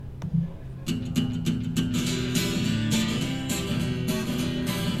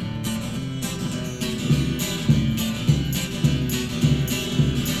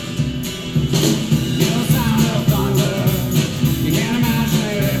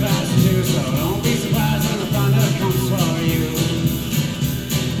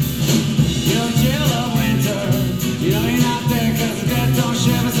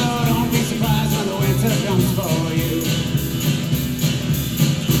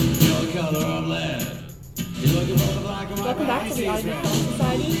Welcome back to the Audubon Film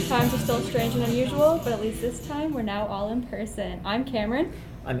Society. Times are still strange and unusual, but at least this time we're now all in person. I'm Cameron.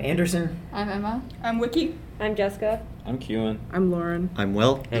 I'm Anderson. I'm Emma. I'm Wiki. I'm Jessica. I'm Kewan. I'm Lauren. I'm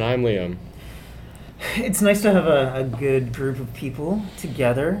Will. And I'm Liam. It's nice to have a good group of people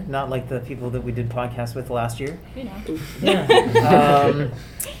together, not like the people that we did podcasts with last year. You know. Yeah.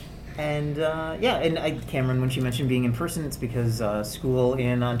 Cameron, when she mentioned being in person, it's because school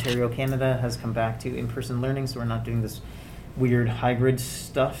in Ontario, Canada has come back to in-person learning, so we're not doing this weird hybrid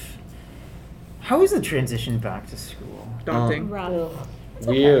stuff. How is the transition back to school? Daunting.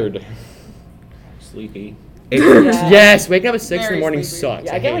 Weird. Okay. Sleepy. Yes, waking up at 6 in the Very morning sleepy. sucks.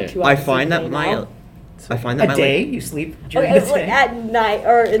 Yeah, I I get hate like it. 2 hours. I find that my A day? You sleep during the It's like day? at night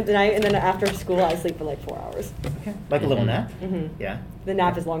or in the night, and then after school I sleep for like 4 hours. Okay. Like a little nap? Mm-hmm. Yeah. The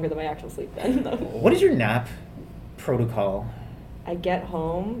nap is longer than my actual sleep then. Though. What is your nap protocol? I get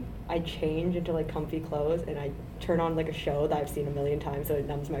home, I change into like comfy clothes, and I turn on like a show that I've seen a million times, so it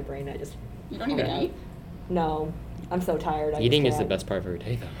numbs my brain. I just You don't even eat? No, I'm so tired. Eating is the best part of every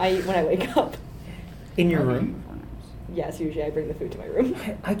day, though. I eat when I wake up. In your room? Yes, usually I bring the food to my room.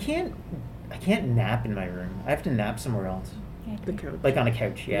 I can't nap in my room. I have to nap somewhere else. The couch. Like on a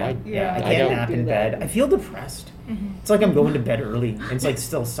couch, yeah. I I don't can't nap do in that. bed. I feel depressed. It's like I'm going to bed early and it's like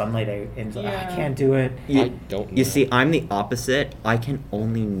still sunlight out and it's like, I Yeah. can't do it. I don't You know. see, I'm the opposite. I can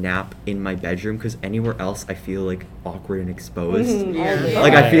only nap in my bedroom because anywhere else I feel like awkward and exposed. Yeah.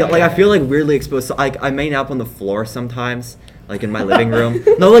 Like I feel like weirdly exposed. So I may nap on the floor sometimes, like in my living room.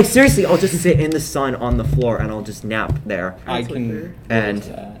 No, like seriously, I'll just sit in the sun on the floor and I'll just nap there, I That's can. weird. and relate to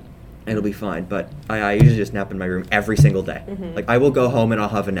that. it'll be fine. But I usually just nap in my room every single day. Like I will go home and I'll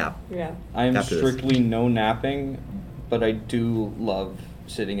have a nap. Yeah. I am After this. strictly no napping, but I do love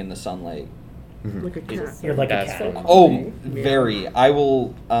sitting in the sunlight. Like a cat. You're like That's a cat. fun. Oh, very. I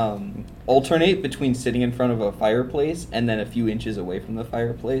will alternate between sitting in front of a fireplace and then a few inches away from the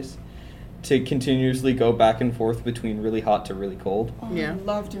fireplace to continuously go back and forth between really hot to really cold. Oh, Yeah. I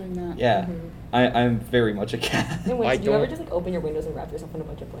love doing that. Yeah, I'm very much a cat. And I wait, do you ever don't- just like open your windows and wrap yourself in a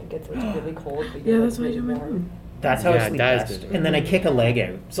bunch of blankets so it's really cold? But Yeah, you're, that's what I like, do in really my warm? room. That's how I Yeah, sleep that is best. good. And then I kick a leg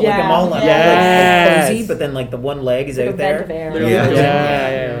out. So like Yeah. I'm all like Yes. cozy, but then like the one leg is Like a out vent there. of air. Literally.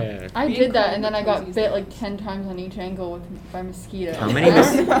 Yeah. I Being did that, cold and then I is got easy. bit like 10 times on each ankle by mosquitoes. How many I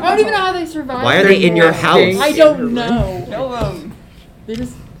don't even know how they survive. Why are they in your house? I don't know. Kill them. They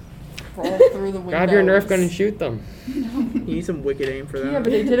just crawl through the windows. Grab your Nerf gun and shoot them. You need some wicked aim for that. Yeah,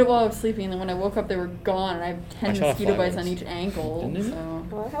 but they did it while I was sleeping, and then when I woke up, they were gone, and I have 10 I shot a mosquito fly bites on once. each ankle, Didn't it? so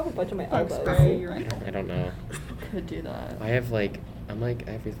Well, I have a bunch on my Bug elbows. spray your ankle. I don't know. could do that. I have I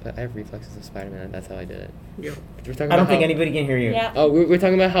have reflexes of Spider-Man. That's how I did it. Yep. We're talking I don't about think how- anybody can hear you. Yeah. Oh, we're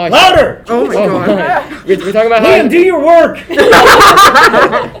talking about how I Louder! Oh my god. We're talking about how Liam, do your work!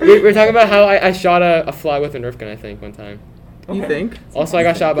 we're talking about how I shot a fly with a Nerf gun. I think one time. You think? Also, I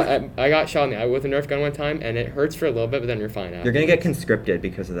got shot in the eye with a Nerf gun one time, and it hurts for a little bit, but then you're fine. You're gonna get conscripted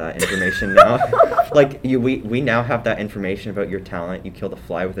because of that information now. We now have that information about your talent. You killed a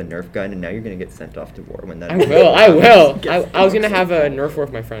fly with a Nerf gun, and now you're gonna get sent off to war when that. I will. I was gonna have a Nerf war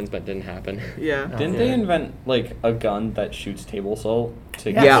with my friends, but it didn't happen. Yeah. Didn't they invent like a gun that shoots table salt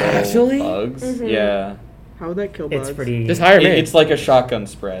to Yeah. kill Actually? bugs? Mhm. Yeah, How would that kill bugs? It's pretty... Just hire me. it's like a shotgun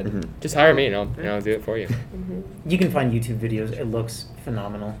spread. Mhm. Just hire me, and I'll do it for you. You can find YouTube videos. It looks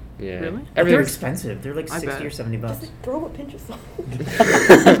phenomenal. Yeah. Really? But they're Everything's expensive. They're like I 60 bet. or 70 bucks. Just like, throw a pinch of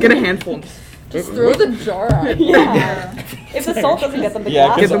salt. Get a handful. Just throw the jar at them. Yeah. If the salt doesn't get them, the Yeah,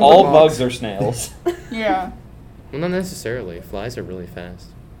 glass. because Give them all the box. bugs are snails. Yeah. Well, not necessarily. Flies are really fast.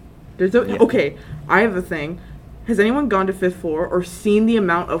 Okay, I have a thing. Has anyone gone to 5th floor or seen the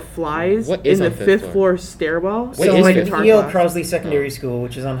amount of flies What is in the on 5th 5th floor stairwell? What So is like fifth guitar Theo class? Crosley Secondary School,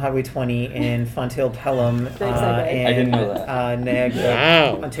 which is on Highway 20 in Fonthill, Pelham, Thanks, I and didn't know that. Niagara,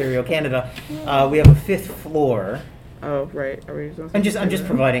 Wow. Ontario, Canada. We have a 5th floor. Oh, right. Are we I'm just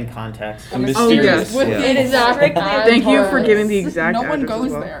providing context. I'm mysterious. mysterious. With Yeah. the exact Strictly Thank you for address. giving the exact No one address as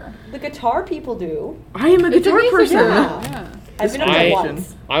goes well. there. The guitar people do. I am a It's guitar amazing. person. Yeah. Yeah. I've been up there I-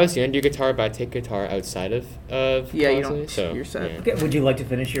 once. I was gonna do guitar, but I take guitar outside of Yeah, you Crosley, don't- So you're set. yeah. Okay, would you like to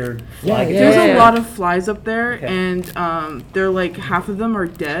finish your Yeah, fly yeah. guitar? There's a lot of flies up there, Okay. and they're like half of them are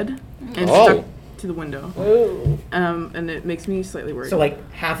dead and Oh. stuck to the window. Ooh. And it makes me slightly worried. So like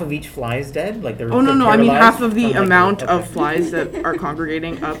half of each fly is dead? Like they're oh no, they're no, I mean paralyzed half of the from, like, amount okay. of flies that are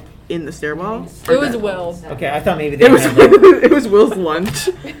congregating up in the stairwell. It was Will. Okay, I thought maybe they It was had like, it was Will's lunch.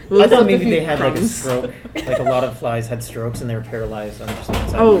 I Will's thought left maybe a few they had like a crumbs. stroke. Like a lot of flies had strokes and they were paralyzed. I'm just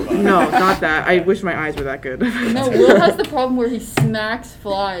inside Oh the body. no, not that. I wish my eyes were that good. No, Will has the problem where he smacks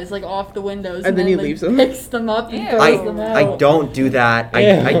flies like off the windows And then he like, leaves them. picks them up and Ew. throws them out. I don't do that.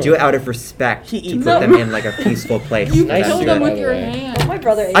 I do it out of respect He to eats put them. them in like a peaceful place. You Nice killed suit, them by with the your way. hand. My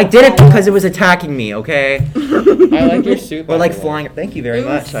brother ate I did it flies. because it was attacking me, okay? I like your suit. Or by like the way. flying. Thank you very It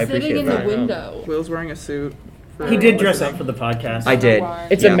was much. I sitting appreciate in that. the window. Will's wearing a suit. For He did dress up for the podcast. I did.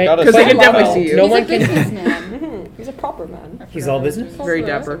 It's Yeah. amazing. Gotta Because they can say, definitely see you. No He's one a can. businessman. Mhm. He's a proper man. He's all business? Very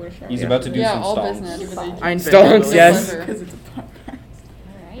dapper. He's Yeah. about to do Yeah, some all stomps. business. I invented Stonks, Will. yes. Because it's a podcast.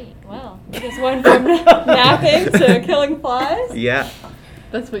 Alright, well, we just went from napping to killing flies. Yeah.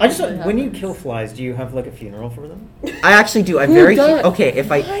 That's what I just usually when you happens. kill flies, do you have like a funeral for them? I actually do. I'm Who very does? okay. If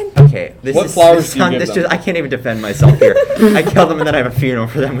I okay, this What is flowers this do you sound- give this them? just I can't even defend myself here. I kill them and then I have a funeral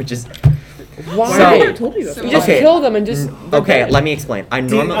for them, which is Why? I told you that. So You just Okay. kill them and just. okay. Let me explain. I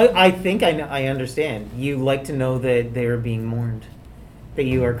Do you, normally I think I understand. You like to know that they are being mourned, that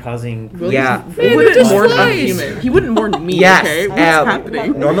you are causing. Will Yeah. He Man, wouldn't they're just mourn a flies. human. He wouldn't mourn me. Yes, Okay, what's um,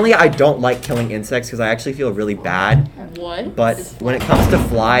 happening? normally I don't like killing insects because I actually feel really bad. What? But when it comes to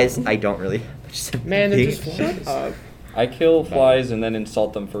flies, I don't really. Man, they're just flies. I kill flies and then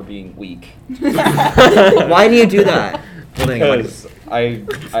insult them for being weak. Why do you do that? Well, anyway. Because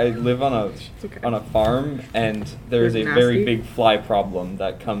I live on a farm and there's a They're very nasty. big fly problem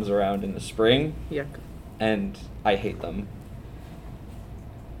that comes around in the spring Yuck. and I hate them.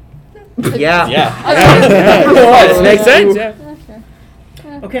 Yeah. Yeah. Makes sense. Yeah.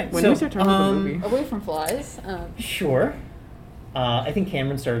 Okay. Okay, When so do we start talking about the movie? Away from flies. Sure. I think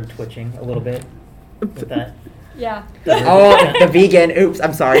Cameron started twitching a little bit with that. Yeah. Oh, the vegan. Oops,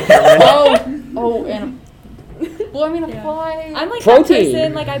 I'm sorry, Cameron. And well, I mean, a fly. I'm like Protein. that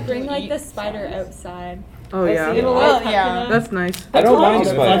person, like I bring like the spider outside. Oh I yeah. see it a lot. Well, tucking yeah. them. That's nice. I don't mind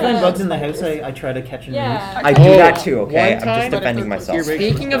If I find spiders. bugs in the house, I try to catch and Yeah. I do Oh, that too. Okay, one I'm just time- defending You're myself. big.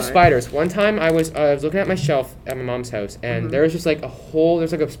 Speaking of spiders, one time I was looking at my shelf at my mom's house, and there was just like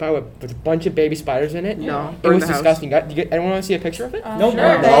there's like a spider with a bunch of baby spiders in it. No. It Or in was the house. disgusting. Anyone want to see a picture of it? Nope. Sure,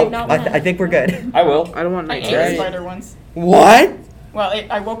 No, but Well, not I think we're good. I will. I don't want I ate nightmares. a spider once. What? Well,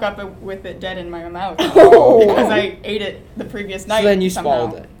 I woke up with it dead in my mouth Oh. because I ate it the previous night. So then you somehow.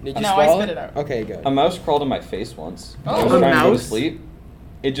 swallowed it. Did you No, I swallow spit it out. Okay, good. A mouse crawled in my face once. I Oh. was A trying to go to mouse? sleep.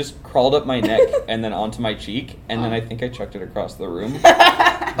 It just crawled up my neck and then onto my cheek, and then I think I chucked it across the room.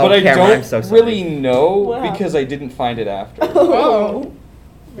 Oh, But I Cameron, I'm don't so sorry. really know Wow. because I didn't find it after. Oh.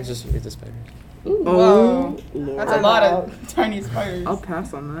 It's a spider. Oh Whoa. Lord. That's a lot of tiny spiders. I'll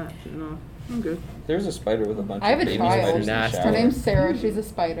pass on that. No, I'm good. There's a spider with a bunch I have of a baby child. spiders in the Nasty. shower. Her name's Sarah. She's a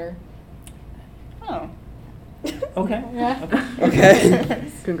spider. Oh. Okay. Yeah.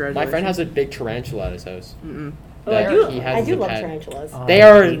 Okay. Congratulations. My friend has a big tarantula at his house. Mm-mm. Oh, I that do, he has I as do a love pet. tarantulas. They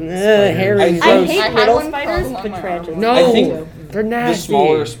are hate spiders. hairy. I I gross. hate I had little one spiders, crawl on but my tarantulas. No, I think they're The nasty.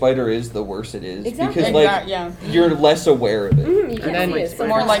 smaller a spider is, the worse it is. Exactly. Because, like, Yeah. you're less aware of it. You And can't then see it. it's so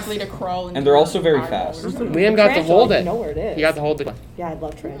More fast. likely to crawl into And they're also very your fast. eyeballs. Liam got to Tarantula, hold you it. know where it is. He got to hold it. Yeah, I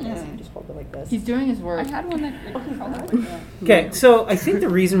love tarantulas. Mm. You just hold it like this. He's doing his I work. had one that crawled like that. Okay, so I think the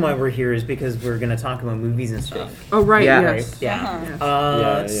reason why we're here is because we're gonna talk about movies and stuff. Oh right. Yeah. Yes. Yeah. Uh-huh.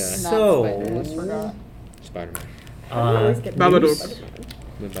 Yes. Yeah. So, Not spiders. Forgot. Spider-Man. I always get Babadook.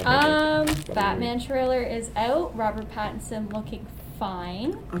 confused. Batman trailer is out. Robert Pattinson looking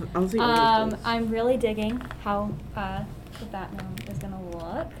fine. I'll see. I'm really digging how the Batman is gonna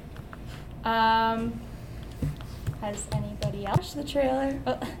look. Has anybody else watched the trailer?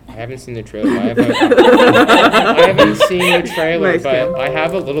 Oh. I haven't seen the trailer. I haven't seen the trailer, Nice, but Cam. I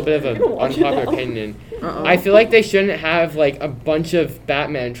have a little bit of an watch it unpopular now. opinion. Uh-oh. I feel like they shouldn't have like a bunch of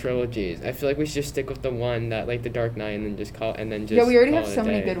Batman trilogies. I feel like we should just stick with the one that like the Dark Knight and then just call and then just. Yeah, we already call have it so a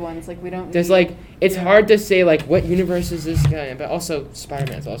many day. good ones. Like we don't. There's need- like it's hard to say like what universe is this guy in, but also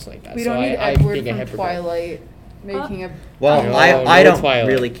Spider-Man's also like that. We so don't need I Edward think a from hypocrite. Twilight making a. Well, No, I no don't Twilight.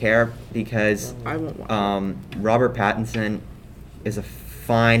 really care because I won't watch. Robert Pattinson is a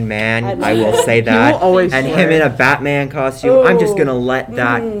fine man. I I love will it. say He that. will always and swear. him in a Batman costume. I'm just Oh. gonna let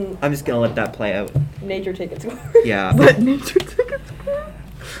that. Mm. I'm just gonna let that play out. Nature take its course. Yeah. Let nature take its course.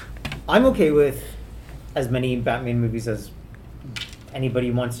 I'm okay with as many Batman movies as anybody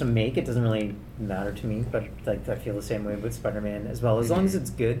wants to make. It doesn't really matter to me, but like I feel the same way with Spider-Man as well. As long as it's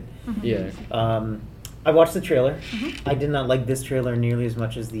good. Yeah. I watched the trailer. I did not like this trailer nearly as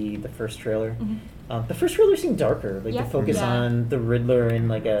much as the first trailer. The first trailer seemed darker, like Yeah. the focus Yeah. on the Riddler and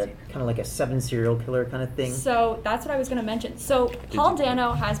like a kind of like a 7 serial killer kind of thing. So that's what I was going to mention. So Paul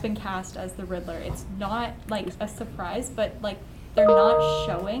Dano has been cast as the Riddler. It's not like a surprise, but like they're not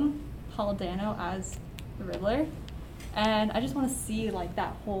showing Paul Dano as the Riddler, and I just want to see like the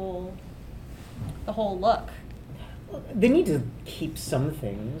whole look. They need to keep some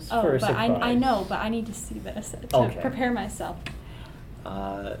things Oh, for a but surprise. I know, but I need to see this to Okay. prepare myself.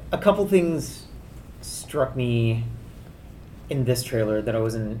 A couple things struck me in this trailer that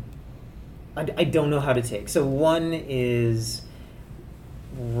I don't know how to take. So one is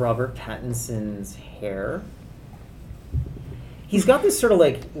Robert Pattinson's hair. He's got this sort of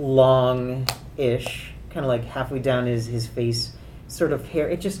like long-ish, kind of like halfway down his face sort of hair.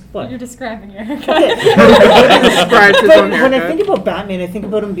 It just, what? You're describing your Okay. haircut. Describes his But own when I haircut. think about Batman, I think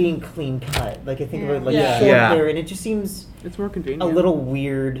about him being clean cut. Like I think about like Yeah. short Yeah. hair, and it just seems It's more convenient. a little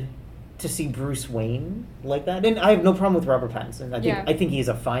weird to see Bruce Wayne like that. And I have no problem with Robert Pattinson. I think he's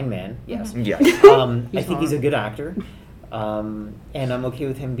a fine man. Yes. Yeah. I think he's a good actor. And I'm okay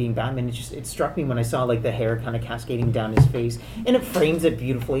with him being Batman. It struck me when I saw like the hair kind of cascading down his face, and it frames it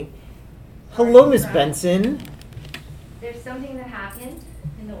beautifully. Hello, Miss Benson. There's something that happened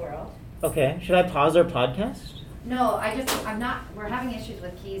in the world. Okay, should I pause our podcast? No, I'm not, we're having issues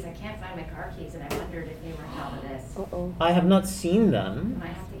with keys. I can't find my car keys, and I wondered if they were how it is. Uh-oh. I have not seen them. And I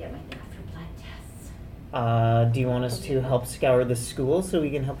have to get my dad for blood tests. Do you want us to help scour the school so we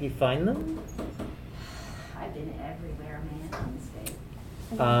can help you find them? I've been everywhere, man, on this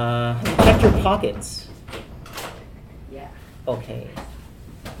day. Have you checked your pockets? Yeah. Okay.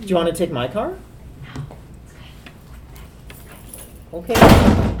 Do you want to take my car? Okay.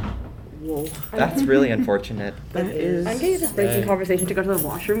 Whoa. That's really unfortunate. That is. I'm going to just break some conversation to go to the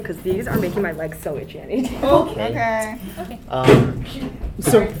washroom because these are making my legs so itchy. I need to. Okay. Okay.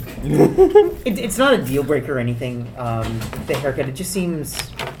 So it's not a deal breaker or anything. The haircut, it just seems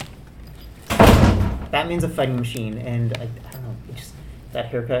Batman's a fighting machine, and I don't know, it just that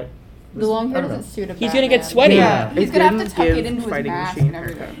haircut. The long hair I don't know. doesn't suit a He's gonna get Batman. sweaty. Yeah, he's It gonna have to didn't tuck it give into his fighting mask machine and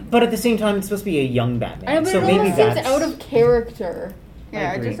everything. haircut. But at the same time, it's supposed to be a young Batman. I know, but so it maybe almost seems that's out of character.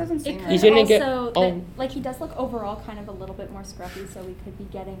 Yeah, it agree. just doesn't It seem could right. He's gonna get- also, oh. like he does look overall kind of a little bit more scruffy, so we could be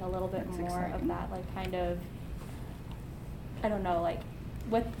getting a little bit That's more exciting. of that, like kind of, I don't know, like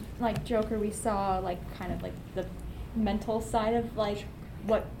with like Joker, we saw like kind of like the mental side of like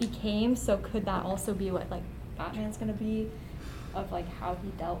what became. So could that also be what like Batman's gonna be, of like how he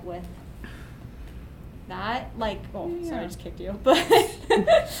dealt with that? Like, oh, sorry, I Yeah. just kicked you, but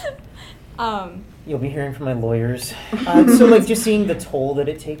You'll be hearing from my lawyers. So like just seeing the toll that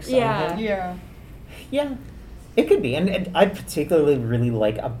it takes Yeah. on him. Yeah. Yeah, it could be, and I particularly really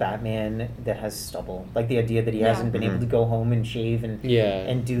like a Batman that has stubble, like the idea that he Yeah. hasn't been able to go home and shave and Yeah.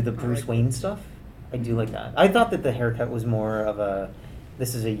 and do the Bruce Wayne stuff. I do like that. I thought that the haircut was more of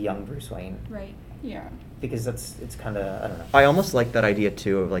this is a young Bruce Wayne, right. Yeah. because it's kind of I don't know. I almost like that idea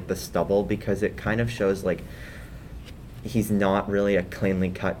too of like the stubble because it kind of shows like he's not really a cleanly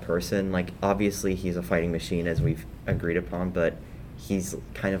cut person. Like obviously he's a fighting machine as we've agreed upon, but he's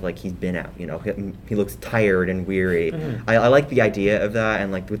kind of like he's been out, you know, he looks tired and weary. Mhm. I like the idea of that,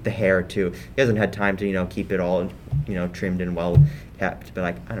 and like with the hair too, he hasn't had time to, you know, keep it all, you know, trimmed and well kept, but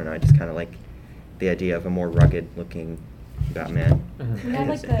like I don't know, I just kind of like the idea of a more rugged looking Batman. Mhm. We have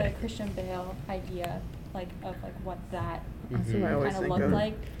like Yes. the Christian Bale idea, like of like what that That's what I Mhm. always kind of think looked of.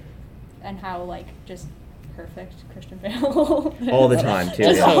 like, and how like just perfect Christian Bale All the is. time, too,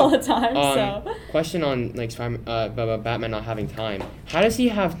 just yeah. all the time. So Question on like Batman not having time. How does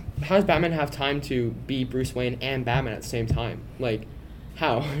Batman have time to be Bruce Wayne and Batman at the same time? Like,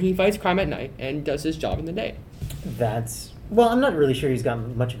 how? He fights crime at night and does his job in the day. Well, I'm not really sure he's got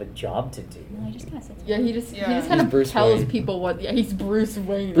much of a job to do. no, he just kind of sits. Yeah, he just Yeah. kind He's of Bruce tells Wayne. people what. Yeah, he's Bruce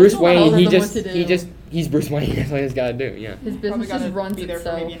Wayne. Bruce That's what tells Wayne, them he's Bruce Wayne. That's what he's got to do. Yeah. His Probably business gotta just runs be there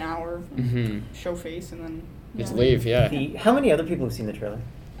itself. for maybe an hour, Mm-hmm. show face, and then Just Yeah. leave. Yeah. How many other people have seen the trailer?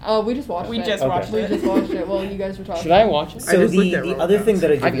 Oh, we just watched we it. just Okay. watched We it. just watched it. Well, you guys were talking. Should I watch it? I So just looked the at other thing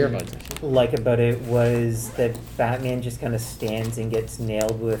that I I have didn't earbuds. Actually. like about it was that Batman just kind of stands and gets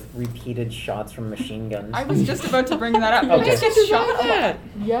nailed with repeated shots from machine guns. I was just about to bring that up. Okay. He just gets shot a lot.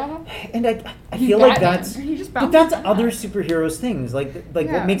 Yeah. And I He's feel like Batman. that's He just but bounces that's back. other superheroes things. Like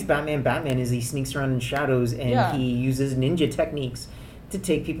Yeah. what makes Batman Batman is he sneaks around in shadows and Yeah. he uses ninja techniques to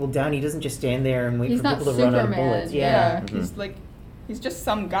take people down. He doesn't just stand there and wait He's for not people to run out of Superman, bullets. yeah. Mhm. He's like, he's just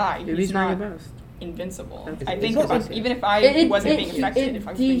some guy. Maybe He's he's trying not the best. invincible. That's- I think Exactly. even if I wasn't being affected, if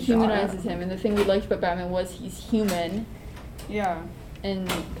I was being shot dehumanizes at. him, and the thing we liked about Batman was he's human Yeah.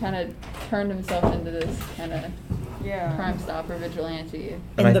 and kind of turned himself into this kind of Yeah. crime stopper vigilante.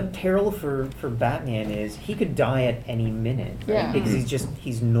 And I- the peril for Batman is he could die at any minute, right? Yeah. Because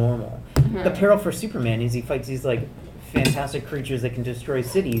he's normal. Mhm. The peril for Superman is he fights these like fantastic creatures that can destroy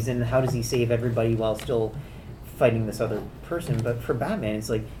cities, and how does he save everybody while still fighting this other person? But for Batman, it's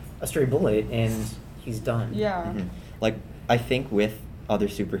like a stray bullet and he's done. Yeah. Mhm. Like, I think with other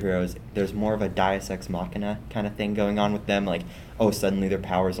superheroes, there's more of a deus ex machina kind of thing going on with them. Like, oh, suddenly their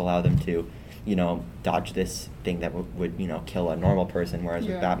powers allow them to, dodge this thing that would kill a normal person. Whereas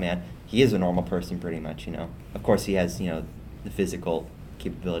with Batman, he is a normal person pretty much, Of course, he has, the physical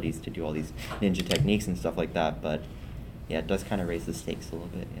capabilities to do all these ninja techniques and stuff like that. But, yeah, it does kind of raise the stakes a little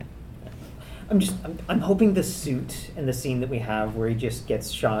bit, yeah. I'm hoping the suit and the scene that we have where he just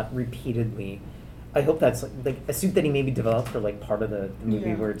gets shot repeatedly, I hope that's like a suit that he maybe developed for like part of the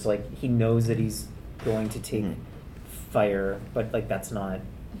movie where it's like he knows that he's going to take fire, but like that's not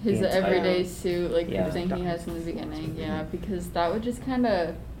his the entire- everyday suit, like Yeah. everything he has in the beginning. Yeah, because that would just kind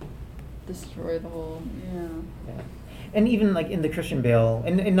of destroy the whole. Yeah. And even like in the Christian Bale,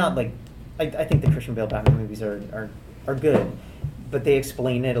 and not like, I think the Christian Bale Batman movies are good, but they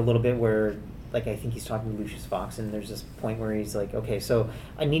explain it a little bit where, like, I think he's talking to Lucius Fox, and there's this point where he's like, okay, so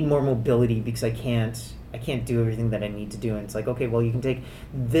I need more mobility because I can't do everything that I need to do. And it's like, okay, well, you can take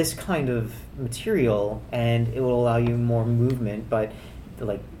this kind of material and it will allow you more movement, but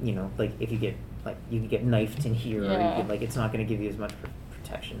like, like if you get knifed in here, or you get, like, it's not going to give you as much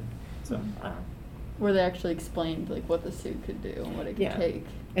protection. So, I don't know. Where they actually explained like what the suit could do and what it could take.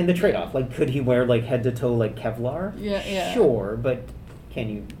 And the trade-off, like, could he wear like head to toe like Kevlar? Yeah. Sure, but can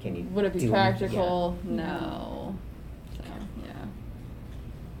you would it be do practical? Yeah. No. So,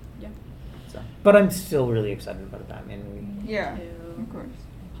 yeah. So, but I'm still really excited about a Batman movie. Yeah. Ew. Of course.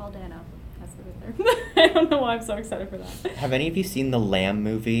 Paul Dano. That's the good there. I don't know why I'm so excited for that. Have any of you seen the Lamb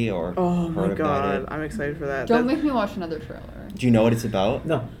movie or Oh heard my about god, it? I'm excited for that. Don't make me watch another trailer. Do you know what it's about?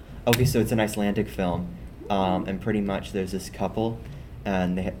 No. Okay, so it's an Icelandic film, and pretty much there's this couple,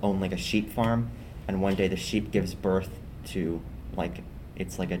 and they own like a sheep farm, and one day the sheep gives birth to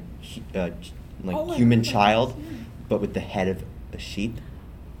it's like human child, but with the head of a sheep.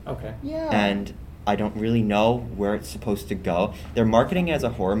 Okay. Yeah. And I don't really know where it's supposed to go. They're marketing it as a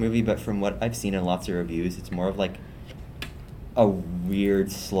horror movie, but from what I've seen in lots of reviews, it's more of like a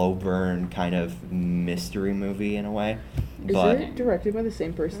weird, slow burn kind of mystery movie in a way. Is But it directed by the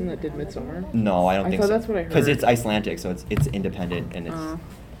same person that did Midsommar? no, I don't think thought so. that's what I Because heard. it's Icelandic, so it's independent and it's.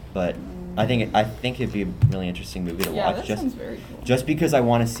 But I think it'd be a really interesting movie to Yeah, watch. that Just sounds very cool. just because I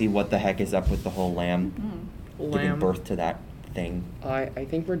want to see what the heck is up with the whole lamb giving Lamb. birth to that thing. I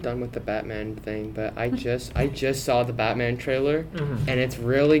think we're done with the Batman thing, but I just saw the Batman trailer, Mhm. and it's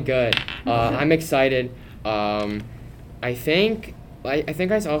really good. I'm excited. I think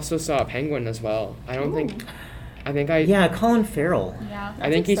I also saw a Penguin as well. Yeah, Colin Farrell. Yeah. I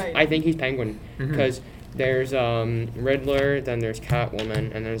think exciting. he's Penguin Mhm. because there's Riddler, then there's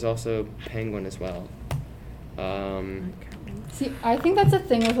Catwoman, and there's also Penguin as well. See, I think that's the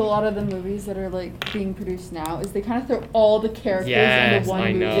thing with a lot of the movies that are like being produced now is they kind of throw all the characters Yes, into one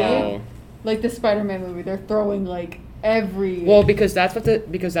I movie. know. Like the Spider-Man movie, they're throwing like every. Well, because that's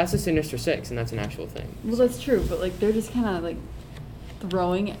the Sinister Six, and that's an actual thing. Well, that's true, but like they're just kind of like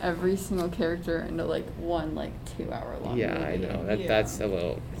throwing every single character into like one like 2-hour long Yeah, movie. I know. Yeah. That's a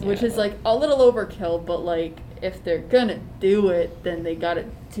little. Which yeah. is like a little overkill, but like if they're gonna do it, then they gotta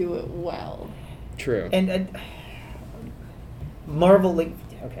do it well. True. And Marvel,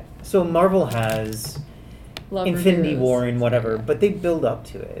 so Marvel has Love Infinity reviews. War and whatever, but they build up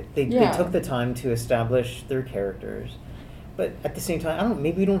to it. They Yeah. took the time to establish their characters. But at the same time,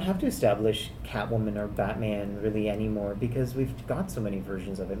 maybe we don't have to establish Catwoman or Batman really anymore because we've got so many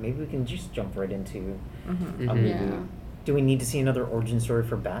versions of it. Maybe we can just jump right into a Mhm. movie. Yeah. Do we need to see another origin story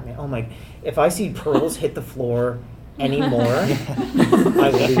for Batman? Oh my, if I see pearls hit the floor anymore, I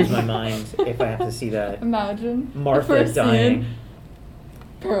will lose my mind if I have to see that. Imagine the Martha first dying. scene,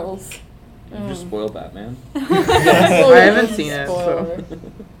 pearls. You just spoil Batman. I haven't seen it, so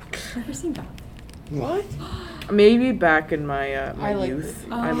Never seen that. What? maybe back in my I like youth,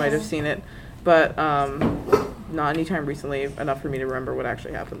 this. I might have Oh. seen it, but not anytime recently enough for me to remember what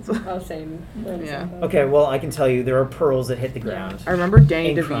actually happens. Oh, same. Yeah. Okay, well, I can tell you there are pearls that hit the ground. I remember Danny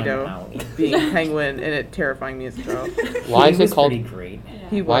In Crime DeVito Alley. being Penguin and it terrifying me as a child. Why He is was it called? pretty great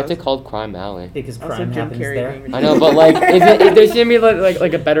He Why was. is it called Crime Alley? because Also crime Jim happens Carrey there. being- I know, but like, is there should be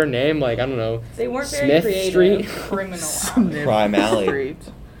like a better name? Like I don't know. They weren't very Smith creative. Street, Criminal. Smith Crime Alley. Street.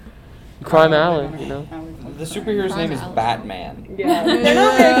 Crime Alley. You know. The superhero's name is Crime Alley. Batman. Yeah, they're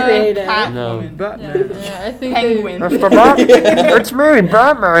not very creative. No. Batman. Yeah, I think Penguin. It's me,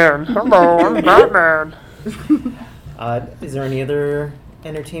 Batman. Hello, I'm Batman. Is there any other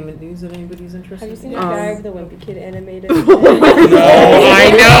entertainment news that anybody's interested Have you seen in? the guy with the Wimpy Kid animated?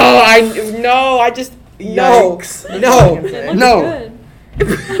 I just no. Yikes. No. It looks No. good.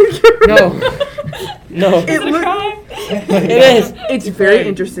 No. No. It look- It is. It's very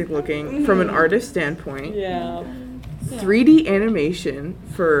interesting looking from an artist standpoint. Yeah. 3D animation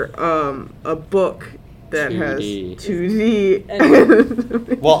for a book that 2D. has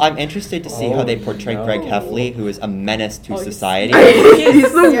 2D. Well, I'm interested to see how they portray no. Greg Heffley, who is a menace to society.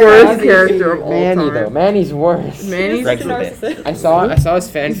 He's the worst character of all Manny time. though. Manny's worse. Manny's Greg's He's a a bit. narcissist. I saw his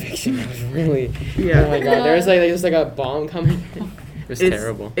fan fiction. It was really. Yeah. Oh my god. There was like a bomb coming. It was It's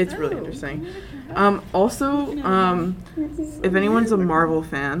terrible. It's really interesting. Also, if anyone's a Marvel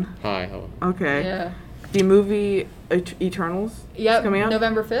fan, Hi. Hello. okay, Yeah. the movie Eternals is Yep. coming out.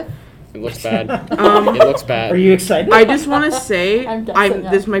 November 5th. It looks bad. Um, It looks bad. Are you excited? I just want to say, I'm guessing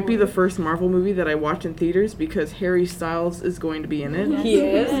this might be afterwards. the first Marvel movie that I watch in theaters because Harry Styles is going to be in it. He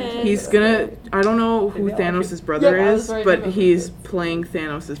is. He's gonna. I don't know who Maybe I'll Thanos' brother Yeah, I was is, right, but November he's 5th. playing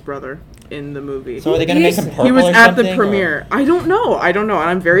Thanos' brother in the movie. So are they gonna make him purple He was or at the something, or- premiere. I don't know, and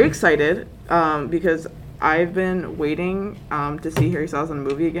I'm very excited because I've been waiting to see Harry Styles in a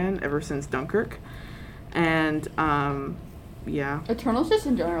movie again ever since Dunkirk, and yeah, Eternals just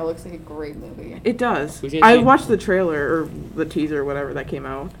in general looks like a great movie. it does. Who's gonna I see- watched the trailer or the teaser, whatever that came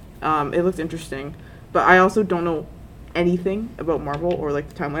out. It looked interesting, but I also don't know anything about Marvel or like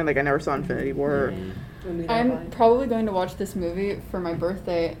the timeline. Like I never saw Infinity War. Or, I'm probably going to watch this movie for my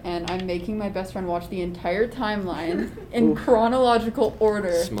birthday, and I'm making my best friend watch the entire timeline in Oof. chronological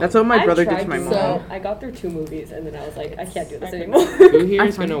order. Smart. that's what my I brother tried did to my to, mom. So- I got through 2 movies and then I was like, I can't do this I anymore. Who here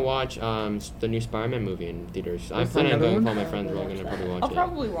is I gonna find- watch the new Spider-Man movie in theaters? I'm What's planning on another going with one? all my friends. We're all gonna probably watch I'll it.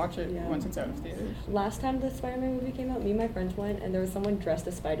 probably watch it Yeah. once it's out of theaters. Last time the Spider-Man movie came out, me and my friends went, and there was someone dressed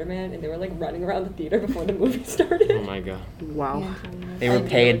as Spider-Man, and they were like running around the theater before the movie started. Oh my god. Wow. They were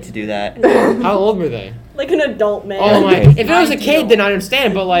paid to do that. How old were they? Like an adult man. Oh my! If it was a kid, then I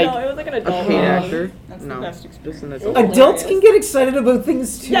understand. But like, no, it was like an A adult paid man. actor? That's the No, best just experience. an adult. Hilarious. Adults can get excited about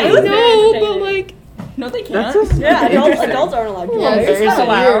things too. Yeah, it was very no, but entertaining. like, No, they can't. That's just Yeah, interesting. adults aren't allowed to. Yeah, watch. it's embarrassing. not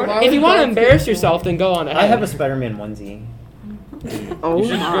allowed. Why if would you want to adults embarrass be- yourself, then go on ahead. I have a Spider-Man onesie. Oh You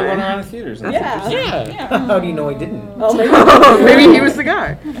should just go run my. around the theaters. and Yeah. Yeah. How do you know I didn't? Oh my god. Maybe he was the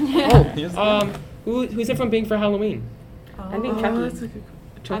guy. Oh, who's it from Being for Halloween? I'm being Oh, Chucky. that's a good-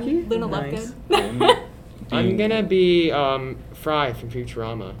 Chucky? Luna Nice. Lovegood. I'm gonna be Fry from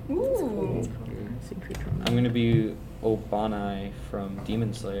Futurama. Ooh. I'm gonna be Obanai from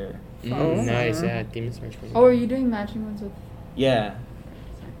Demon Slayer. Oh. Nice, yeah. Demon Slayer's pretty Oh, are you doing matching ones with? Yeah.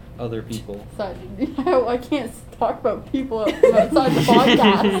 Other people. Sorry, I can't talk about people outside the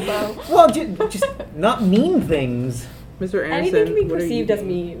podcast. So. Well, just not mean things. Mr. Anderson, Anything can be what are you perceived as doing?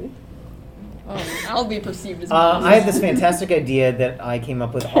 mean. I'll be perceived as I have this fantastic idea that I came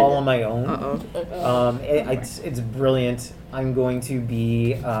up with all on my own. Uh-oh. It's brilliant. I'm going to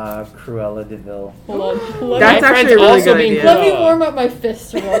be Cruella de Vil. Hold on. That's My actually friend's a really also good being idea. Let me Cruella. warm up my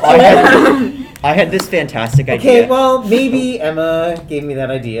fists real quick. I had this fantastic idea. Okay, well, maybe Emma gave me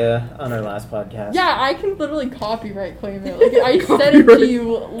that idea on our last podcast. Yeah, I can literally copyright claim it. Like I said it to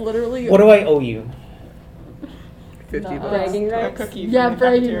you literally. What do I owe you? 50 Nah. bucks. Bragging a rights. cookie. Yeah, from the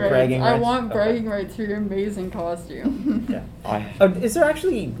bragging cafeteria. rights. Bragging I rights? want Okay. bragging rights for your amazing costume. Yeah. I, Is there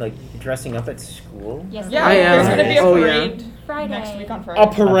actually like dressing up at school? Yes. Yeah, I am. there's gonna be a Oh, yeah. parade Friday. next week on Friday. A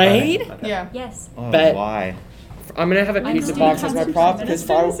parade? Okay. Yeah. Yes. oh, Bet. why? I'm gonna have a I'm pizza doing box as my concert prop presents.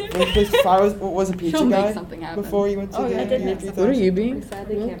 because Fry was a pizza She'll make guy something happen. before you went to Oh, the yeah. I did make What are you We being?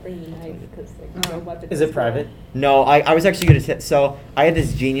 sadly can't bring you knife because like no weapons. Is it private? No, I was actually gonna so I had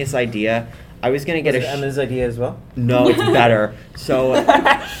this genius idea. I was gonna get Was a it Emma's idea as well? no, it's better. So no,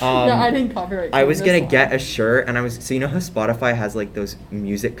 I didn't copyright. I was claim gonna this get one. a shirt, and so you know how Spotify has like those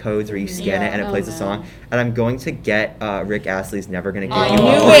music codes where you scan Yeah, it and it oh plays a no. song, and I'm going to get Rick Astley's "Never Gonna Give I You knew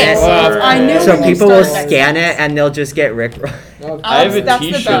Up" it. on I knew So when you people will started. scan it and they'll just get Rick. I have a That's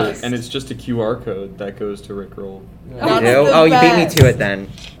the T-shirt, best. and it's just a QR code that goes to Rickroll. You That's do? the Oh, you beat me best. to it then.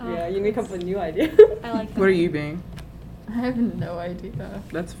 Yeah, you may come up with a new idea. I like that. What are you being? I have no idea.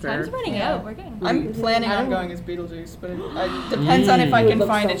 That's fair. Time's running Yeah. out. We're getting. I'm planning I on don't- going as Beetlejuice, but it depends on if I It can looks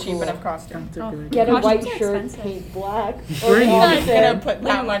find so a cheap cool. enough costume. That's a good idea. Get a Costumes white are shirt, expensive. paint black. Where are you? I'm not opposite. gonna put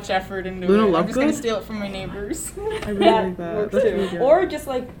that much effort into Luna it. I'm just gonna Lovegood? steal it from my neighbors. I really That like that. works That's too. really good. Or just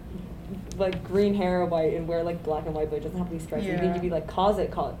like green hair, white, and wear like black and white, but it doesn't have to be stripes. You Yeah. think you'd be like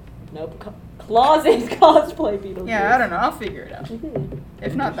closet cosplay Beetlejuice. Yeah, I don't know. I'll figure it out. Mhm.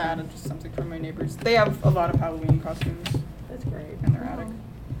 If not that, it's just something from my neighbors. They have a lot of Halloween costumes That's great. in their attic.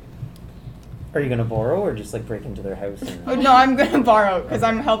 Are you gonna borrow or just like break into their house? And... Oh no, I'm gonna borrow because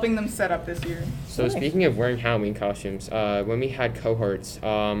I'm helping them set up this year. So speaking of wearing Halloween costumes, when we had cohorts,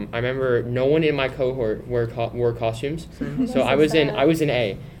 I remember no one in my cohort wore costumes. So I was in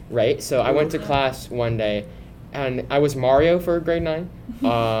A, right? So I went to class one day, and I was Mario for grade 9,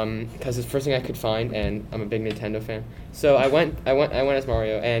 because it's the first thing I could find, and I'm a big Nintendo fan. So I went as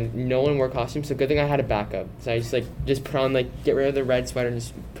Mario, and no one wore costumes. So good thing I had a backup. So I just put on get rid of the red sweater and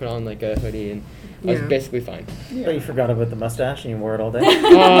just put on a hoodie, and I was basically fine. But you forgot about the mustache and you wore it all day.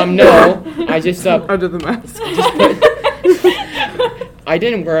 No, I just Under the mask. I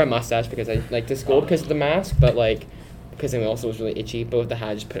didn't wear a mustache because I like to school because of the mask, but because it also was really itchy. But with the hat,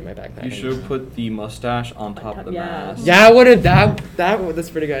 I just put it in my backpack. You should have put the mustache on top of the mask. Yeah, I would have. That's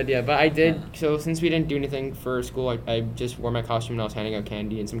a pretty good idea. But I did. So since we didn't do anything for school, I just wore my costume and I was handing out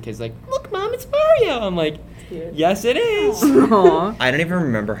candy. And some kids look, Mom, it's Mario. I'm like, yes, it is. Aww. I don't even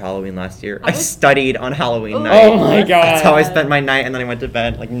remember Halloween last year. I studied on Halloween night. Oh my god. That's how I spent my night, and then I went to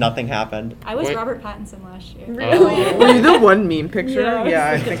bed. Nothing happened. I was Wait. Robert Pattinson last year. Really? Were you the one meme picture? Yes.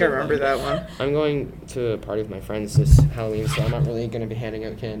 Yeah, I think I remember that one. I'm going to a party with my friends this Halloween, so I'm not really going to be handing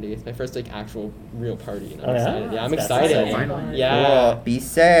out candy. It's my first actual real party, and I'm Oh, yeah? excited. Yeah, I'm That's excited. exciting. Finally. Yeah. Cool. Be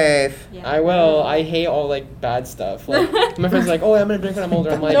safe. Yeah. I will. I hate all bad stuff. My friends are oh, I'm gonna drink when I'm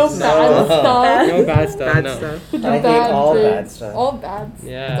older. I'm like, No no, bad stuff. no bad stuff. Bad no. stuff. I hate all bad stuff. All bad stuff.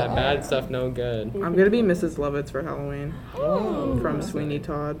 Yeah, bad stuff, no good. I'm gonna be Mrs. Lovitz for Halloween Oh. from Sweeney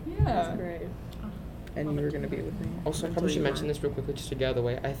Todd, Yeah. Great. and you were gonna be with me. Also, I Until probably should you mention weren't. this real quickly just to get out of the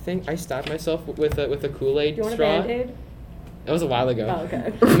way. I think I stabbed myself with a Kool-Aid Do you want a straw. Band-Aid? That was a while ago. Oh,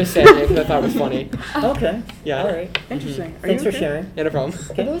 okay. I'm just saying it because I thought it was funny. Okay. Yeah. All right. Interesting. Are Thanks you for okay? sharing. Yeah, no problem.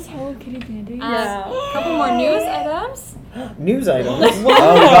 Are those Hello Kitty band-aids? Yeah. Couple more news items. News items.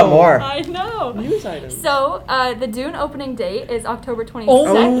 Oh, we got more. I know. News items. So, the Dune opening date is October 22nd.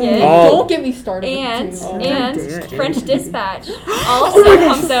 Oh. Don't get me started. And with Oh, Dune. and damn it. French Dispatch also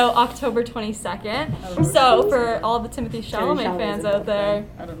comes out October 22nd. So for all the Timothy Chalamet Chalamet's fans a out big there,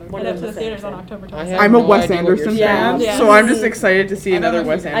 I don't know. One head of up to the the theaters same on October I 22nd. have I'm a no Wes idea what you're Anderson saying. fan, Yeah. so I'm just excited to see I don't another know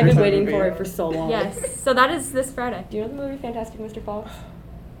Wes if you- I've Anderson been waiting movie. for it for so long. Yes. So that is this Friday. Do you know the movie Fantastic Mr. Fox?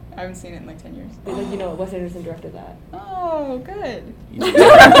 I haven't seen it in 10 years. You know Wes Anderson directed that. Oh, good.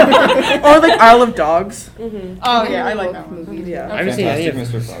 Or Isle of Dogs. Mm-hmm. Oh yeah, I like that one. Movies. Yeah. I haven't seen any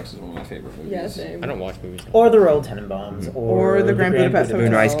Fantastic of Mr. Fox is one of my favorite movies. Yeah, same. I don't watch movies. Or the Royal Tenenbaums. Or the Grand Budapest Hotel.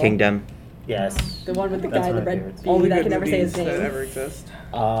 Moonrise Kingdom. Yes. The one with the That's guy in the my red favorites. All the beanie that I good can never say his movies that name. ever exist.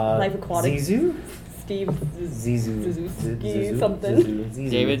 Life Aquatic. Zizu? Steve Zizu. Suzuki something.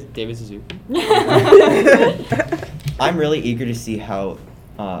 Zizu. David Suzuki. I'm really eager to see how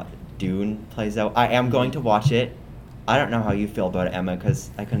Dune plays out. I am going to watch it. I don't know how you feel about it, Emma, because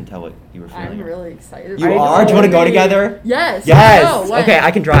I couldn't tell what you were feeling. I'm really excited. You I are? Do you want to go know. together? Yes. Yes. No, when? Okay,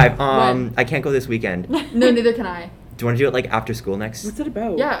 I can drive. When? I can't go this weekend. Do No, neither can I. you want to do it after school next? What's it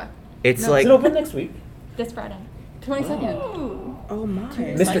about? Yeah. It's No. like Is it open next week? This Friday. 22nd. Oh my.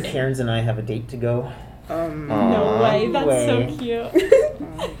 Mr. Cairns and I have a date to go. No way. That's way. so cute.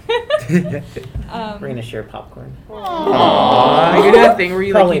 We're gonna share popcorn. Are you gonna do that thing where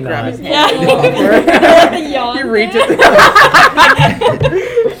you Probably you grab not. his Yeah. hand? The yawn You reach there. it.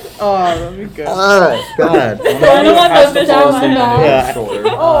 Oh, that'd be good. God. I don't want those down visuals. my mouth. Yeah.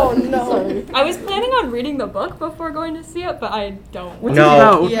 Oh no. Sorry. I was planning on reading the book before going to see it, but I don't. What's No. it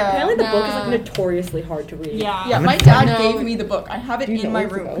about? Yeah. Apparently the book is Nah. notoriously hard to read. Yeah. Yeah, I'm my a dad fan. gave No. me the book. I have it Do you in know my what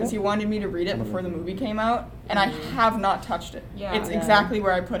it's room about? because he wanted me to read it before the movie came out, and I have not touched it. Yeah. It's Yeah. exactly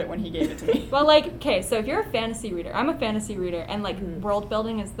where I put it when he gave it to me. Well, okay, so if you're a fantasy reader, I'm a fantasy reader, and world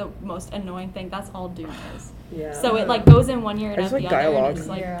building is the most annoying thing. That's all Dune is. Yeah. So it goes in one ear and I out just the like other, dialogue. and it's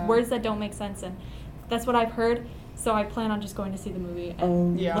Yeah. words that don't make sense, and that's what I've heard. So I plan on just going to see the movie and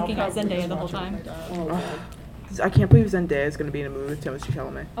Oh. Yeah, looking I'll at probably Zendaya just the whole watch it with time. my dad. Oh, God. I can't believe Zendaya is gonna be in a movie with Timothée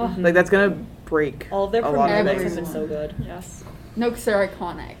Chalamet. Oh. Like that's gonna break All of their a lot of premieres things. have been so good. Yes. No, because they're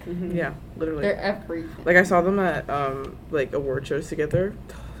iconic. Mhm. Yeah, literally. They're everything. Like I saw them at award shows together.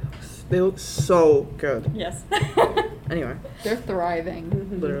 They look so good. Yes. Anyway, They're thriving.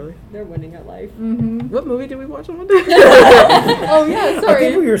 Mhm. literally. They're winning at life. Mm-hmm. What movie did we watch on Monday? Oh yeah, I think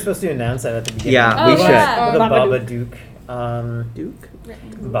sorry. we were supposed to announce that at the beginning. Yeah, we should. The Babadook. Babadook. Duke.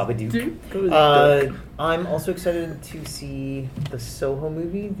 Babadook. Duke. I'm also excited to see the Soho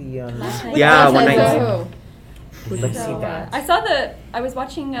movie. Last night. Yeah, Last one night, night. so- Let's see So, that. I saw I was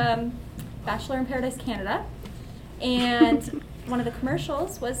watching Bachelor in Paradise Canada, and one of the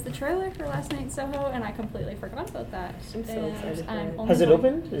commercials was the trailer for Last Night in Soho, and I completely forgot about that. I'm so And excited for I'm it. only Has it going-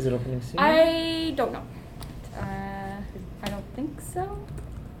 opened? Is it opening soon? I don't know. I don't think so.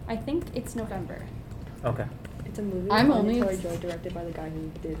 I think it's November. Okay. It's a movie. I'm with only Anya ex- Taylor-Joy, directed by the guy who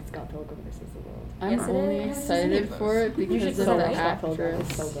did Scott Pilgrim vs. the World. I'm Yes, it only is. excited for it You should because go of the watch Scott Pilgrim. It's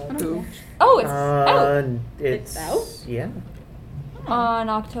actress. so good. Who? Oh, it's out It's It's out? Yeah. on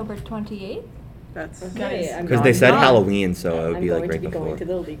October 28th. That's Okay, I'm Because they not- said not- Halloween, so it would I'm be like going right to be before. going to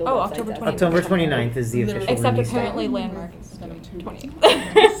the legal Oh, websites October as 29th. October 29th is the official Except release date. apparently Landmark is It's only 2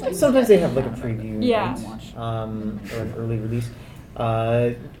 20th. Sometimes they have like a preview Yeah. night, or an early release.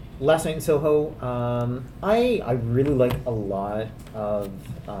 Last Night in Soho, I really like a lot of,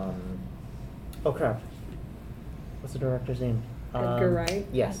 oh crap, what's the director's name? Edgar Wright?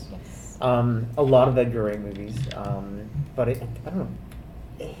 Yes. Yes. A lot of Edgar Wright movies, but I don't know,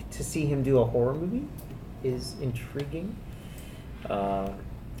 to see him do a horror movie is intriguing. And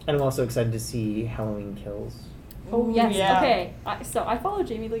I'm also excited to see Halloween Kills. Oh yes. yeah. Okay. So I follow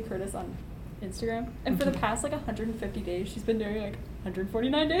Jamie Lee Curtis on Instagram, and for the past like 150 days, she's been doing like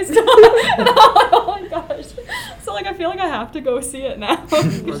 149 days now. Oh my gosh! So like I feel like I have to go see it now.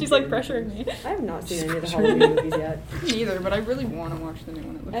 She's like pressuring me. I have not seen any of the Halloween movies yet. Neither, but I really want to watch the new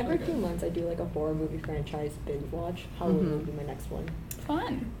one. It looks Every really few good. months I do like a horror movie franchise binge watch. Halloween Mhm. will be my next one.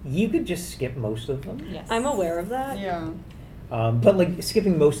 Fun. You could just skip most of them. Yes. I'm aware of that. Yeah. But like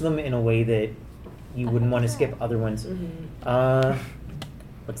skipping most of them in a way that you wouldn't want to skip other ones. Mm-hmm.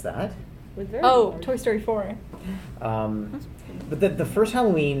 What's that? With very Oh, hard. Toy Story 4. But the first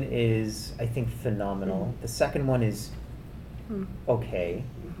Halloween is, I think, phenomenal. The second one is okay,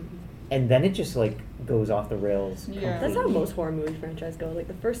 and then it just like goes off the rails. Yeah. That's how completely. most horror movie franchises go. Like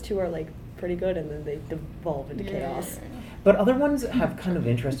the first two are like pretty good, and then they devolve into chaos. But other ones have kind of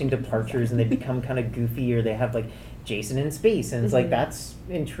interesting departures, and they become kind of goofy, or they have like Jason in space, and it's like Mhm. that's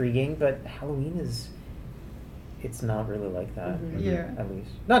intriguing. But Halloween is, it's not really like that. Mhm. Yeah. At least,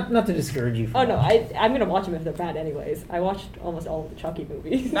 not to discourage you. From Oh no, watching. I'm gonna watch them if they're bad anyways. I watched almost all of the Chucky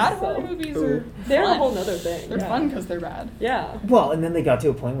movies. Bad so- horror movies Ooh. are They're a fun. whole nother thing. They're yeah. fun because they're bad. Yeah. Well, and then they got to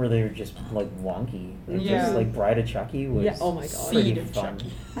a point where they were just like wonky. Like, Yeah. just, like Bride of Chucky was Yeah, oh my God. pretty Seed of fun.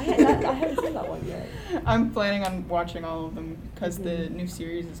 Chucky. I haven't seen that one yet. I'm planning on watching all of them because the Mhm. new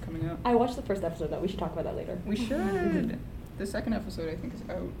series is coming out. I watched the first episode though. We should talk about that later. We should. The second episode, I think, is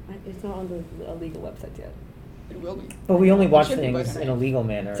out. It's not on the illegal websites yet. It will be. But we only watch should be by things tonight. in a legal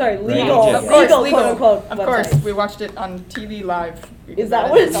manner. Sorry, right? legal. Yeah. Of course, Legal, legal. quote, unquote, Of course, websites. we watched it on TV live. because Is that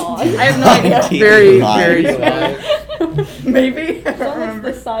that what is it's on? I have no idea. very, Live. very Yeah. small. Maybe. I It's don't on like the remember.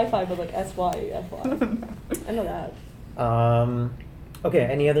 sci-fi, but like SYFY. I know that. Okay,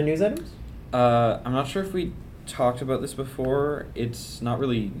 any other news items? I'm not sure if we talked about this before. It's not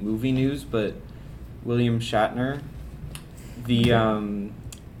really movie news, but William Shatner, the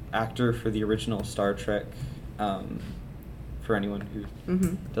actor for the original Star Trek, for anyone who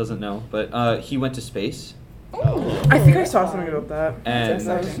Mhm. doesn't know, but he went to space. I think I saw something about that. And-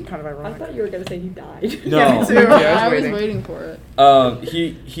 that was kind of I ironic. thought you were gonna say he died. No. Yeah, me too. I was waiting. waiting for it.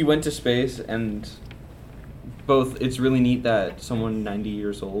 He went to space, and both. It's really neat that someone 90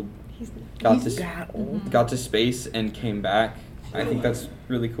 years old got He's to that old. got to space and came back. I think that's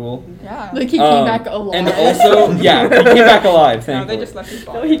really cool. Yeah. Like he came back alive. And also, yeah, he came back alive. No, Thankfully. they just left his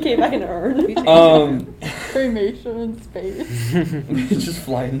No, body. he came back in an urn. cremation in space. just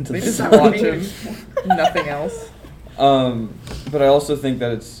fly into They the just sun. watch him. Nothing else. But I also think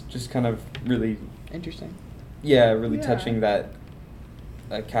that it's just kind of really, Interesting. really Yeah. touching that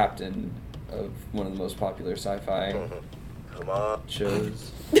a captain of one of the most popular sci-fi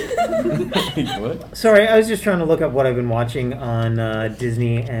shows. What? Sorry, I was just trying to look up what I've been watching on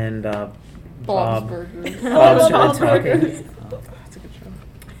Disney and Bob's Bob. Burgers. Bob started Bob's talking. Burgers. That's a good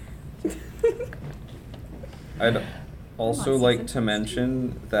show. I'd also on, like season to two.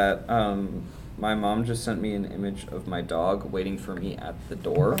 mention that my mom just sent me an image of my dog waiting for me at the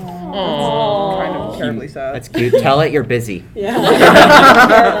door. Kind of terribly sad. That's cute. Tell it you're busy. Yeah.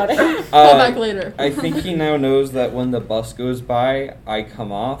 Care about it. Call back later. I think he now knows that when the bus goes by, I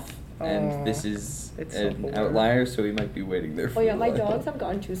come off, and Aw. this is It's so an cool. outlier, so he might be waiting there for Oh yeah, a my while. dogs have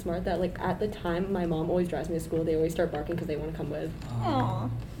gotten too smart that like at the time my mom always drives me to school, they always start barking because they want to come with. Aw.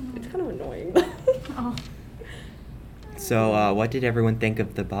 It's kind of annoying. Oh, So, what did everyone think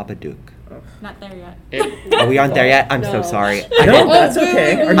of the Babadook? not there yet. Are we on there yet? I'm No. so sorry. No, Oh, that's wait,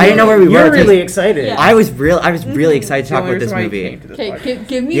 okay. wait, wait. I didn't know where we were. You're 'cause really excited. Yeah. I was really excited to The talk only about this reason why you movie. came to this Okay, podcast.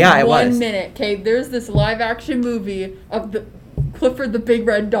 give me Yeah, it 1 was. minute. Okay, there's this live action movie of the Clifford the Big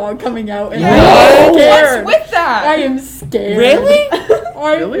Red Dog coming out, and Yeah. I'm What's scared. with that? I am scared. Really?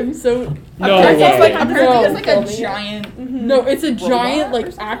 I Really? am so. No Apparently it's like, way. apparently it's like a Filming it. giant. No, it's a giant, Robot or like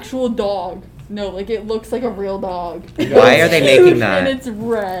something? actual dog. No, like it looks like a real dog. Why are they It's making huge that? And it's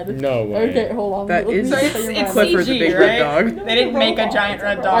red. No way. Okay, hold on. That let me is- So say it's it right. Clifford the CG, Big right? Red Dog. They didn't make a giant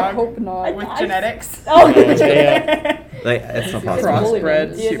red I dog hope not. with genetics. Oh, Yeah. Like, it's not possible.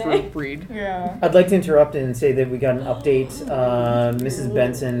 Crossbred, You super know? breed. Yeah. I'd like to interrupt and say that we got an update. Mrs.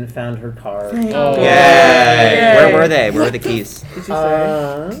 Benson found her car. Oh. Yay! Yay. Where were they? Where were the keys? Did you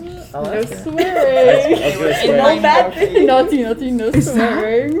say? I'll No ask her. swearing. No bad thing. Naughty, no Is that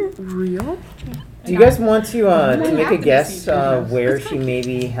swearing. real? Do you guys want to Might make have a to be guess secret. where she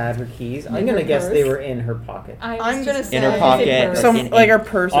maybe had her keys? I'm In gonna her guess they purse? were in her pocket. I'm gonna say In her pocket. Some In- like her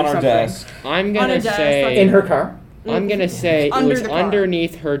purse On or our something. desk. I'm On gonna a desk, say. In her car? I'm gonna say it Under was the car.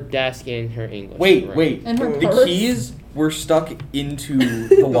 underneath her desk in her English. Wait, room. wait. In her The purse? keys were stuck into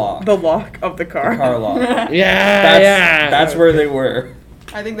the lock. The lock of the car. The car lock. Yeah, yeah. That's where they were.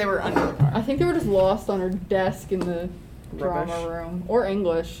 I think they were under the car. I think they were just lost on her desk in the drama Rubbish. room. Or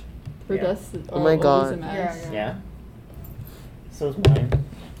English. Her Yeah. desk is Oh my always God. a mess. Yeah. Yeah. So's mine.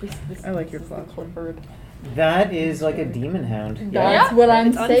 This I like your is the class. Clifford. That is like a demon hound. That's what I'm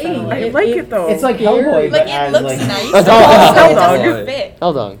It's saying. unsettling. I like it though. It's like Scary. Hellboy, but Like, it as looks like nice, That's but all- also it Hold doesn't on. fit.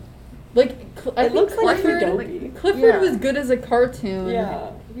 Hold on. Like, I It think looks like Clifford, Adobe. Clifford Yeah. was good as a cartoon. Yeah.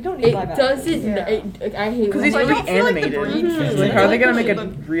 You don't need It live action. doesn't. Yeah. I hate Because when he's Like, really I feel like the animated. breed Mhm. fits. Like, I how are they feel gonna like make it a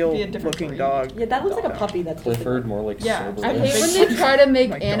should real be a different looking breed. dog? Yeah, that looks like a puppy that's Clifford, more like Yeah. Cerberus. I hate when they try to make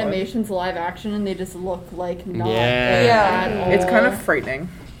my God. animations live action and they just look like not Yeah. Yeah. at all. It's kind of frightening.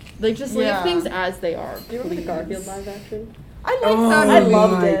 like just Yeah. leave things as they are. Do you remember the please. Garfield live action? I like Oh, that I movie.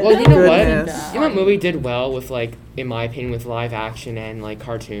 loved it. Well, you know what? Goodness. You know what movie did well with like, in my opinion, with live action and like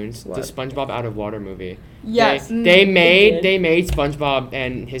cartoons? What? The SpongeBob Out of Water movie. Yes. They did. made SpongeBob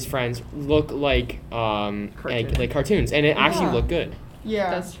and his friends look like like cartoons, and it actually Yeah. looked good.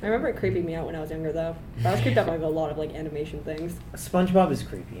 Yeah. That's I remember it creeping me out when I was younger, though. I was creeped out by a lot of like animation things. SpongeBob is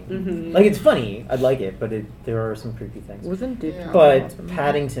creepy. Mhm. Like it's funny, I'd like it, but there are some creepy things. Wasn't Dave Yeah. Chappelle But awesome?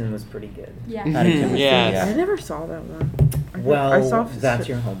 Paddington was pretty good. Yeah. Paddington was Yes. I never saw that one. Well, I saw that's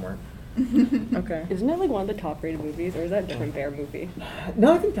your homework. Okay. Isn't it like one of the top rated movies, or is that a different bear movie?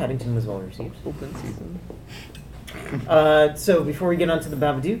 No, I think Paddington was well received. Open season. So before we get on to the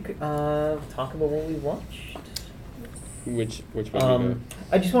Babadook, talk about what we watched. Which one?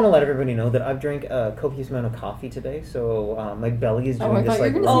 I just want to let everybody know that I've drank a copious amount of coffee today, so my belly is Oh, doing I this thought you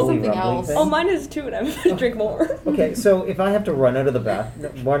like were gonna say rumbly something rumbly else. thing. Oh, mine is too, and I'm gonna drink more. Okay, so if I have to run out of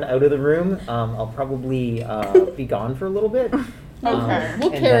the room, I'll probably be gone for a little bit. Okay.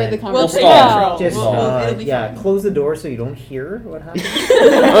 We'll and carry then the We'll conversation. take Yeah. control. Just It'll be yeah, fine. close the door so you don't hear what happens.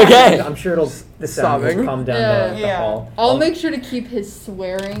 Okay. I'm sure the sound will Sobbing. calm down the Yeah. hall. I'll make sure to keep his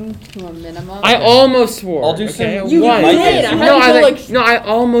swearing to a minimum. I almost swore. I'll do okay? some- You Once. did. I had No, to I go, like, like- no, I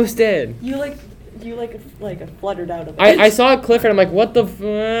almost did. You fluttered out of it. I saw Clifford. I'm like, what the?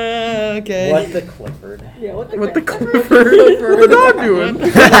 Okay. What the Clifford? Yeah, what the What the crap? Clifford? What the dog doing?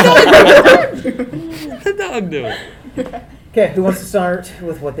 What's the dog doing? Okay, who wants to start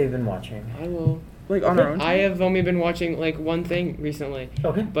with what they've been watching? I will. Like on our own. I have only been watching like one thing recently,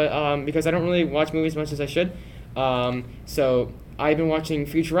 Okay. but because I don't really watch movies as much as I should, so I've been watching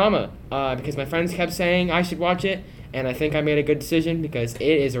Futurama because my friends kept saying I should watch it, and I think I made a good decision because it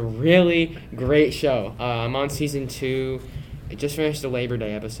is a really great show. I'm on season 2. I just finished the Labor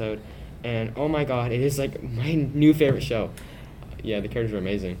Day episode, and oh my god, it is like my new favorite show. Yeah, the characters are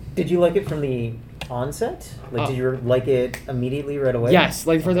amazing. Did you like it from the onset? Like, did you like it immediately right away? Yes,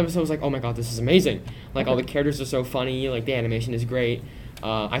 like the first episode was like, oh my god, this is amazing. Like all the characters are so funny, like the animation is great.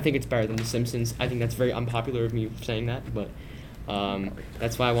 I think it's better than The Simpsons. I think that's very unpopular of me saying that, but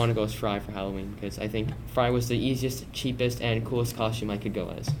that's why I want to go as Fry for Halloween, because I think Fry was the easiest, cheapest, and coolest costume I could go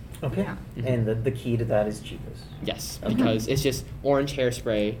as. Okay. And the key to that is cheapest. Yes, because it's just orange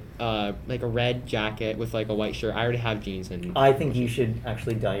hairspray, like a red jacket with like a white shirt. I already have jeans and. I think you should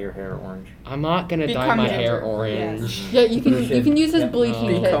actually dye your hair orange. I'm not gonna dye Become my ginger. hair orange. Yeah, you can You should. use his Yeah.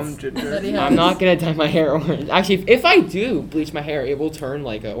 bleaching No. Become kits ginger. that he has. I'm not gonna dye my hair orange. Actually, if I do bleach my hair, it will turn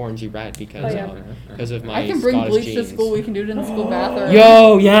like a orangey red because of my I can bring Scottish bleach genes. to school. We can do it in the school bathroom.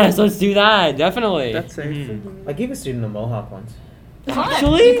 Yo, yes, let's do that. Definitely. That's safe. I gave a student a mohawk once.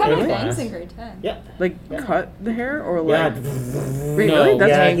 Actually? You cut Really? off bangs in grade 10. Yeah. Like cut the hair or Yeah. like. Wait, No. really? That's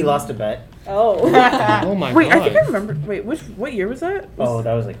yeah, like- he lost a bet. Oh. Oh my Wait, god. I think I remember. Wait, what year was that? Oh,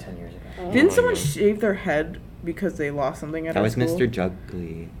 that was like 10 years ago. Didn't Oh, someone no. shave their head because they lost something at That our was school? Mr.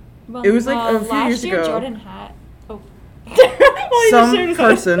 Juggly. Well, It was like a few last years year ago. Jordan had. Oh. Some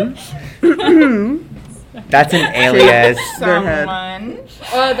person. That's an alias. Their head.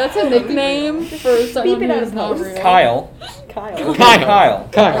 Someone. That's a nickname for someone Beep it out who's of not post. real. Kyle. Kyle.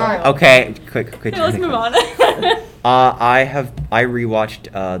 Kyle. Okay, quick. Let's move on. I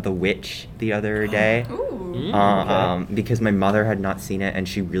rewatched The Witch the other day. Ooh. Because my mother had not seen it and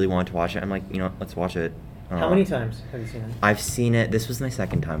she really wanted to watch it. I'm like, let's watch it. How many times have you seen it? I've seen it. This was my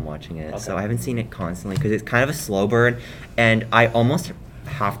second time watching it, so Okay. I haven't seen it constantly because it's kind of a slow burn, and I almost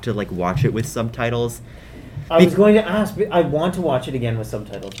have to like watch it with subtitles. I was going to ask, but I want to watch it again with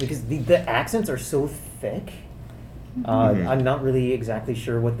subtitles because the accents are so thick. Mhm. I'm not really exactly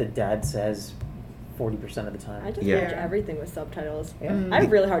sure what the dad says 40% of the time. I just Yeah. watch everything with subtitles. Yeah. I have a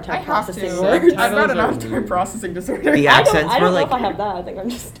really hard I time have to. processing words. I've got an are auditory weird. processing disorder. The I accents don't were know like if I have that. I think I'm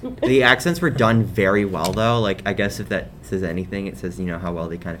just stupid. the accents were done very well though. Like I guess if that says anything, it says how well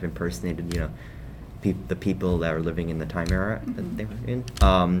they kind of impersonated the people that were living in the time era that they were in.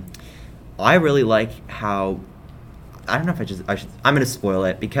 I really like how I don't know if I'm gonna spoil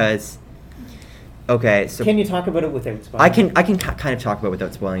it because okay, so Can you talk about it without spoiling? I can kind of talk about it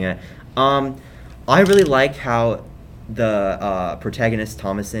without spoiling it. I really like how the protagonist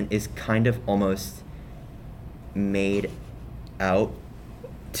Thomason is kind of almost made out.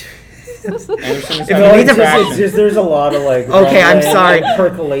 Anderson is No, having Needs a- contractions. there's a lot of like Okay, I'm rumbling, sorry. like,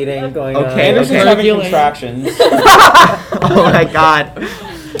 percolating going on. Okay, Anderson's okay. having Feeling. contractions. Oh my god.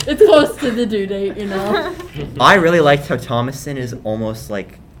 It's close to the due date, you know. I really liked how Thomason is almost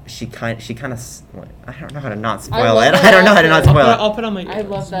like she kind of I don't know how to not spoil love it. that I don't know how to not actor. spoil I'll it. put on my. I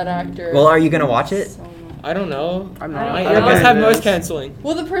love that actor. Well, are you gonna watch it? So much. I don't know. I'm I not. My don't know. earbuds have Okay. noise canceling.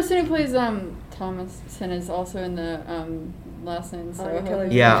 Well, the person who plays Thomason is also in the last name. So Anya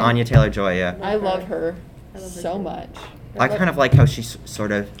Taylor-Joy. Yeah, Anya Taylor-Joy. Yeah. I love her I love her so too. much. I kind of like how she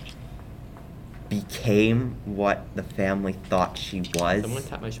sort of became what the family thought she was. Someone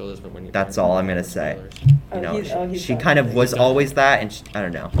tap my shoulders for when you. That's all I'm gonna say. He's She got kind of it. was always that, and I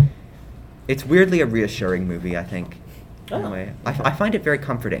don't know. It's weirdly a reassuring movie, I think. In a Oh. way, I find it very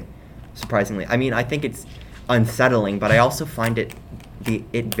comforting, surprisingly. I mean, I think it's unsettling, but I also find it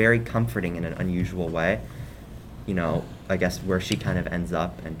very comforting in an unusual way. I guess where she kind of ends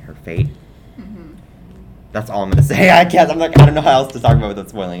up and her fate. Mm-hmm. That's all I'm gonna say. I guess I don't know how else to talk about without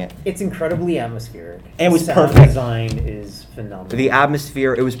spoiling it. It's incredibly atmospheric. It was Sound perfect. design is phenomenal. The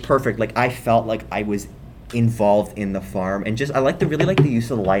atmosphere, it was perfect. Like I felt like I was involved in the farm, and I really like the use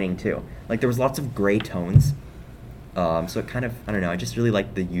of the lighting too. Like there was lots of gray tones, so it kind of I don't know. I just really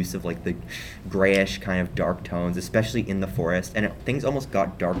liked the use of like the grayish kind of dark tones, especially in the forest. And things almost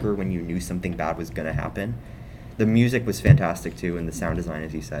got darker when you knew something bad was gonna happen. The music was fantastic too, and the sound design,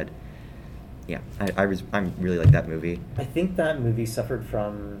 as you said. Yeah, I really like that movie. I think that movie suffered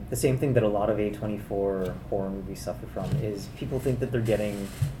from the same thing that a lot of A24 horror movies suffer from, is people think that they're getting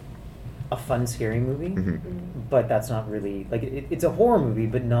a fun, scary movie, Mhm. but that's not really, like, it's a horror movie,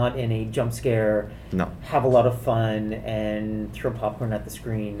 but not in a jump scare, No. have a lot of fun, and throw popcorn at the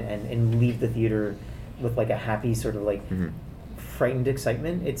screen, and leave the theater with, like, a happy sort of, like, Mhm. frightened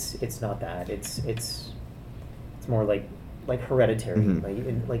excitement. It's not that. It's more like Hereditary,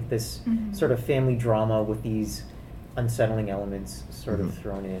 Mhm. like this Mhm. sort of family drama with these unsettling elements sort of Mhm.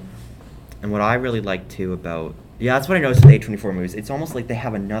 thrown in. And what I really like too about that's what I noticed with A24 movies. It's almost like they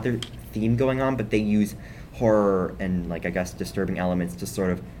have another theme going on, but they use horror and like I guess disturbing elements to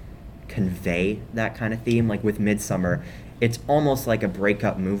sort of convey that kind of theme. Like with Midsummer, it's almost like a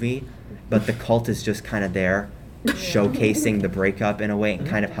breakup movie, but the cult is just kind of there, showcasing the breakup in a way and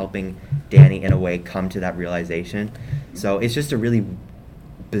kind of helping Danny in a way come to that realization. So it's just a really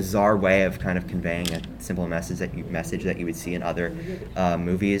bizarre way of kind of conveying a simple message that you would see in other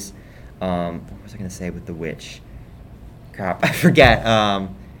movies. What was I gonna say with The Witch? Crap, I forget.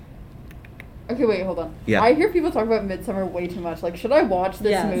 Okay, wait, hold on. Yeah. I hear people talk about Midsummer way too much. Like, should I watch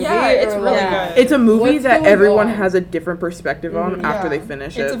this Yeah. movie? Yeah, it's or, really like, good. It's a movie What's that going everyone on? has a different perspective on after they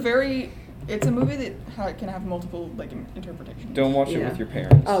finish it. It's a movie that can have multiple interpretations. Don't watch it Yeah. with your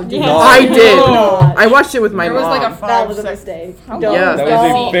parents. Oh, Yeah. no. I did. No. I watched it with my There was mom. like a That was a 5-sec mistake. How Don't- Yeah. That was a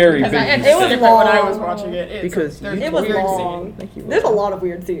don't- very Because big it was was different when I was long. watching it. It's Because there's It was weird long. scene. Thank you. There's a lot of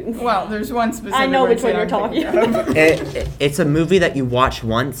weird scenes. Well, there's one specific. I know weird which one scene you're I'm talking thinking of. about. It's a movie that you watch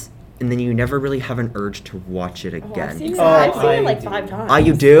once and then you never really have an urge to watch it Oh, I've again. seen it, Oh, I've seen I it like do. 5 times.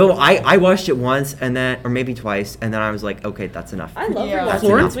 You do? I watched it once and then, or maybe twice, and then I was like, okay, that's enough. I love Yeah. rewatching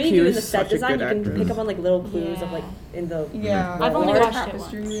Florence it. When you do Pugh the is set such a design, you good can actress. pick up on like little clues of Yeah. like in the Yeah. I've only large watched it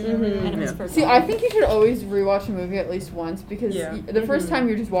once. tapestry. Mhm. And it was Yeah. for See, I think you should always rewatch a movie at least once because Yeah. the first time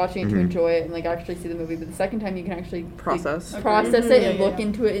you're just watching it to Mhm. enjoy it and like actually see the movie, but the second time you can actually like, Process. process Mhm. it and Yeah, look yeah.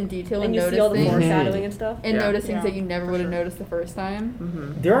 into it in detail And and you notice see all the things foreshadowing and stuff. and Yeah. notice things Yeah, that you never for would have sure. noticed the first time.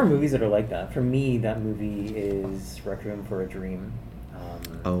 Mm-hmm. There are movies that are like that. For me, that movie is Requiem for a Dream.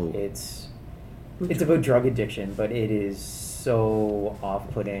 Oh. It's about drug addiction, but it is so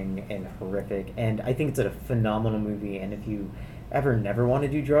off-putting and horrific. And I think it's a phenomenal movie. And if you ever never want to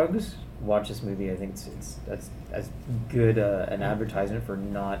do drugs, watch this movie. I think it's as good an advertisement for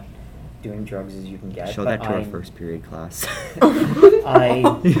not doing drugs as you can get. Show but that to our I'm- first period class. I I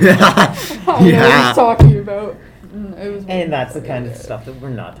know what he's talking about. It was and that's the kind of stuff that we're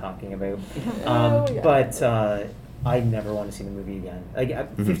not talking about. Oh, yeah. But I never want to see the movie again. Like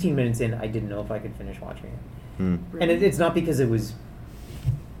Mhm. 15 minutes in, I didn't know if I could finish watching it. Hmm. And it's not because it was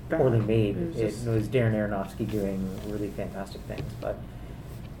poorly made. It was It just- was Darren Aronofsky doing really fantastic things. But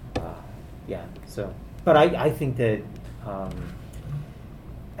yeah, so. But I think that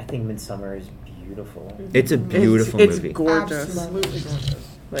I think Midsummer is beautiful. It's a beautiful it's movie. gorgeous. Absolutely gorgeous.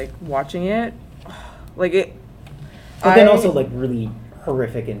 Like watching it, like it. But then also like really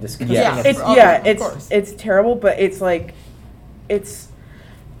horrific and disgusting. Yeah. at It's the- Of course. it's terrible, but it's like, it's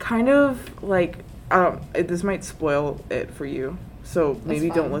kind of like this might spoil it for you, so maybe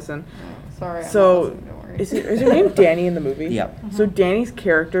don't fine. listen. Oh, sorry. So, I'm not listening, don't worry. is her name Danny in the movie? Yep. So Danny's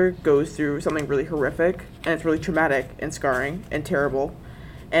character goes through something really horrific, and it's really traumatic and scarring and terrible,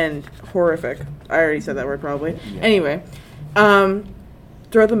 and horrific. I already said that word probably. Yeah. Anyway,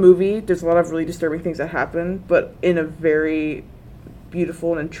 throughout the movie, there's a lot of really disturbing things that happen, but in a very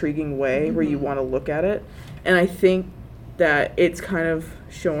beautiful and intriguing way where you want to look at it. And I think that it's kind of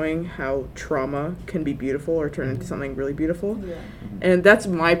showing how trauma can be beautiful or turn into something really beautiful. Yeah. And that's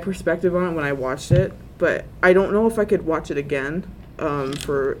my perspective on it when I watched it. But I don't know if I could watch it again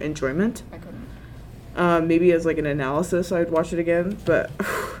for enjoyment. I couldn't. Maybe as like an analysis, I'd watch it again. But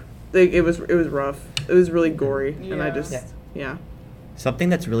like, it was rough. It was really gory, and I Yeah. just Yeah. yeah. Something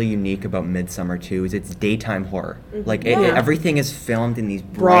that's really unique about Midsummer too is it's daytime horror. Like Yeah. everything is filmed in these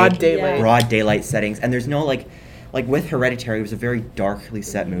Broad bright, daylight. broad daylight settings, and there's no like with Hereditary, it was a very darkly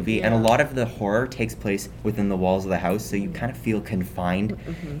set movie, and a Yeah. lot of the horror takes place within the walls of the house, so you kind of feel confined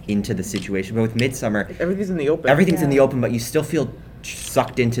into the situation. But with Midsummer, Everything's in the open. everything's in the open, but you still feel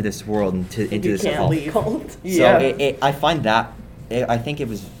sucked into this world, into You this can't cult. leave. Cult. So Yeah. I find that I think it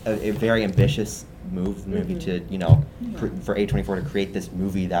was a very ambitious movie to for A24 to create this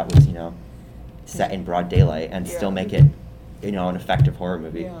movie that was set in broad daylight and Yeah. still make it an effective horror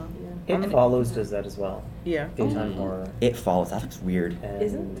movie. Yeah. It Follows does that as well. Yeah. Daytime horror. It Follows, that looks weird.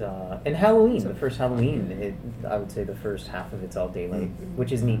 And Halloween, the first Halloween, I would say the first half of it's all daylight,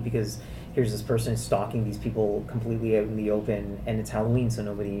 which is neat because here's this person stalking these people completely out in the open, and it's Halloween, so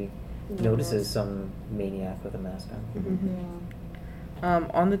nobody notices some maniac with a mask on.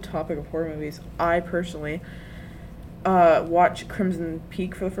 On the topic of horror movies, I personally watched Crimson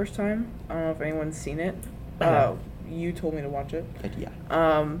Peak for the first time. I don't know if anyone's seen it. Yeah. You told me to watch it. But yeah.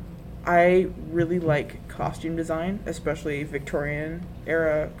 I really like costume design, especially Victorian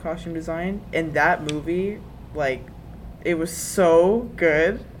era costume design. And that movie, like, it was so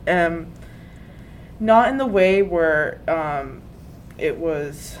good. Not in the way where it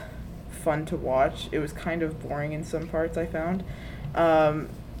was fun to watch. It was kind of boring in some parts, I found. And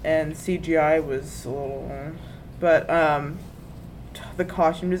CGI was a little, but the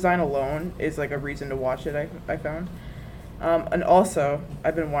costume design alone is like a reason to watch it. I found, and also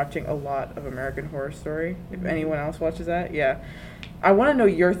I've been watching a lot of American Horror Story. If anyone else watches that, yeah, I want to know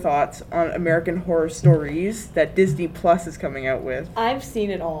your thoughts on American Horror Stories that Disney Plus is coming out with. I've seen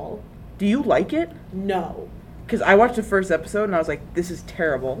it all. Do you like it? No. Because I watched the first episode and I was like, this is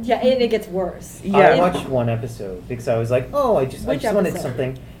terrible. Yeah, and it gets worse. Yeah. I watched one episode because I was like, I just Which wanted episode?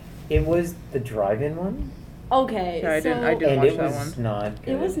 something. It was the drive-in one, Okay, Yeah, I so didn't and watch it that was one. not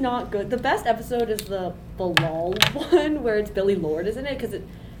good. it was not good. The best episode is the LOL one where it's Billy Lord, isn't it? Because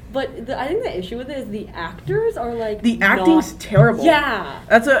I think the issue with it is the actors are like The acting's terrible. Yeah.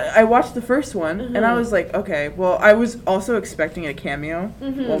 That's I watched the first one and I Mhm. was like, okay. Well, I was also expecting a cameo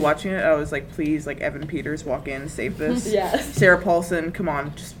Mhm. while watching it. I was like, please, like Evan Peters, walk in, save this. Yes. Sarah Paulson, come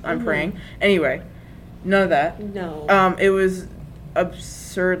on, just I'm Mhm. praying. Anyway, none of that. No. It was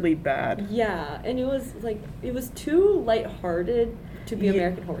absurdly bad. Yeah, and it was too lighthearted to be Ye-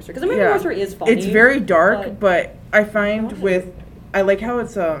 American Horror Story because American Horror Story is funny. It's very dark, but I find Not I like how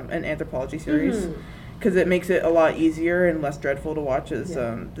it's an anthropology series Mhm. because it makes it a lot easier and less dreadful to watch as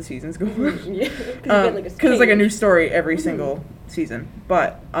Yeah. the seasons go on. Mhm. Yeah, because Because it's like a new story every Mhm. single season.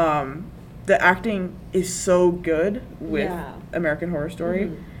 But the acting is so good with Yeah. American Horror Story.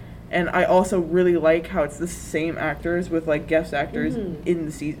 Mhm. And I also really like how it's the same actors with like guest actors Mhm. in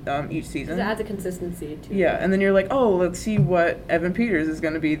the each Because season. it adds a consistency to Yeah, and then you're like, oh, let's see what Evan Peters is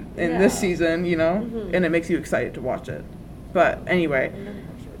going to be in this Yeah. season, Mhm. and it makes you excited to watch it. But anyway,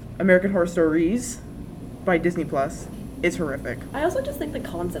 American Horror Stories by Disney Plus is horrific. I also just think the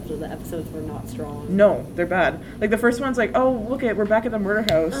concept of the episodes were not strong. No, they're bad. Like the first one's like, oh, look we're back at the murder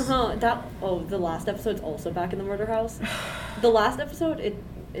house. The last episode's also back in the murder house. The last episode,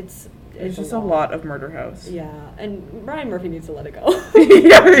 it's It's just a lot of Murder House. Yeah, and Ryan Murphy needs to let it go.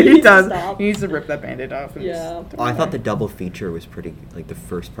 Yeah, he needs to does. stop. He needs to rip that Band-Aid off. And Yeah. just Oh, I thought the double feature was pretty, like the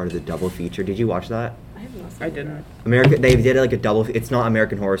first part of the double feature. Did you watch that? I have not seen I didn't. They did like a double. It's not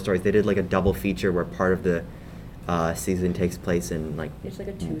American Horror Stories. They did like a double feature where part of the season takes place in like. It's like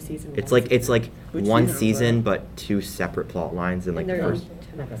a 2-season. It's like Which one season was season, that? but 2 separate plot lines, and like And the they're first.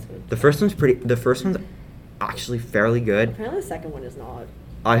 10 episodes. The first one's pretty. The first one's actually fairly good. Apparently the second one is not.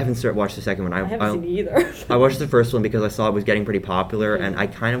 I haven't watched the second one. I haven't seen either. I watched the first one because I saw it was getting pretty popular, and Mhm. I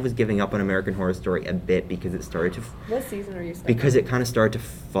kind of was giving up on American Horror Story a bit because it started to. What season are you stuck Because on? it kind of started to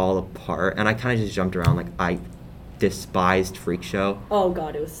fall apart, and I kind of just jumped around. Like I despised Freak Show. Oh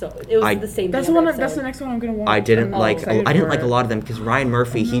god, it was the same That's thing. the one. every That's the episode. next one I'm gonna watch. I didn't I'm like. excited I didn't for like a it. lot of them because Ryan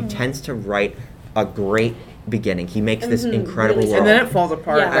Murphy he tends to write a great beginning. He makes this Mhm, incredible really world, And then it falls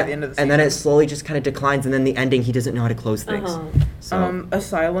apart Yeah. at the end of the season. and then it slowly just kind of declines, and then the ending he doesn't know how to close things. Uh-huh. So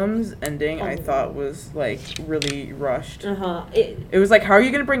Asylum's ending I Oh. thought was like really rushed. Uh-huh. It was like, how are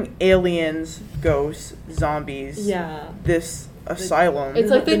you gonna bring aliens, ghosts, zombies? Yeah. This asylum.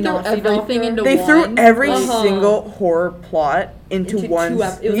 It's like they The threw Nazi everything doctor. into they one. threw every Uh-huh. single horror plot into one. It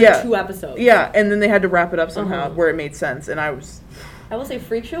was yeah. like 2 episodes. Yeah, and then they had to wrap it up somehow Uh-huh. where it made sense, and I was, I will say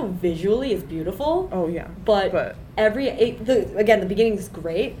Freak Show visually is beautiful, oh yeah, but but the beginning is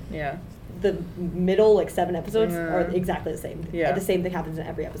great. yeah, The middle 7 episodes Yeah. are exactly the same. Yeah. And the same thing happens in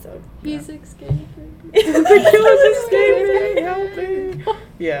every episode. He's escaping. The killer's escaping, escaping. helping.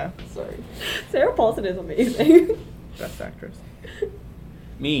 Yeah, Sorry. Sarah Paulson is amazing. best actress.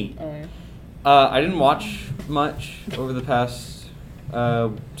 Me. Oh yeah. I didn't watch much over the past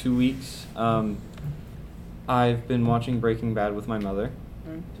 2 weeks. I've been watching Breaking Bad with my mother.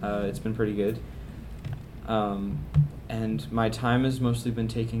 It's been pretty good. And my time has mostly been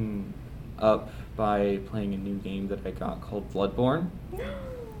taken up by playing a new game that I got called Bloodborne.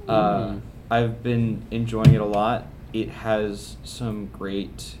 I've been enjoying it a lot. It has some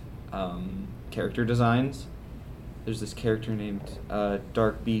great character designs. There's this character named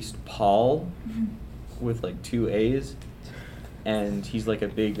Dark Beast Paul with 2 A's. And he's like a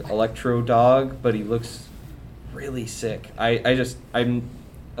big electro dog, but he looks really sick. I'm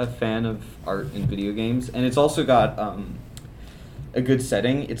a fan of art in video games, and it's also got a good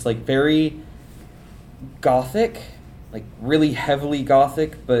setting. It's very gothic, really heavily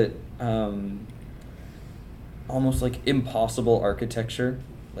gothic, but almost impossible architecture.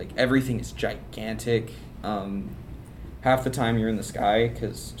 Everything is gigantic. Half the time you're in the sky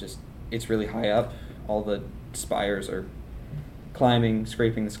because it's really high up. All the spires are climbing,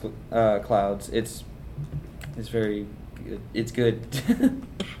 scraping the clouds. It's very good. It's good.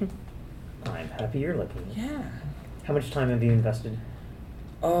 I'm happy you're looking. Yeah. How much time have you invested?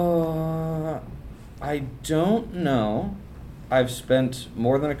 I don't know. I've spent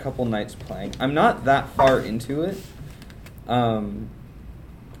more than a couple nights playing. I'm not that far into it.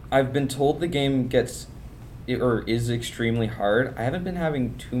 I've been told the game is extremely hard. I haven't been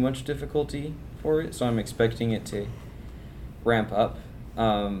having too much difficulty for it, so I'm expecting it to ramp up.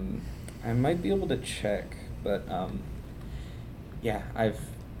 I might be able to check, but yeah, I've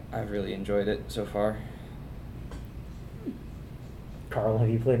really enjoyed it so far. Carl, have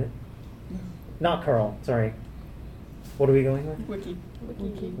you played it? No. Not Carl, sorry. What are we going with? Wiki.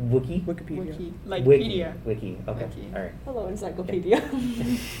 Wiki? Wikipedia. Wiki. Like Wiki. Pedia. Wiki. Okay. Wiki. All right. Hello, encyclopedia.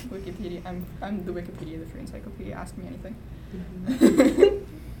 Wikipedia. I'm the Wikipedia, the free encyclopedia. Ask me anything.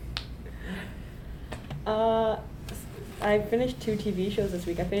 I finished 2 TV shows this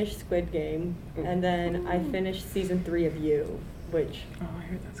week. I finished Squid Game, and then I finished season 3 of You, which Oh, I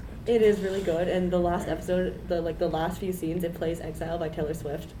heard that's good. it is really good. And the last episode, the last few scenes, it plays "Exile" by Taylor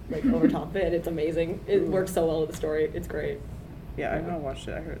Swift over top of it, and it's amazing. It works so well with the story. It's great. Yeah, I haven't watched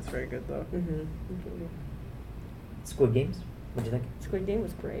it. I heard it's very good though. Mm-hmm. Squid Games? What'd you think? Squid Game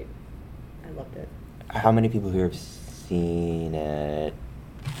was great. I loved it. how many people here have seen it?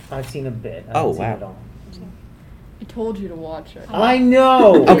 I've seen a bit. I Oh, haven't seen wow. it all. I told you to watch it. I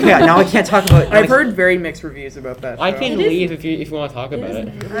know! Okay, now I can't talk about. I've heard very mixed reviews about that. I show. can It is- leave if you want to talk about It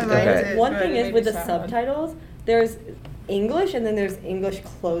it. is I really liked good. it, One but thing it is made with me the sad. subtitles, there's English and then there's English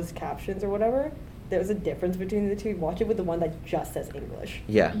closed captions or whatever. There's a difference between the two. Watch it with the one that just says English.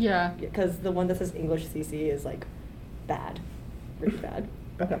 Yeah. Yeah. Because the one that says English CC is bad. Really bad.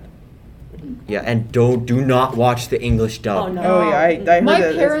 Okay. Yeah, and do not watch the English dub. Oh, no. Oh yeah, I heard My that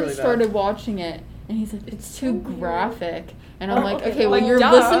it's parents really bad. started watching it, and he's like, "It's too graphic," and I'm Oh, like, okay, "Okay, well, well, you're duh.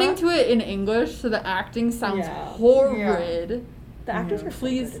 listening to it in English, so the acting sounds Yeah. horrid." The actors Yeah. are so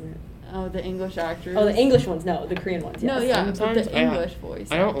Please. good in it. Oh, the English actors. Oh, the English ones, no. The Korean ones, yes. No, yeah, but Sometimes the English voice.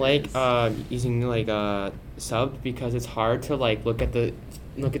 I don't like actors. using sub because it's hard to look at the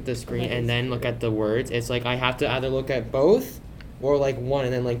look at the screen and then look at the words. It's like I have to either look at both or like one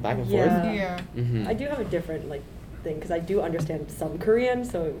and then like back and forth. Yeah. Mm-hmm. I do have a different like thing because I do understand some Korean,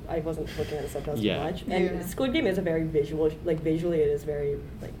 so I wasn't looking at the subtitles too much. And Squid Game is a very visual, like visually it is very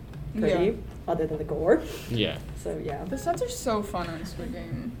like pretty, other than the gore. Yeah. So yeah. The sets are so fun on Squid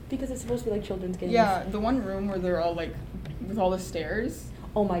Game. Because it's supposed to be like children's games. Yeah, the one room where they're all like with all the stairs.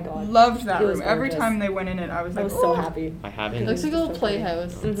 Oh my god. Loved that It was room. Every gorgeous. time they went in it, I was like, so "Oh." happy. I haven't. It looks like a little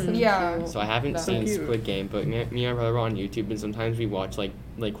playhouse. Mhm. Yeah. So I haven't That's seen so cute. Squid Game, but me and my brother were on YouTube, and sometimes we watch like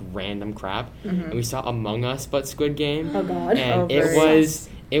random crap. And we saw Among Us, but Squid Game. Oh god. And Oh, it very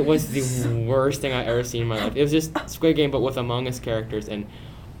was the worst thing I ever seen in my life. It was just Squid Game, but with Among Us characters, and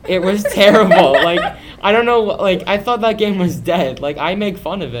it was terrible. Like I don't know, like I thought that game was dead. Like I make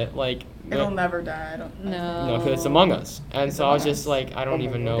fun of it, like. It'll never die. I don't. No, because it's Among Us, and so I was just like, I don't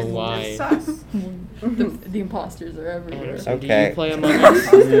even know It's why. sus. The imposters are everywhere. Anderson, do Okay. you play Among Us?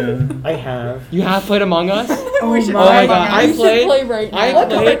 I have. You have played Among Us? We should Oh play my god, Among I Us. We should played. play right now. I What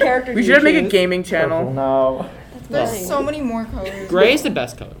color played. character We do should you make a choose? gaming channel. No. There's Fine. so many more colors. Gray is the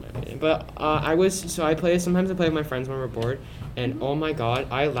best color in my opinion, but I play. Sometimes I play with my friends when we're bored, and oh my god,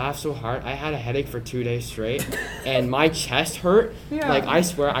 I laughed so hard. I had a headache for 2 days straight, and my chest hurt. Yeah. Like I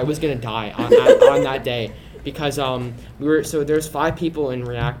swear I was gonna die on that day. Because there's 5 people in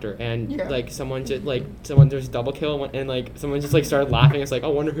reactor and Yeah. like someone there's a double kill and like someone just like started laughing. It's like,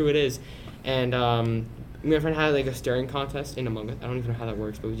 oh, wonder who it is, and my friend had like a staring contest in Among Us. I don't even know how that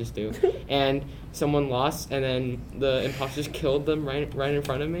works, but we just do. And someone lost, and then the imposters killed them right in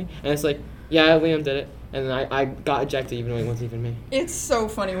front of me. And it's like, yeah, Liam did it, and then I got ejected even though it wasn't even me. It's so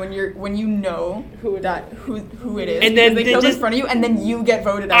funny when you know who it is, And then because they they killed just- in front of you, and then you get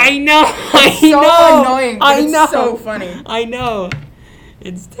voted out. I know, It's I so know, annoying, but I it's know, so funny. I know,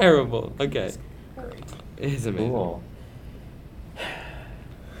 it's terrible. Okay, it's amazing. Cool.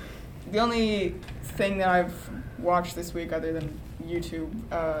 The only thing that I've watched this week, other than YouTube,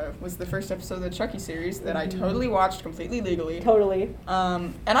 was the first episode of the Chucky series that I totally watched completely legally. Totally.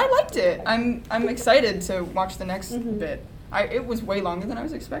 And I liked it. I'm excited to watch the next bit. It was way longer than I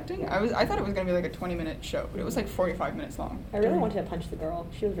was expecting. I thought it was gonna be like a 20-minute show, but it was like 45 minutes long. I really wanted to punch the girl.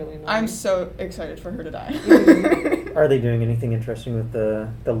 She was really annoying. I'm so excited for her to die. Are they doing anything interesting with the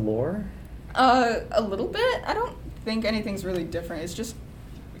lore? A little bit. I don't think anything's really different. It's just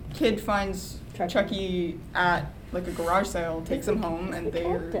kid finds Chucky at like a garage sale, takes him home, and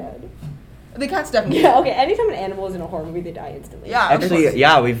they're dead. the cat's definitely Yeah. Okay. Anytime an animal is in a horror movie, they die instantly. Yeah. of Actually, course.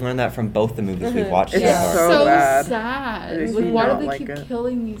 yeah, we've learned that from both the movies we've watched It's so Yeah. far. so bad. sad. It makes Like, me why not do they like keep it.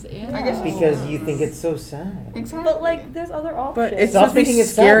 killing these animals? I guess Because you think it's so sad. Exactly. But like, there's other options. But it's Stop supposed to be thinking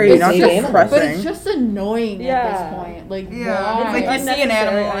it's scary, sad. not It's just just- But depressing. it's just annoying Yeah. at this point. Like, Yeah. why? It's like you see an Unnecessary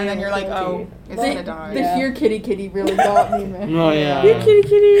animal and then you're like, animal oh, cruelty. it's the, gonna die. the Yeah. here kitty really got me, man. Oh yeah. Here,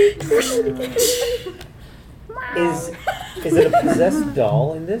 kitty. Is it a possessed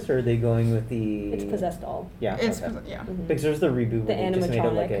doll in this, or are they going with the? It's possessed doll. Yeah. It's okay. yeah. Mhm. Because there's the reboot The where they just made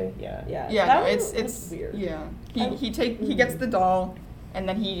it like a animatronic. yeah. Yeah. Yeah, That no, one it's was weird. yeah. I- He gets the doll, and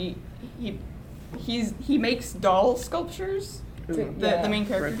then he makes doll sculptures. Ooh. The main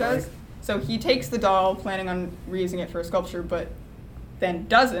character Red does. flag. So he takes the doll, planning on reusing it for a sculpture, but then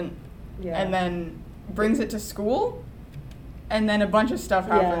doesn't, Yeah. and then brings it to school, and then a bunch of stuff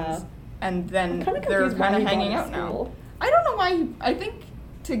happens, Yeah. and then I'm kinda they're confused why kind of he bought hanging it out at now. school. I don't know why. I think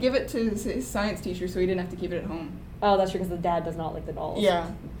to give it to his science teacher, so he didn't have to keep it at home. Oh, that's true, because the dad does not like the dolls. Yeah,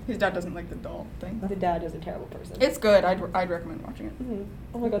 his dad doesn't like the doll thing. The dad is a terrible person. It's good. I'd recommend watching it. Mhm.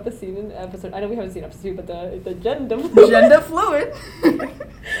 Oh my god, the scene in the episode. I know we haven't seen episode 2, but the gender. Gender fluid.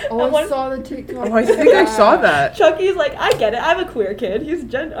 Oh, That I one- saw the TikTok. Oh, I think I saw that. Chucky's like, I get it. I'm a queer kid. He's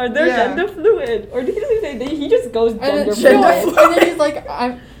they're Yeah. gender fluid, or did he say he just goes And gender then, fluid? and then he's like,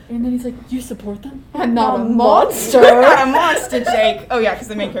 and then he's like, you support them? I'm not a monster. Not a monster, Jake. Oh yeah, because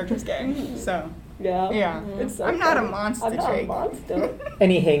the main character's gay. So Yeah. yeah, It's so I'm not a funny. monster, I'm not Jake. a monster.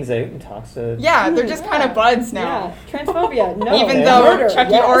 And he hangs out and talks to. Yeah, they're just kind of buds now. Yeah. Transphobia. No. Even Okay. though Murder,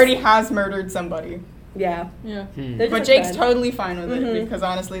 Chucky yes. already has murdered somebody, Yeah. Yeah. They're but just Jake's friends. totally fine with it Mhm. because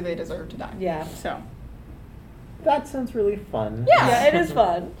honestly, they deserve to die. Yeah. So That sounds really fun. Yeah. Yeah, it is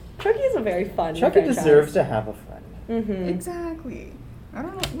fun. Chucky is a very fun. Chucky franchise. deserves to have a friend. Mm-hmm. exactly. I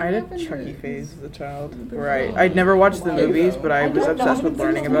don't know. What I had a happened Chucky to- phase as a child where I'd never watched the movies, but I was obsessed with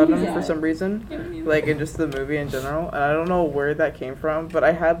learning about them for some reason, like in just the movie in general. And I don't know where that came from, but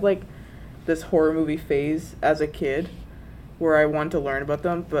I had like this horror movie phase as a kid where I wanted to learn about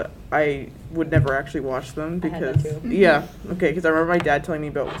them, but I would never actually watch them I had that because too. yeah, okay, because I remember my dad telling me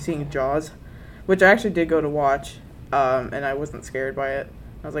about seeing Jaws, which I actually did go to watch, and I wasn't scared by it.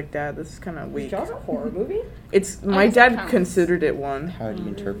 I was like, Dad, this is kind of Is weak. Jaws a horror movie? It's my guess it dad counts. considered it one. How do you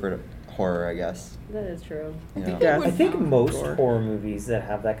interpret horror? I guess. That is true. You know? Yeah. I think most Gore. horror movies that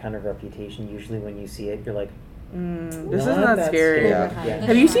have that kind of reputation, usually when you see it, you're like, This not isn't that scary. Yeah. Yeah.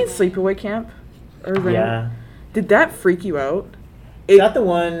 Have you seen Sleepaway Camp? Or is that- Yeah. Did that freak you out? Is that the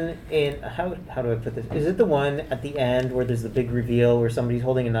one in how do I put this? Is it the one at the end where there's the big reveal where somebody's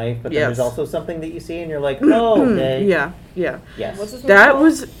holding a knife, but then Yes. there's also something that you see and you're like, oh, okay. Yeah. Yes. What's this movie That called?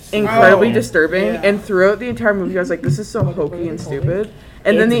 was incredibly Oh. disturbing, Yeah. and throughout the entire movie, I was like, "This is so hokey and stupid."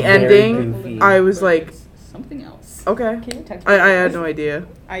 And then It's the very ending, goofy. I was like, Something else. "Okay." Can you text I me? had no idea,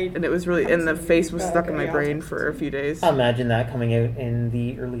 I and it was really, and the face was Oh, stuck in okay, my yeah. brain for a few days. Imagine that coming out in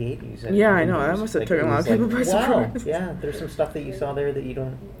the early 80s. and Yeah, I know. it That was must have like- taken it a lot was of people like, by wow, surprise. yeah, there's some stuff that you saw there that you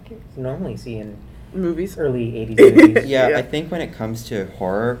don't normally see in Movies. early 80s movies. Yeah, Yeah. I think when it comes to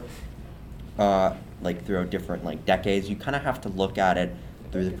horror, like throughout different like decades, you kind of have to look at it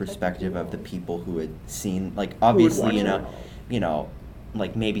through the perspective of the people who had seen. Like obviously, you know,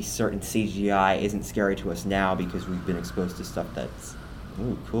 like maybe certain CGI isn't scary to us now because we've been exposed to stuff that's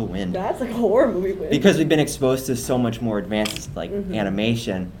ooh cool wind. That's like a horror movie. Win. Because we've been exposed to so much more advanced like Mhm.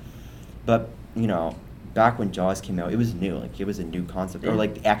 animation, but you know. Back when Jaws came out, it was new. Like it was a new concept. Or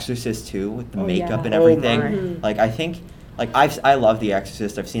like The Exorcist too, with the Oh, makeup yeah. and Oh, everything. my. Mhm. Like I think, like I love The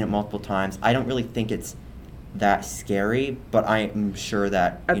Exorcist. I've seen it multiple times. I don't really think it's that scary, but I am sure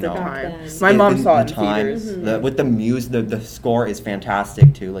that At you the know. time, then. my mom the saw it in time, theaters. Mhm. with the score is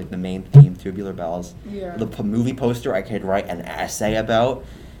fantastic too. Like the main theme, Tubular Bells. Yeah. The movie poster I could write an essay about,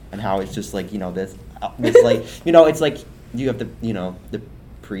 and how it's just like this like it's like you have the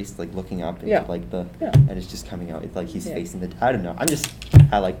priest like looking up and Yeah. like the Yeah. and it's just coming out. It's like he's Yeah. facing the. I don't know.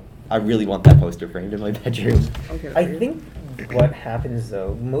 I really want that poster framed in my bedroom. Okay, I for you. think what happens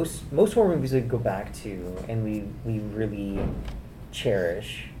though, most horror movies we go back to and we really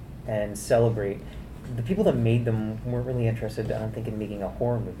cherish and celebrate, the people that made them weren't really interested, I don't think, in making a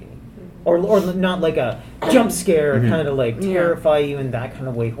horror movie. Or not like a jump scare, Mhm. kind of like Yeah. terrify you in that kind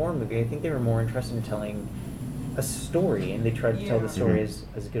of way horror movie. I think they were more interested in telling a story, and they tried to tell the story Mhm.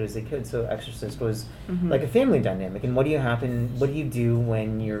 as good as they could. So Exorcist was Mhm. like a family dynamic. And what do you do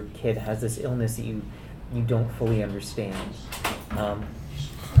when your kid has this illness that you don't fully understand?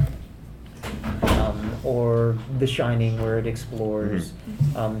 Or The Shining, where it explores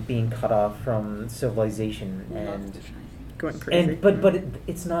being cut off from civilization and Going crazy. but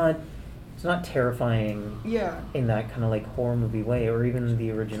it's not terrifying Yeah. in that kind of like horror movie way, or even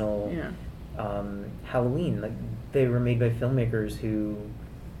the original Yeah. Halloween. Like they were made by filmmakers who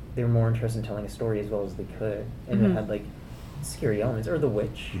they were more interested in telling a story as well as they could, and it Mhm. had like scary elements, or The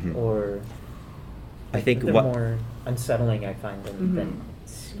Witch, Mhm. or I think they're what more unsettling, I find, than Mhm.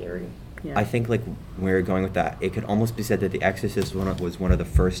 scary. Yeah. I think like where you're going with that, it could almost be said that The Exorcist was one of the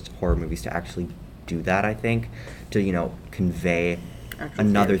first horror movies to actually do that. I think to convey Actual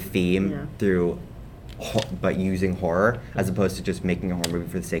another fear. theme Yeah. through, but using horror as opposed to just making a horror movie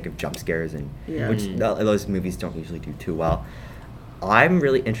for the sake of jump scares and Yeah. which those movies don't usually do too well. I'm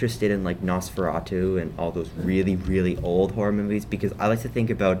really interested in like Nosferatu and all those really really old horror movies because I like to think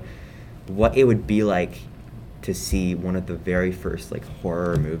about what it would be like to see one of the very first like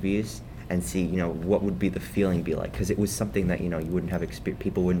horror movies and see what would be the feeling be like, because it was something that you wouldn't have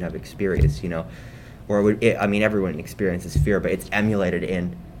people wouldn't have experienced, or everyone experiences fear, but it's emulated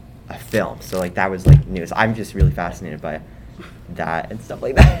in a film, so like that was like news. I'm just really fascinated by that and stuff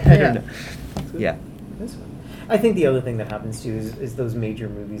like that. I don't know. Yeah. That's fun. I think the other thing that happens too is those major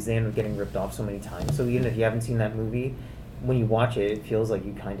movies, they end up getting ripped off so many times. So even if you haven't seen that movie, when you watch it, it feels like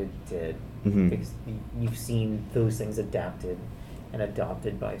you kind of did, Mhm. because you've seen those things adapted and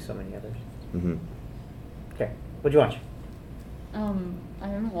adopted by so many others. Mm-hmm. Okay, what'd you watch? I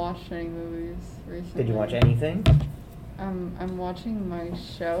haven't watched any movies recently. Did you watch anything? I'm watching my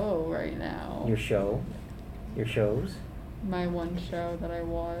show right now. Your shows? My one show that I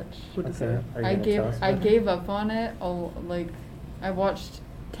watched. What is Okay. that? Are you I gonna tell us I about it? gave up on it. I watched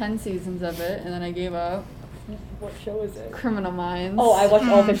 10 seasons of it and then I gave up. What show is it? Criminal Minds. Oh, I watched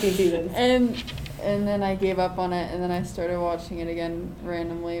all 15 seasons. And then I gave up on it and then I started watching it again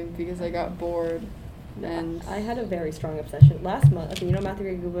randomly because I got bored. And I had a very strong obsession last month. Okay, Matthew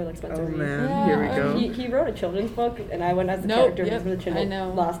Gray Goober, like Spencer Oh Reed? man, Yeah, here we go. He wrote a children's book, and I went as the Nope, character yep, for the I children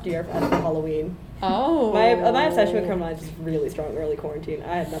know. last year for Halloween. Oh. My obsession with Criminal Minds is really strong early quarantine.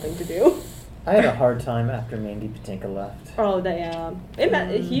 I had nothing to do. I had a hard time after Mandy Patinkin left. Oh, damn.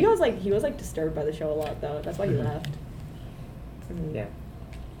 He was like disturbed by the show a lot though. That's why he left. Mhm. Yeah.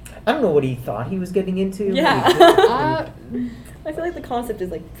 I don't know what he thought he was getting into. Yeah. I feel like the concept is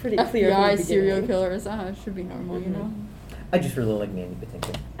like pretty clear from the FBI beginning. serial killers. It should be normal, you know. I just really like Mandy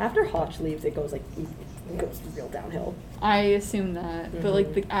Patinkin. After Hotch leaves, it goes real downhill. I assume that, but like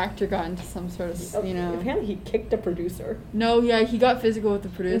Mhm. the actor got into some sort of, you know. Apparently he kicked a producer. No, yeah, he got physical with the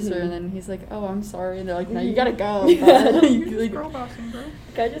producer, Mhm. and then he's like, "Oh, I'm sorry," and they're like, "No, you gotta go." Yeah. Like, Girl bossing, bro.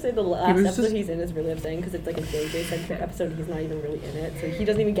 Can I just say the last was episode just- he's in is really upsetting because it's like a JJ centric episode. He's not even really in it, so he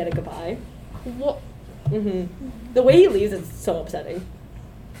doesn't even get a goodbye. what? The way he leaves is so upsetting.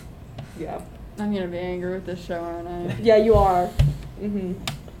 Yeah. I'm gonna be angry with this show, aren't I? Yeah, you are.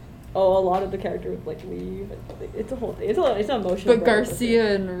 Oh, a lot of the characters like leave. It's a whole thing. It's an emotional. But roller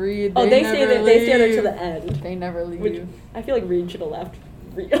Garcia and Reed, coaster. Oh, they stay never there. They stay there to leave. the end. They never leave. Which I feel like Reed should have left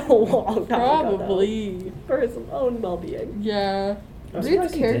a long time ago, Probably. though, for his own well-being. Yeah. I'm Reed's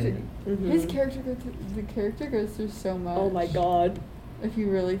surprised he character. didn't. His character goes through, the character goes through so much. Oh my god. If you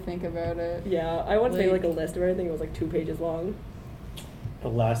really think about it. Yeah, I once made Like- like a list of everything. It was like 2 pages long. The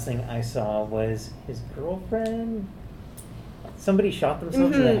last thing I saw was his girlfriend. Somebody shot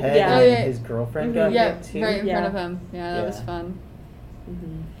themselves in the Mhm, head, yeah. and Oh, yeah. his girlfriend Mhm. got Yeah, hit too. right in Yeah. front of him. Yeah, that was Yeah. fun.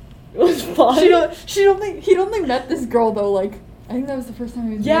 It was fun. He'd only met this girl though, like, I think that was the first time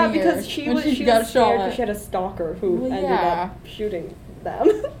he was Yeah, meeting her, because she when was got scared because shot. she had a stalker who Well, ended yeah. up shooting them.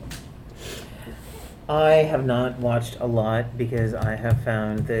 I have not watched a lot because I have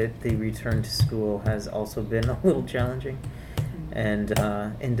found that the return to school has also been a little challenging and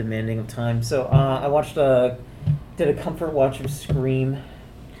demanding of time. So I watched did a comfort watch of Scream.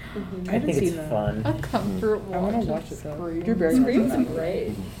 I I haven't think it's seen that. fun. A comfort I wanna watch. watch of it, though. Scream. Drew Barrymore's Scream's in that.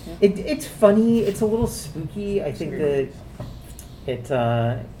 great. It's funny. It's a little spooky. I think that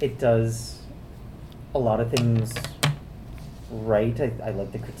it does a lot of things right. I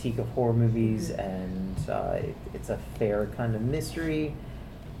like the critique of horror movies, and it's a fair kind of mystery.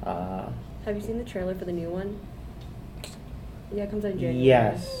 Have you seen the trailer for the new one? Yeah, it comes out in January.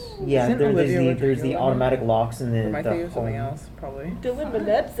 Yes, yeah. Isn't There's Olivia the Rodrigo in automatic locks in Or am the I thinking of something home. else? Probably. Dylan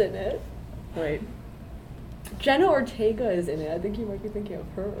Minette's in it. Wait. Jenna Ortega is in it. I think you might be thinking of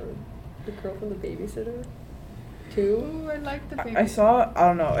her. The girl from The Babysitter. Too. Ooh, I like the baby. I saw, I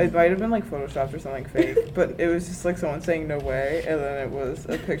don't know, it might have been like photoshopped or something fake, but it was just like someone saying no way, and then it was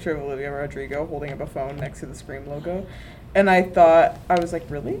a picture of Olivia Rodrigo holding up a phone next to the Scream logo. And I was like,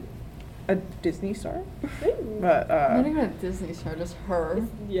 really? A Disney star? But, Not even a Disney star, just her.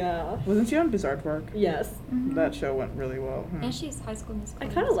 Yeah. wasn't she on Bizarre Work? Yes. That show went really well. And she's High School Musical.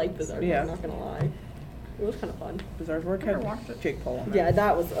 I kind of like Bizarre. Yeah. I'm not gonna lie. It was kind of fun. Bizarre Work Never had watched it. Jake Paul on it. Yeah,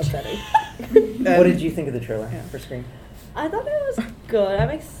 that was upsetting. What did you think of the trailer Yeah. for Scream? I thought it was good. I'm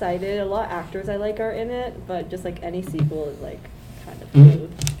excited. A lot of actors I like are in it, but just like any sequel is like kind of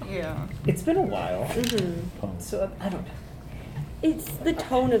good. Yeah. It's been a while, Mm-hmm. so I don't. It's the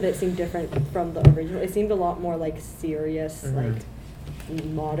tone of it seemed different from the original. It seemed a lot more like serious, Mhm. like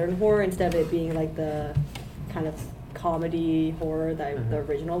modern horror instead of it being like the kind of comedy horror that the Mhm.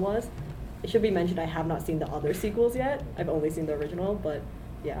 original was. It should be mentioned I have not seen the other sequels yet. I've only seen the original, but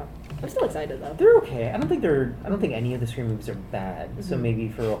yeah, I'm still excited though. They're okay. I don't think any of the Scream movies are bad. So Mhm. maybe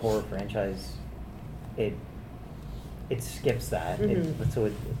for a horror franchise, it skips that.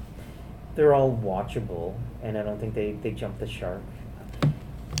 Mhm. They're all watchable, and I don't think they jump the shark.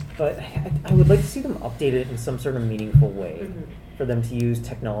 But I would like to see them updated in some sort of meaningful way, Mhm. for them to use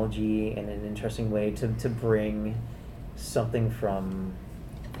technology in an interesting way to bring something from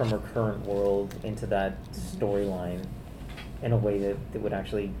our current world into that storyline in a way that would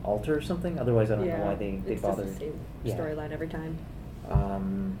actually alter something. Otherwise, I don't know why they it's bothered. just the same Yeah. storyline every time.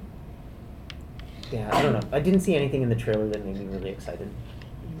 Yeah, I don't know. I didn't see anything in the trailer that made me really excited.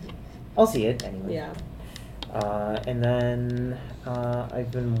 I'll see it anyway. Yeah. And then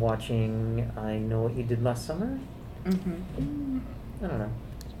I've been watching I Know What You Did Last Summer. Mm-hmm. I don't know.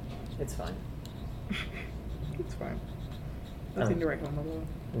 It's fine. It's fine. Nothing to write home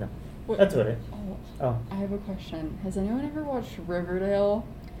about. No. What- That's what it. Oh, Oh, I have a question. Has anyone ever watched Riverdale?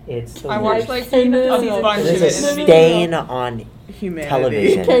 it's the I watched worst. like No, a no, no. bunch of There's it. a in the beginning. stain on Humanity.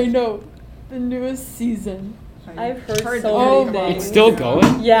 television. Okay, no. The newest season. I've heard so Oh, many man. things. It's still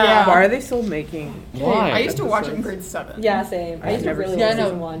going? Yeah. Why are they still making? Why? I used to watch it in episodes? grade 7. Yeah, same. I I've used to never really seen Yeah, like no.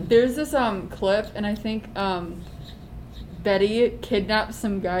 season 1. There's this clip, and I think Betty kidnaps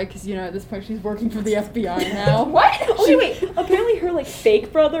some guy because at this point she's working for the FBI now. What? Okay, wait. Apparently her like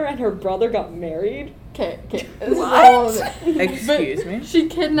fake brother and her brother got married. Okay. This is all of it. Excuse But me? She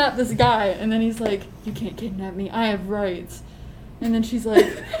kidnapped this guy, and then he's like, "You can't kidnap me. I have rights." And then she's like,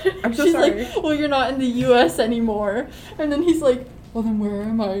 I'm so she's sorry. like, "Well, you're not in the U.S. anymore." And then he's like, "Well, then where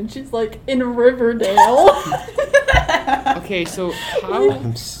am I?" And she's like, "In Riverdale." Okay, so how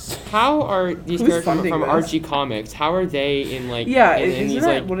how are these Who's characters funding from this? Archie Comics? How are they in like? Yeah, in isn't these,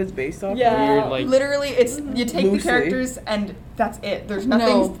 that like, what it's based off? Yeah. weird, like, Literally, it's you take Loosely. the characters and that's it. There's No,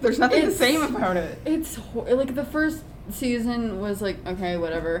 nothing. There's nothing the it's- same about it. It's like the first season was like okay,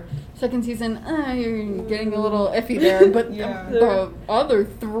 whatever. Second season, you're getting a little iffy there, but Yeah. the other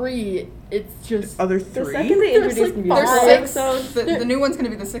three, it's just Other The three? second they There's introduced like music There's six. episodes, The new one's gonna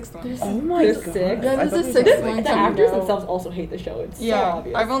be the sixth one. There's- Oh my There's god. six. Yeah, I there's thought a these sixth were, one. like, the coming actors out. themselves also hate the show. It's so Yeah,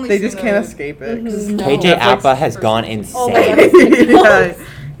 obvious. I've only They seen just can't the- escape it. 'cause No. KJ Netflix Appa has first gone season. Oh my insane. God. yeah,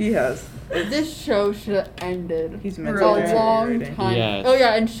 he has. This show should have ended He's a mentally long deteriorating. time. Yes. Oh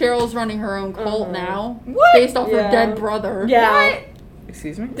yeah, and Cheryl's running her own cult Uh-huh. now, What? based off her Yeah. dead brother. Yeah.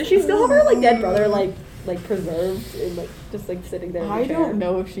 Excuse me? Does she still have her like dead brother like preserved and like just like sitting there? In I the chair? don't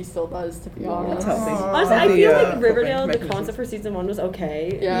know if she still does, to be honest. That's healthy. Honestly, I Healthy, feel like coping Riverdale, the mechanisms. concept for season 1 was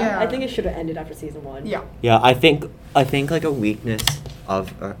okay. Yeah. I think it should have ended after season 1. Yeah. Yeah, I think like a weakness of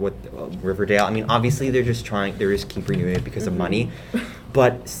what Riverdale. I mean, obviously they're just keep renewing it because of money,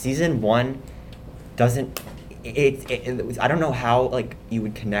 but season 1 doesn't. I don't know how like you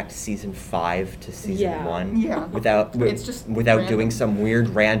would connect season 5 to season Yeah. 1 Yeah. without It's just without random. doing some weird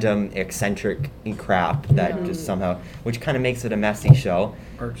random eccentric crap that just somehow, which kind of makes it a messy show.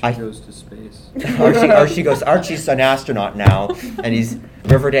 Archie goes to space. Archie's an astronaut now, and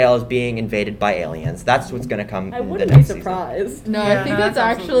Riverdale is being invaded by aliens. That's what's gonna come. I in the wouldn't be next season. surprised. No, Yeah, I think that's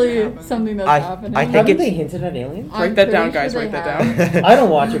that's absolutely actually happening. something that's I happening. think Haven't it's they hinted at aliens? I'm Write that down, pretty guys. sure Write they that have. down. I don't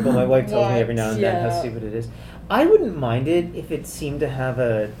watch it, but my wife tells me every now What? and then how Yeah. stupid it is. I wouldn't mind it if it seemed to have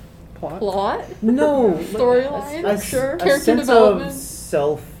a Plot? no Storyline? a Sure. a Character sense development? of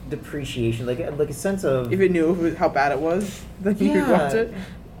self-depreciation, like a sense of If it knew how bad it was, then you could watch it.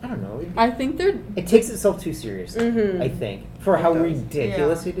 I don't know. I think they're. It takes itself too seriously. Mhm. I think for how does.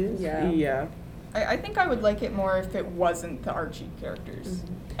 ridiculous Yeah. it is. Yeah. Yeah. I think I would like it more if it wasn't the Archie characters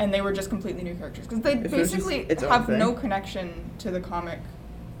and they were just completely new characters because they If it was just basically its own have thing. no connection to the comic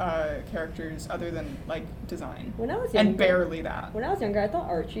characters other than like design When I was and younger, barely that. When I was younger, I thought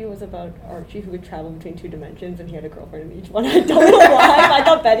Archie was about Archie who could travel between 2 dimensions and he had a girlfriend in each one. I don't know why. I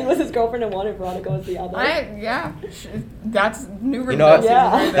thought Betty was his girlfriend in one and Veronica was the other. That's new You Riverdale know what? season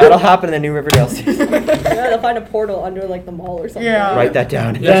Yeah. right there. That'll happen in the new Riverdale season. Yeah, they'll find a portal under like the mall or something. Yeah. Write that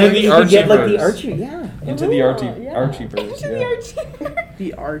down. Yeah. Into the you could get like the Archieverse. Archie, yeah. Into the Oh, Archie yeah. Archieverse. Yeah.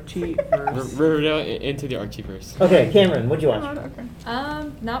 The Archieverse. Riverdale into the Archieverse. Okay, Cameron, what'd you watch? Okay.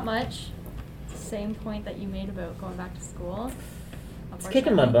 Not much. Same point that you made about going back to school. It's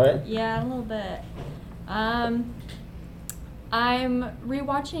kicking my butt. Yeah, a little bit. I'm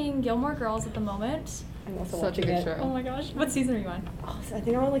rewatching Gilmore Girls at the moment. I'm also Such a watching good it. show. Oh my gosh, what season are you on? Oh, so I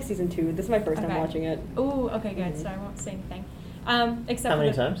think I'm on like season 2. This is my first time Okay. watching it. Ooh, okay, good. So I won't say anything. Except How for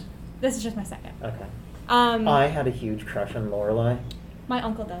many the- times? This is just my second. Okay. Um, I had a huge crush on Lorelai. my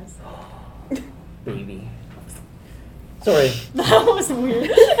uncle does. Baby. Sorry. That was weird.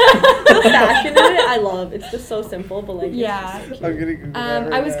 The fashion in it, I love. It's just so simple, but like Yeah. It's just so I'm cute. gonna Google that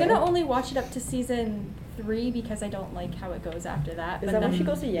right I was now. gonna only watch it up to season 3 because I don't like how it goes after that. Is but that when then- she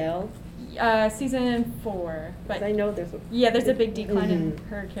goes to Yale? Season 4, 'Cause but I know there's a yeah, there's a big decline in Mhm.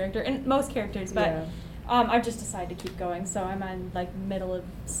 her character and most characters. But Yeah. I've just decided to keep going, so I'm on like middle of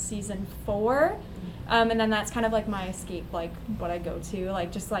season 4, and then that's kind of like my escape, like what I go to,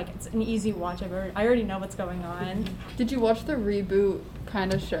 like just like it's an easy watch. I already know what's going on. Did you watch the reboot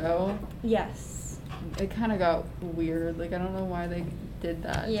kind of show? Yes. It kind of got weird. Like I don't know why they did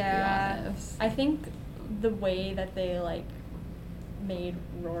that. Yeah. To be honest. I think the way that they like made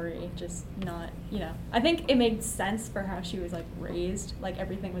Rory just not, I think it made sense for how she was like raised, like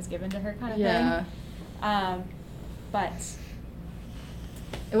everything was given to her kind of Yeah. thing. But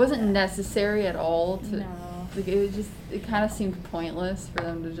It wasn't necessary at all to. no. Like it kind of seemed pointless for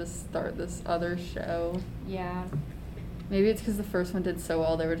them to just start this other show. Yeah. Maybe it's because the first one did so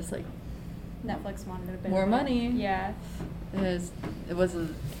well. They were just like, Netflix wanted a bit More of it. money. Yeah. it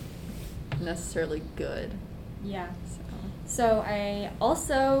wasn't necessarily good. Yeah. So. So I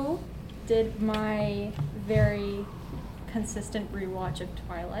also did my very consistent rewatch of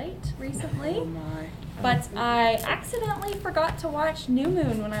Twilight recently. Oh my. But I accidentally forgot to watch New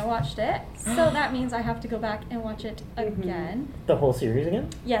Moon when I watched it, so that means I have to go back and watch it again. The whole series again?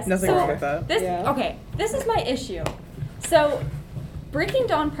 Yes. Nothing so wrong with that. This Yeah. okay. This is my issue. So, Breaking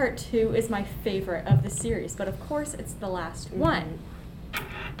Dawn Part 2 is my favorite of the series, but of course it's the last one.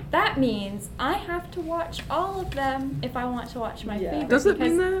 That means I have to watch all of them if I want to watch my Yeah. favorite. Does it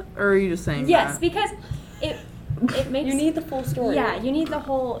mean because- that? Or are you just saying Yes, that? because it makes You need the full story. Yeah, you need the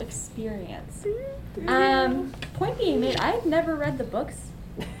whole experience. Point being made, I had never read the books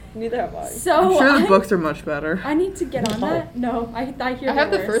Neither have I. So I'm sure the I- books are much better. I need to get on that. No, I hear I have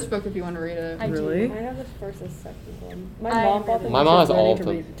the they're first worse. book if you want to read it. I do. Really? I have the first and second one. My I mom bought really- them. My when mom she has was all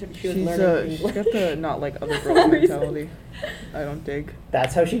learning of to them. read- She was She's learning she's got English. the not like other For girl some reason. mentality. I don't dig.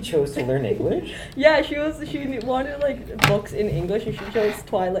 That's how she chose to learn English? Yeah, she wanted like books in English, and she chose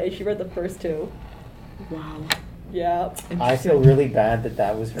Twilight. And she read the first two. Wow. Yeah. I feel really bad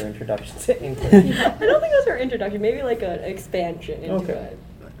that was her introduction to English. I don't think it was her introduction. Maybe like an expansion into Okay. it.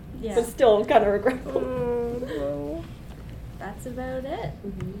 Yeah. But still, kind of regretful. Oh, no. That's about it.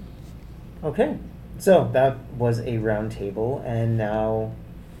 Okay, so that was a round table, and now,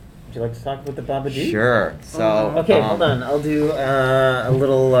 would you like to talk about the Babadook? Sure. So Okay, hold on. I'll do a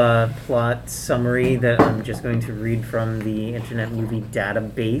little plot summary that I'm just going to read from the Internet Movie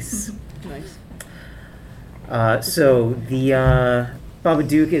Database. Nice. So the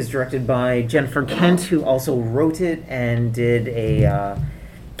Babadook is directed by Jennifer Kent, who also wrote it and did a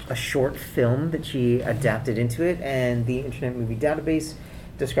short film that she adapted into it. And the Internet Movie Database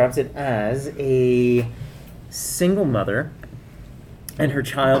describes it as a single mother and her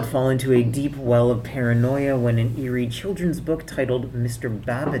child fall into a deep well of paranoia when an eerie children's book titled Mr.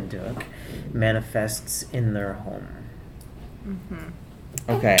 Babadook manifests in their home.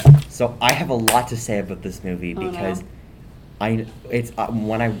 Okay, so I have a lot to say about this movie Oh, no. because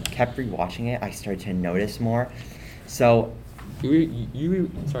when I kept rewatching it, I started to notice more. So, You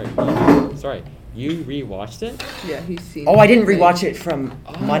rewatched it? Yeah, he's seen. I didn't rewatch it from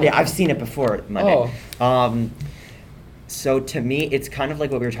Oh. Monday. I've seen it before Monday. Oh. So to me, it's kind of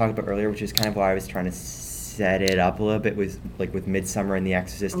like what we were talking about earlier, which is kind of why I was trying to set it up a little bit with Midsummer and The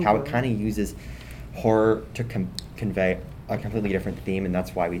Exorcist, how it kind of uses horror to convey a completely different theme, and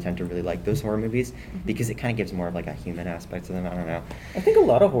that's why we tend to really like those horror movies, because it kind of gives more of like a human aspect to them. I don't know. I think a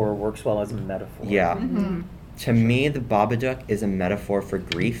lot of horror works well as a metaphor. Yeah. To me, the Babadook is a metaphor for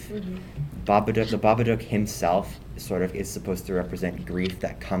grief. The Babadook himself sort of is supposed to represent grief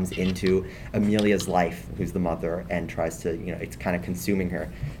that comes into Amelia's life, who's the mother, and tries to, it's kind of consuming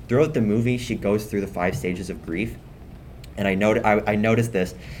her. Throughout the movie, she goes through the 5 stages of grief, and I noticed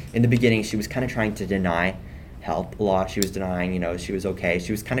this. In the beginning, she was kind of trying to deny help a lot. She was denying, she was okay.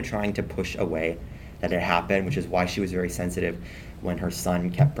 She was kind of trying to push away that it happened, which is why she was very sensitive when her son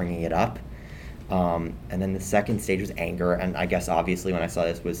kept bringing it up. And then the second stage was anger, and I guess obviously when I saw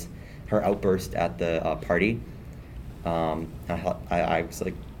this was her outburst at the party. I was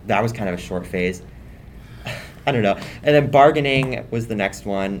like, that was kind of a short phase. I don't know. And then bargaining was the next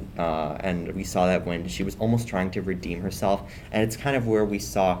one, and we saw that when she was almost trying to redeem herself, and it's kind of where we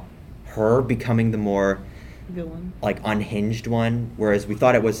saw her becoming the more Villain. like unhinged one, whereas we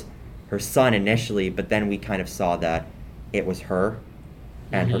thought it was her son initially, but then we kind of saw that it was her,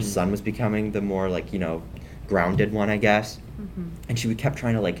 and her son was becoming the more like grounded one, I guess. And she kept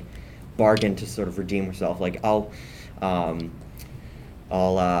trying to like bargain to sort of redeem herself, like I'll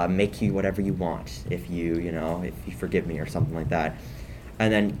make you whatever you want if you forgive me or something like that.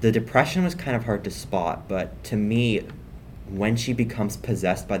 And then the depression was kind of hard to spot, but to me, when she becomes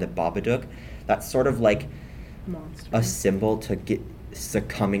possessed by the Babadook, that's sort of like Monster. a symbol to get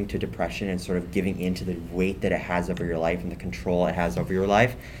succumbing to depression and sort of giving into the weight that it has over your life and the control it has over your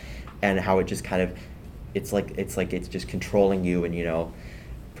life, and how it just kind of it's like it's just controlling you and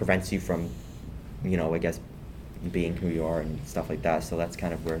prevents you from I guess being who you are and stuff like that. So that's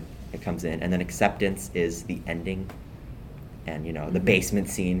kind of where it comes in. And then acceptance is the ending, and the basement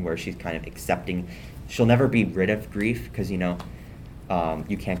scene where she's kind of accepting she'll never be rid of grief, because you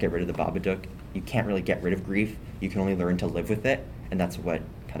can't get rid of the Babadook. You can't really get rid of grief. You can only learn to live with it, and that's what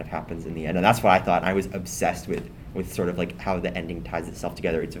kind of happens in the end. And that's what I thought. I was obsessed with sort of like how the ending ties itself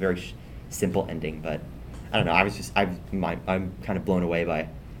together. It's a very simple ending, but I don't know. I'm kind of blown away by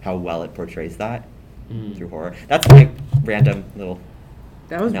how well it portrays that through horror. That's my random little.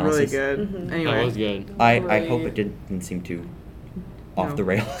 That was analysis. really good. Anyway. That was good. I hope it didn't seem too off No. the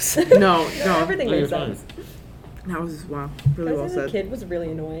rails. No. Everything Oh, you're makes fine. sense. That was really well As a said. kid was really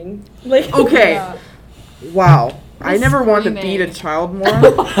annoying. Like Okay. Yeah. Wow. I The never wanted to screaming. beat a child more than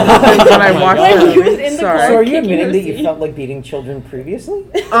when I watched When that he was movie. in the Sorry. car. So are you kicking admitting her that you seat. felt like beating children previously?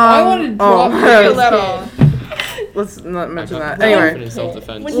 I wanted to drop Kill that off. Let's not mention that. Anyway. In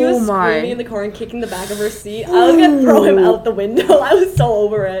self-defense. When he was Oh my. screaming in the car and kicking the back of her seat, I was gonna throw him out the window. I was so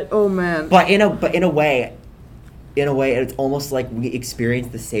over it. Oh man. But in a way, it's almost like we experience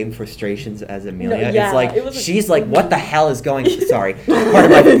the same frustrations as Amelia. No, yeah, it's like it was like- she's like, "What the hell is going?" Sorry,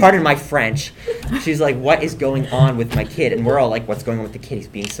 pardon my French. She's like, "What is going on with my kid?" And we're all like, "What's going on with the kid? He's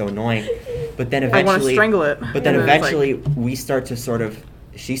being so annoying." But then I want to eventually, strangle it. but then And it's like- eventually, we start to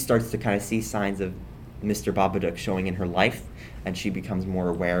she starts to kind of see signs of Mr. Babadook showing in her life, and she becomes more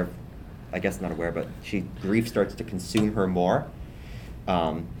aware. I guess not aware, but grief starts to consume her more.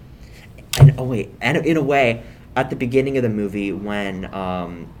 And in a way, at the beginning of the movie, when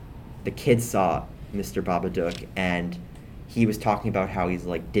the kids saw Mr. Babadook, and he was talking about how he's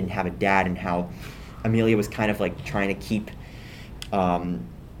like didn't have a dad, and how Amelia was kind of like trying to keep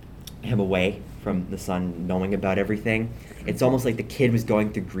him away from the son knowing about everything. It's almost like the kid was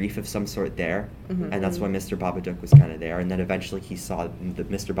going through grief of some sort there, and that's why Mr. Babadook was kind of there. And then eventually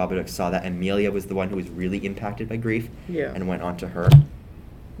Mr. Babadook saw that Amelia was the one who was really impacted by grief, and went on to her.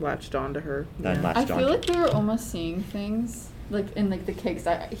 Latched on to her. I feel like we were almost seeing things like in like the kid.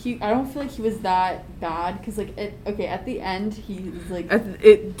 I don't feel like he was that bad because like at the end he's like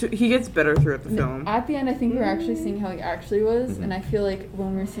he gets better throughout the film. At the end, I think we were actually seeing how he actually was, and I feel like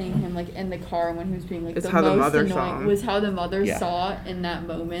when we were seeing him like in the car and when he was being like it's the how most the mother annoying saw him. was how the mother saw it in that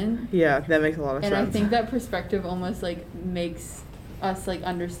moment. Yeah, that makes a lot of sense. And I think that perspective almost like makes us like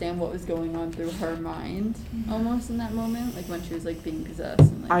understand what was going on through her mind almost in that moment, like when she was like being possessed.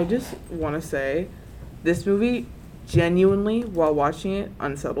 And, like, I just want to say, this movie genuinely, while watching it,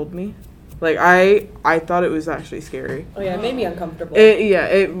 unsettled me. Like I thought it was actually scary. Oh yeah, it made me uncomfortable.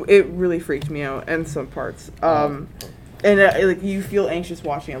 It really freaked me out in some parts. And like you feel anxious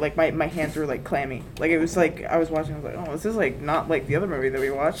watching it. Like my hands were like clammy. Like it was like I was watching. I was like, oh, this is like not like the other movie that we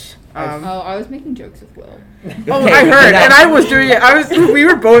watched. I was making jokes with Will. Oh, I heard, and I was doing it. We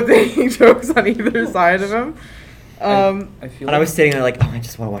were both making jokes on either side of him. I feel and I was sitting there like, oh, I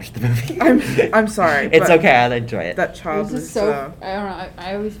just want to watch the movie. I'm sorry. It's okay. I enjoy it. That child was so. I don't know.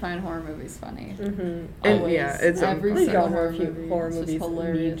 I always find horror movies funny. Mm-hmm. And yeah, it's every single horror movies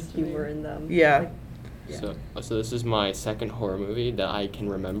hilarious need humor in them. Yeah. Like, So this is my second horror movie that I can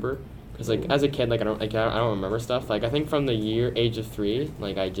remember. Cause like as a kid, like I don't remember stuff. Like I think from the age of 3,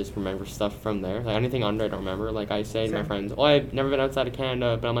 like I just remember stuff from there. Like anything under I don't remember. Like I say to my friends, oh, I've never been outside of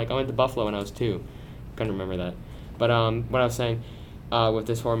Canada, but I'm like I went to Buffalo when I was 2. Couldn't remember that. But what I was saying, with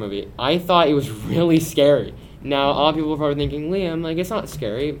this horror movie, I thought it was really scary. Now a lot of people are probably thinking, Liam, like it's not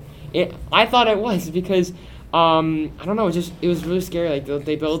scary. I thought it was because I don't know, it was really scary. Like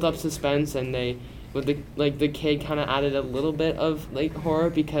they built up suspense and with the kid kind of added a little bit of like horror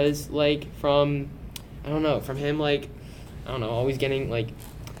because like from him like I don't know always getting like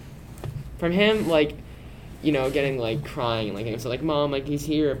from him like getting like crying and like so like mom like he's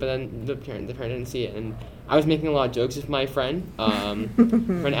here, but then the parent didn't see it, and I was making a lot of jokes with my friend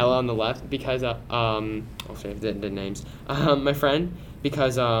friend Ella on the left because oh sorry the names my friend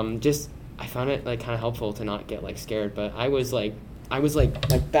because just I found it like kind of helpful to not get like scared, but I was like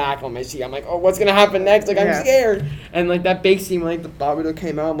back on my seat. I'm like, oh, what's gonna happen next? Like I'm scared. And like that big scene when like the Babadook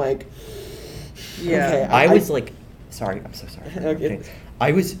came out, I'm like, okay. I was like, sorry, I'm so sorry. Okay.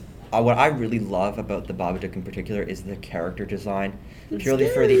 I was. What I really love about the Babadook in particular is the character design, purely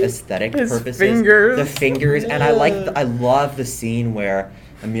for the aesthetic purposes. The fingers, and I love the scene where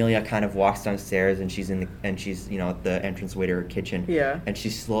Amelia kind of walks downstairs and she's at the entranceway to her kitchen. Yeah. And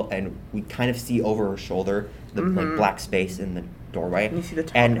she's slow, and we kind of see over her shoulder the like black space in the doorway. And you see the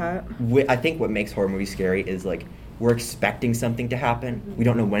top hat. I think what makes horror movies scary is like we're expecting something to happen. We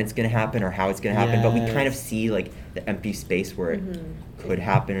don't know when it's going to happen or how it's going to happen, but we kind of see like the empty space where it could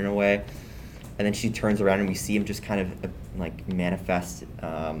happen in a way. And then she turns around and we see him just kind of like manifest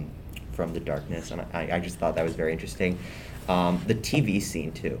from the darkness, and I just thought that was very interesting. The TV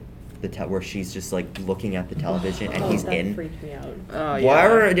scene too, where she's just like looking at the television and he's in. Freaked me out.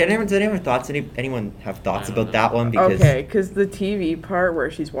 Whatever. Did anyone have thoughts about that one? Because the TV part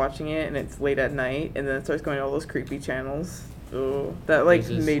where she's watching it and it's late at night and then it starts going to all those creepy channels. Oh, that like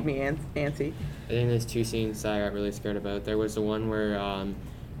made me antsy. I think there's 2 scenes that I got really scared about. There was the one where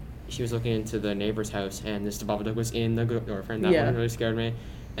she was looking into the neighbor's house and Mr. Babadook was in the girlfriend. That one really scared me.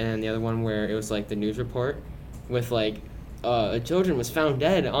 And then the other one where it was like the news report with like a children was found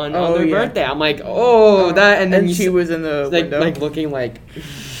dead on their birthday. I'm like, that, and then she was in the window. like looking like.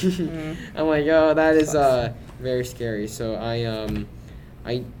 I'm like, that is very scary. So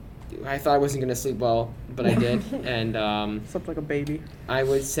I thought I wasn't gonna sleep well, but I did, and slept like a baby. I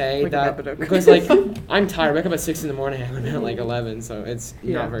would say like that because like I'm tired. I wake up at 6 a.m. I go to bed at like 11, so it's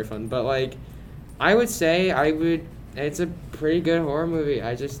not very fun. But like, I would say it's a pretty good horror movie.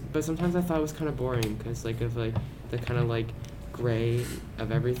 But sometimes I thought it was kind of boring because like of like the kind of like gray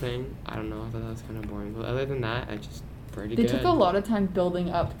of everything. I don't know. I thought that was kind of boring. But other than that, pretty good. They took a lot of time building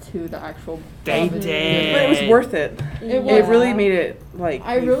up to the actual. They did, but it was worth it. It really made it like.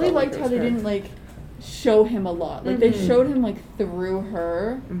 I really liked how they didn't like show him a lot. Like they showed him like through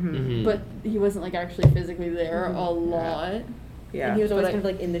her, but he wasn't like actually physically there a lot. Yeah, and he was always kind of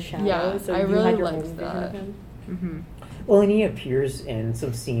like in the shadows. Yeah, so I you really had your liked own that. vision of him. Well, and he appears in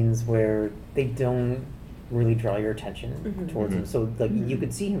some scenes where they don't really draw your attention towards him. So like you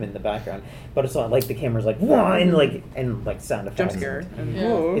could see him in the background, but it's not like the camera's like whoa and like sound effects. Jump scare. And Yeah.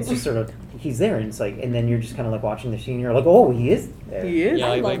 whoa. It's just sort of he's there, and it's like, and then you're just kind of like watching the scene. You're like, oh, he is there. He is.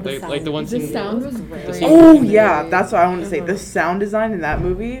 Yeah, I like love the like the one The scene. sound was great. great. Oh yeah, that's what I want to say. The sound design in that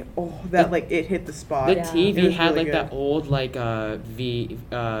movie, that The- like it hit the spot. The Yeah. It TV was had really like good. that old like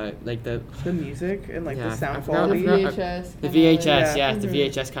like the music and like Yeah, the sound I forgot- The quality. VHS. the kinda VHS, like- yeah, the Mhm.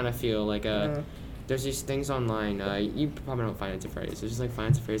 VHS kind of feel like Uh, there's these things online. You probably don't find it to phrase. It's just like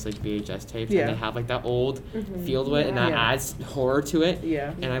find it to phrase like VHS tapes, Yeah. and they have like that old Mhm. feel to it, and that Yeah. adds horror to it.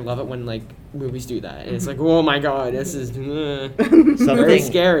 yeah. And I love it when like movies do that, and it's like, oh my god, this is very Something-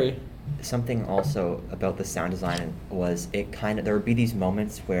 scary. Something also about the sound design was it kind of there would be these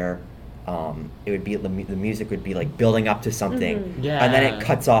moments where it would be the music would be like building up to something, Mhm. Yeah. and then it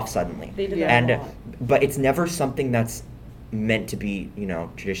cuts off suddenly. They did Yeah. that And a lot. but it's never something that's meant to be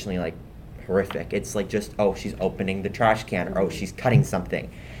traditionally like horrific. It's like just she's opening the trash can or she's cutting something.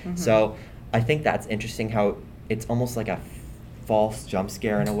 So I think that's interesting how it's almost like a false jump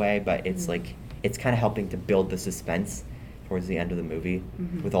scare in a way, but it's like it's kind of helping to build the suspense towards the end of the movie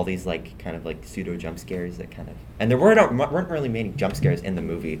with all these like kind of like pseudo jump scares that kind of, and there weren't really many jump scares in the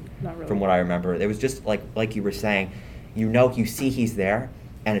movie. Not really. From what I remember. It was just like you were saying, you see he's there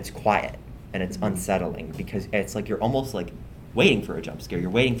and it's quiet and it's unsettling because it's like you're almost like waiting for a jump scare. You're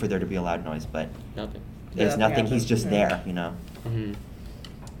waiting for there to be a loud noise, but Nothing. there's Yeah, nothing. He's happens. just Yeah. there. Mm-hmm.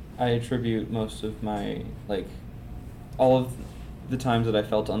 I attribute most of my all of the times that I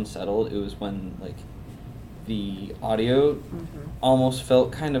felt unsettled. It was when the audio almost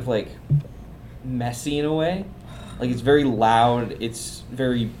felt kind of like messy in a way. Like it's very loud, it's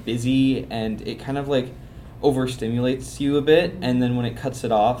very busy, and it kind of like overstimulates you a bit. And then when it cuts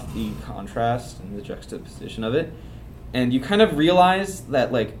it off, the contrast and the juxtaposition of it, and you kind of realize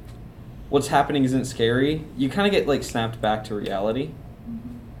that what's happening isn't scary. You kind of get snapped back to reality.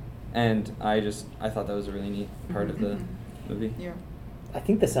 And I thought that was a really neat part of the movie. Yeah. I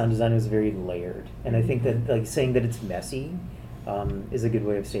think the sound design was very layered, and I think that saying that it's messy is a good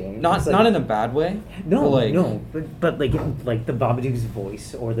way of saying it. Not It's not in a bad way. no, but no, but like the Babadook's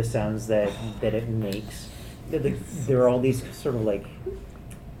voice or the sounds that it makes. There are all these sort of like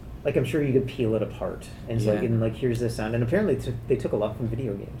I'm sure you could peel it apart and Yeah. here's this sound, and apparently they took a lot from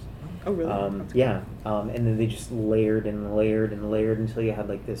video games. Oh really? Yeah, and then they just layered and layered and layered until you had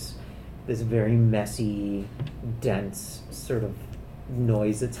this very messy, dense sort of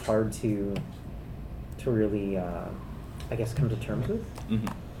noise that's hard to really, I guess, come to terms with. Mhm.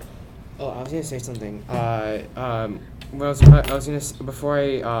 Oh, I was gonna say something. Well, I was gonna before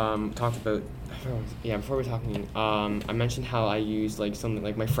I talked about. Before we were talking, I mentioned how I used something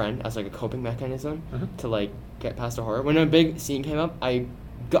like my friend as a coping mechanism to get past the horror. When a big scene came up, I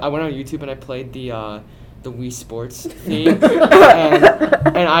went on YouTube and I played the Wii Sports theme,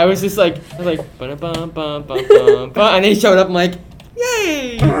 and I was just ba-da-bum-bum-bum-bum-bum, and they showed up. I'm like,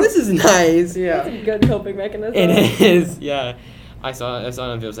 yay, this is nice. Yeah. That's a good coping mechanism. It is, yeah. I saw it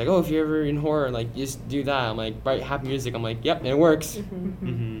on video. It was like, oh, if you're ever in horror, just do that. I'm like, right, have music. I'm like, yep, it works.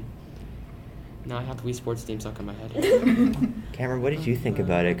 Mm-hmm. Now I have the Wii Sports theme stuck in my head. Cameron, what did you think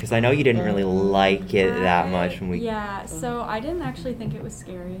about it? Because I know you didn't really like it that much when we. Yeah, so I didn't actually think it was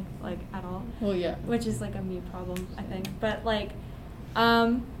scary, at all. Well, yeah. Which is a me problem, I think. But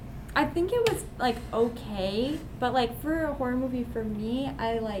I think it was okay, but for a horror movie for me,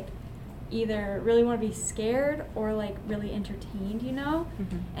 I either really want to be scared or really entertained,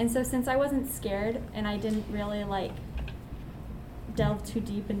 And so since I wasn't scared and I didn't really delve too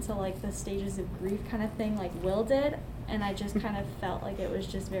deep into the stages of grief kind of thing like Will did, and I just kind of felt like it was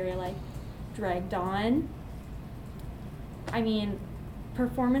just very dragged on. I mean,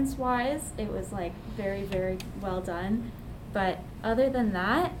 performance wise it was very, very well done, but other than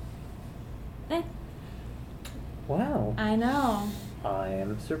that, Wow, I know. I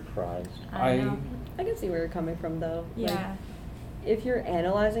am surprised. I know. I can see where you're coming from though. Yeah. If you're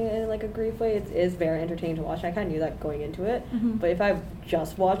analyzing it in a grief way, it is very entertaining to watch. I kind of knew that going into it. Mhm. But if I've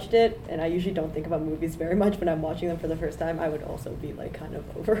just watched it, and I usually don't think about movies very much when I'm watching them for the first time, I would also be kind of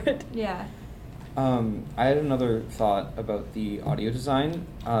over it. Yeah. I had another thought about the audio design,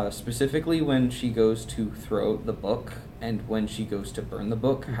 specifically when she goes to throw the book and when she goes to burn the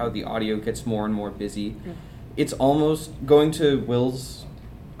book, how the audio gets more and more busy. It's almost going to Will's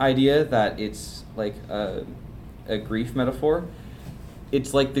idea that it's a grief metaphor.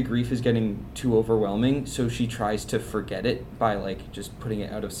 It's like the grief is getting too overwhelming, so she tries to forget it by just putting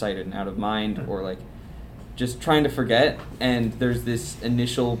it out of sight and out of mind, or just trying to forget, and there's this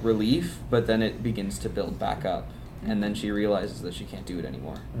initial relief, but then it begins to build back up. and then she realizes that she can't do it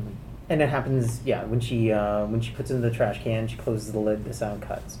anymore. Mhm. And it happens, when she puts it in the trash can, she closes the lid, the sound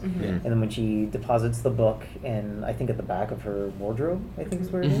cuts. Mm-hmm. Yeah. And then when she deposits the book, and I think at the back of her wardrobe, I think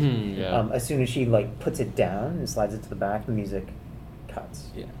is where it is. Mhm, yeah. As soon as she like puts it down and slides it to the back, the music cuts.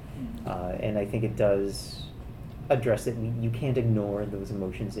 Yeah. And I think it does address it. You can't ignore those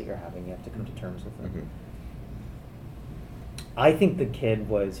emotions that you're having. You have to come to terms with them. Mhm. I think the kid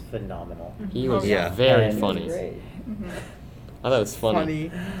was phenomenal. He was Yeah. very And- funny. Great. I thought it was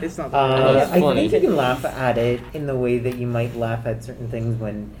funny. It's not That's I funny. think you can laugh at it in the way that you might laugh at certain things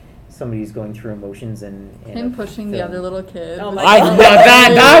when somebody's going through emotions and Him pushing the other little kid. Oh was my I God.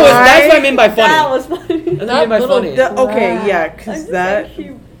 that's what I mean by funny. That was funny. That's what I mean by little funny. Okay, yeah, I'm because just that. like,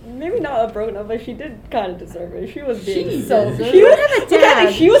 she maybe not broken up, but she did kind of deserve it. She was being She so. deserved She it. was Look at the look at, like,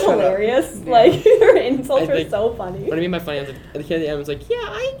 dad. she was Shut up. hilarious. Yeah. Like her insults I were think- so funny. What I mean by funny is that the kid at the end was like, yeah,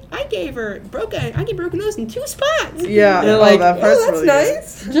 I gave her broken nose in 2 spots. Yeah, And they're oh, like, that oh, part's that's really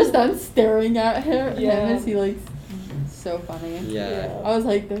nice. Just them staring at him Yeah. as he like so funny. Yeah. I was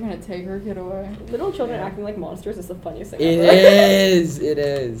like, they're gonna take her kid away. Little children acting like monsters is the funniest thing It ever. is. It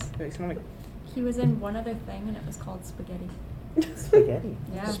is. good. Makes me like, He was in one other thing, and it was called Spaghetti. Spaghetti.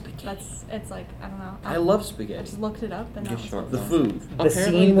 Yeah, Spaghetti. it's like, I don't know. I love I spaghetti. just looked it up, and that Get was sharp. what The it was. food. The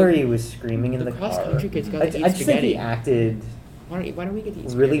Apparently scene where the- he was screaming in the the car. cross-country kids got I, to eat I just think he spaghetti. acted Why don't we get to eat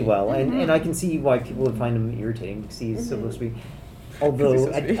really spaghetti? well, and I can see why people would find him irritating because he's supposed to be. He's Although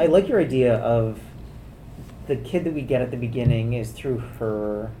so sweet. I like your idea of the kid that we get at the beginning is through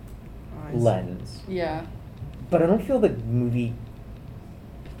her eyes. lens, Yeah. but I don't feel the movie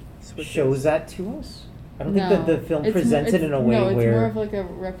Switches. shows that to us. I don't No. think that the film It's presents it in a way no, it's where. more of like a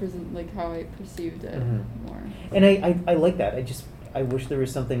represent like how I perceived it Mhm. more. And I like that. I wish there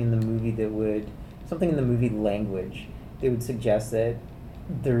was something in the movie something in the movie language that would suggest that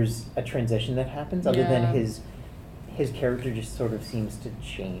there's a transition that happens other than Yeah. his character just sort of seems to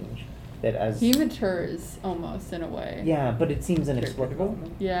change. That as He matures almost in a way. yeah, but it seems Character inexplicable.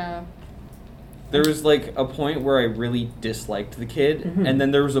 development. Yeah. There was like a point where I really disliked the kid, Mhm. and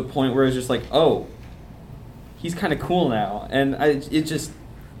then there was a point where I was just like, oh, he's kind of cool now, and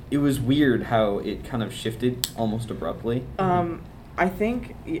it was weird how it kind of shifted almost abruptly. I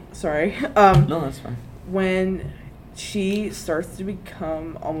think. Sorry. No, that's fine. When she starts to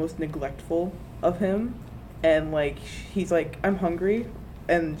become almost neglectful of him, and like he's like, I'm hungry,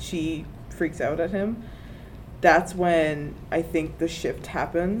 and she freaks out at him. That's when I think the shift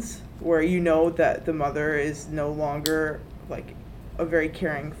happens, where you know that the mother is no longer like a very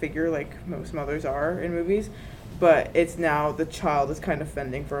caring figure like most mothers are in movies, but it's now the child is kind of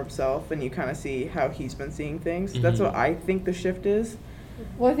fending for himself, and you kind of see how he's been seeing things. That's Mhm. what I think the shift is.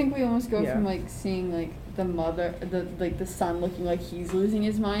 Well, I think we almost go Yeah. from like seeing like the mother, the son looking like he's losing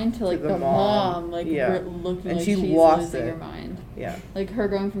his mind to like the the mom. mom like Yeah. looking And like she she's lost losing it. her mind. Yeah, Like her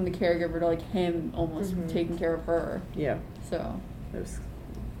going from the caregiver to like him almost Mhm. taking care of her. yeah. So It was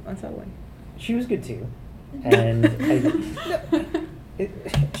unsettling. She was good too, and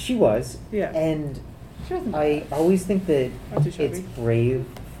she was. Yeah. And she wasn't I bad. always think that Not too it's shabby. brave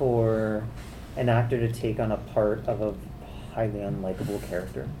for an actor to take on a part of a highly unlikable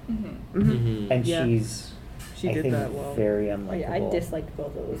character, Mm-hmm. Mhm. and Yeah. she's She I did think that well. very Oh, unlikable. yeah, I disliked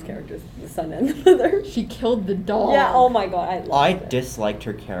both of those characters, the son and the mother. She killed the dog. Yeah. Oh my god, I loved I it. disliked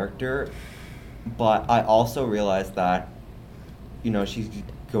her character, but I also realized that, she's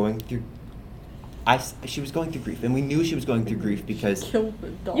going through. She was going through grief, and we knew she was going through grief because Killed the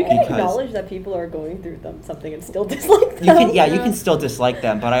dog. You can Because- acknowledge that people are going through something and still dislike them. you Yeah. can still dislike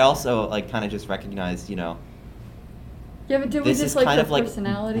them, but I also kind of just recognized, Yeah, but did we this is just like kind her of like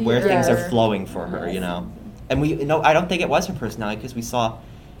personality? where things are or- flowing for her, Yes. And I don't think it was her personality because we saw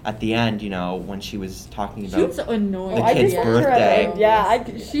at the end, when she was talking She about was annoying. The I kid's disliked her at the birthday. end.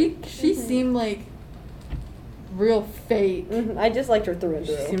 Yeah, She seemed like real fake. Mhm, I disliked her through and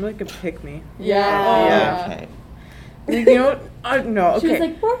She through. seemed like a pick me. Yeah. Yeah. okay. You know what? No, okay. She was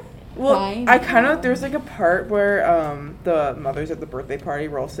like, "We're Well, fine." I kind of there's like a part where the mothers at the birthday party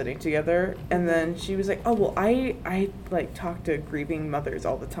were all sitting together, and then she was like, "Oh well, I like talk to grieving mothers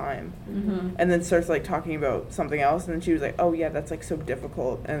all the time," Mhm. and then starts like talking about something else, and then she was like, "Oh yeah, that's like so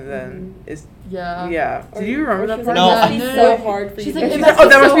difficult," and then is Yeah. yeah. Or- Did you remember or that she was part? No, Like, I- it must be No, so no, hard for she's you. like, to it do must Oh, be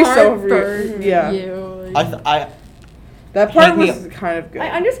that so must be so hard rude. for Yeah. you. That part Hate me- was kind of good. I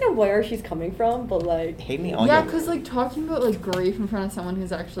understand where she's coming from, but like Hate me all Yeah, your- because like talking about like grief in front of someone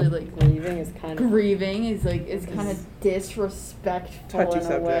who's actually like grieving is kind of grieving is kind of disrespectful Touchy in a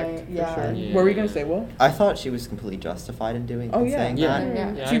subject, way. for Yeah. sure. Yeah. What were you gonna say, Will? I thought she was completely justified in doing Oh, and yeah. saying Yeah. that.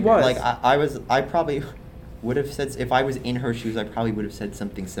 Yeah. Yeah, She I agree. was. Like I probably would have said if I was in her shoes, I probably would have said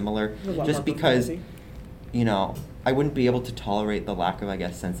something similar, A lot just more because personality. you know, I wouldn't be able to tolerate the lack of, I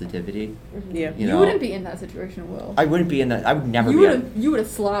guess, sensitivity. Yeah. You You know, wouldn't be in that situation, Will. I wouldn't be in that. I would never You be. would have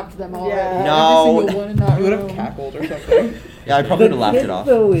slapped them already. Yeah. No. Every single one in that You would have room. cackled or something. Yeah, I probably would The have laughed kid, it off.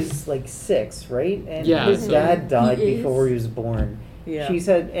 though, is like 6, right? And Yeah, his so- dad died He is. before he was born. Yeah. She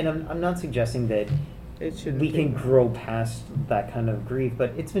said, and I'm not suggesting that It shouldn't we be. can grow past that kind of grief,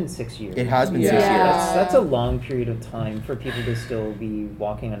 but it's been 6 years. It has been Yeah. 6 years. That's a long period of time for people to still be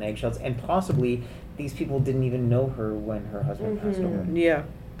walking on eggshells, and possibly these people didn't even know her when her husband passed Mhm. away. Yeah.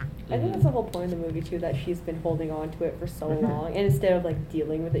 I think that's the whole point of the movie too, that she's been holding on to it for so Mhm. long, and instead of like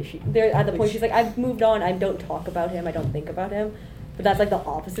dealing with it, they're at the point she's like, I've moved on. I don't talk about him. I don't think about him. But that's like the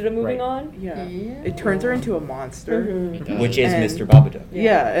opposite of moving Right. on. Yeah. Yeah. It turns her into a monster. Mhm. Which is And- Mr. Babadook.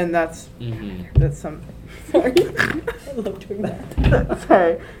 Yeah, and that's some. Sorry, I love doing that.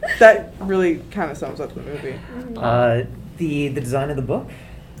 Sorry, that really kind of sums up the movie. The design of the book.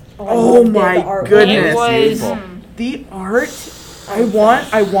 Oh loved it, my the artwork. goodness. It was Beautiful. The art,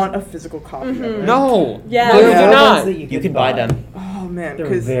 I want a physical copy of it. no. Yeah. No, you Yeah. do Ones not. that You can buy them. Oh man, They're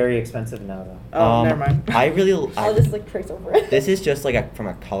because very expensive now, though. oh, never mind. I really. I'll just like trace over it. This is just like from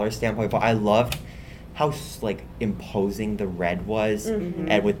a color standpoint, but I loved how like imposing the red was, Mhm.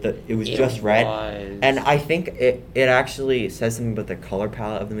 and with it was It just red. was. And I think it actually says something about the color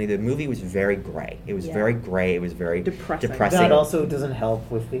palette of the movie. The movie was very gray. It was Yeah. very gray. It was very Depressing. depressing. That also doesn't help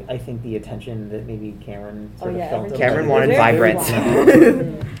with the attention that maybe Cameron sort Oh, yeah, of felt. everything- Cameron about wanted it. Very vibrance.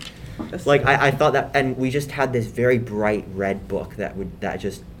 loud. That's- Like I thought that, and we just had this very bright red book that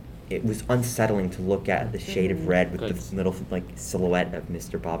just it was unsettling to look at, the shade of red with Good. the little like silhouette of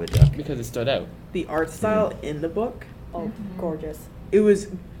Mr. Babadook. Because it stood out. the art style in the book, Oh, gorgeous. it was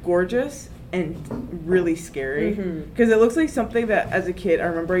gorgeous and really scary. Mhm. Because it looks like something that, as a kid, I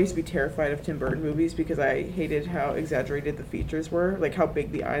remember I used to be terrified of Tim Burton movies because I hated how exaggerated the features were, like how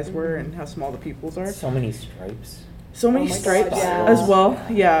big the eyes were and how small the pupils are. So many stripes. So many Oh my God, stripes yeah. as well.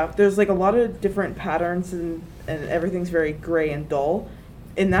 Yeah, there's like a lot of different patterns and everything's very gray and dull.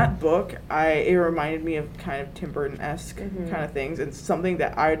 In that book, it reminded me of kind of Tim Burton-esque Mhm. kind of things, and something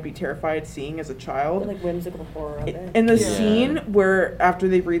that I would be terrified seeing as a The, child. like whimsical horror of it. And the Yeah. scene where after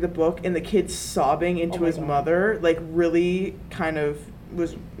they read the book and the kid's sobbing into Oh my his God. mother, like really kind of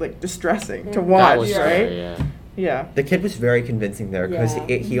was like distressing to Mhm. watch, That was right? scary, yeah. Yeah. The kid was very convincing there because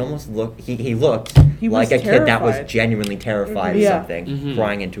Yeah. he almost looked he looked He was like a kid that was terrified. genuinely terrified Mhm. of Yeah. something, Mhm.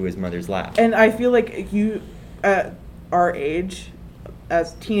 crying into his mother's lap. And I feel like you, at our age,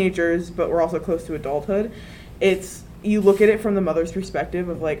 as teenagers, but we're also close to adulthood, you look at it from the mother's perspective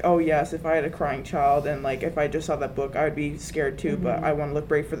of like, oh yes, if I had a crying child and like if I just saw that book, I would be scared too, but I want to look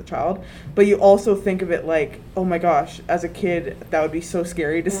brave for the child. But you also think of it like, oh my gosh, as a kid, that would be so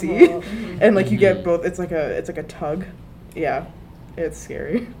scary to see, Uh-huh. and like you get Mhm. both. It's like a tug. Yeah, it's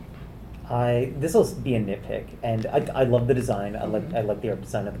scary. This will be a nitpick, and I love the design. I like the art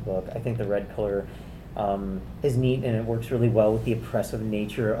design of the book. I think the red color is neat, and it works really well with the oppressive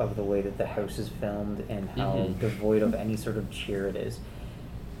nature of the way that the house is filmed and how Mhm. devoid of any sort of cheer it is.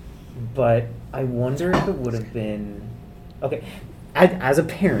 But I wonder if it would have been okay. As a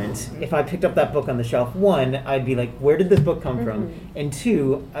parent, if I picked up that book on the shelf, one, I'd be like, where did this book come from? Mhm. And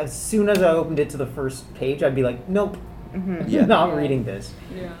two, as soon as I opened it to the first page, I'd be like, nope, Mm-hmm. Yeah. not Yeah. reading this.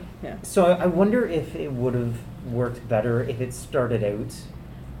 Yeah. Yeah. So I wonder if it would have worked better if it started out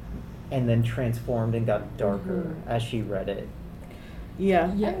and then transformed and got darker as she read it.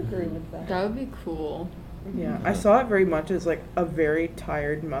 Yeah. Yeah. I agree with that. That would be cool. Yeah, I saw it very much as like a very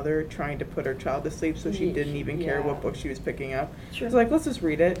tired mother trying to put her child to sleep, so she Yeesh, didn't even care yeah. what book she was picking up. She Sure. was like, "Let's just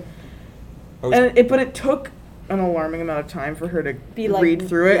read it," I was- but it took an alarming amount of time for her to Be like, read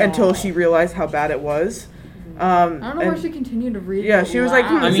through it yeah. until she realized how bad it was. I don't know why and- she continued to read. Yeah, it she was like,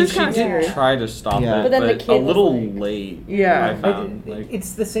 loud. I This mean, is she kinda did scary. try to stop Yeah. it, But then the but kid a was little like- late. Yeah. I found. Like,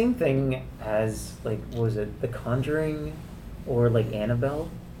 It's the same thing as, like, what was it, The Conjuring or, like, Annabelle?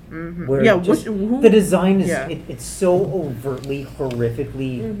 Mhm. Where Yeah, it just, who- the design is, yeah. it's so overtly,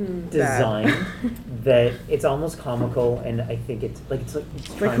 horrifically Mhm. designed that it's almost comical, and I think it's like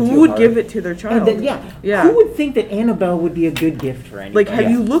trying who too would hard. give it to their child? And then, yeah, Yeah. who would think that Annabelle would be a good gift for anybody? Like, have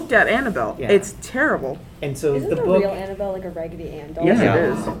Yeah. you looked at Annabelle? Yeah. It's terrible. And so Isn't the the book, real Annabelle like a Raggedy Ann doll? Yes, Yeah. it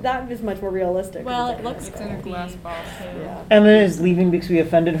is. That is much more realistic. Well, than it looks Annabelle. in a glass box too. Yeah. Emma is leaving because we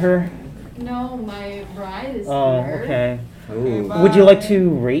offended her. No, my bride is Oh, here. okay. Ooh. Bye. Would you like to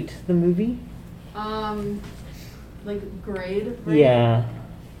rate the movie? Like grade. Rate? Yeah.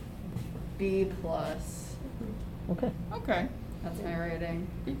 B plus. Okay. Okay. That's my rating.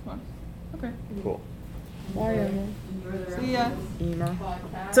 B plus. Okay. Cool. Enjoy the See ya. rest of this Ema.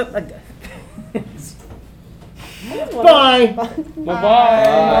 podcast. So, I just bye. wanna-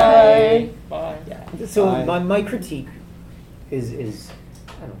 Bye-bye. Bye. Yeah. So my critique is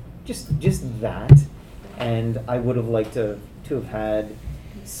I don't know, just that, and I would have liked to have had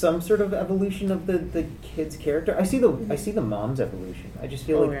some sort of evolution of the kid's character. I see the mom's evolution. I just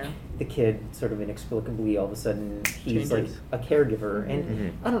feel the kid sort of inexplicably all of a sudden he's Changes. like a caregiver,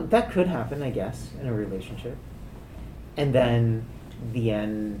 and I don't. That could happen, I guess, in a relationship. And then the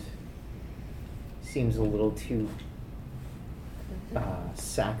end seems a little too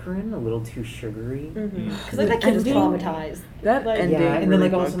saccharine, a little too sugary. Because like that kid is traumatized. That Like, ending. Yeah, and then really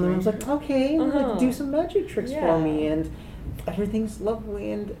like all of a bugged sudden I me. was like, okay, like, do some magic tricks Yeah. for me, and everything's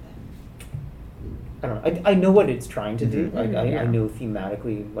lovely, and I don't know. I know what it's trying to do. I Yeah. know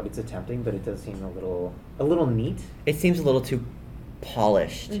thematically what it's attempting, but it does seem a little neat. It seems a little too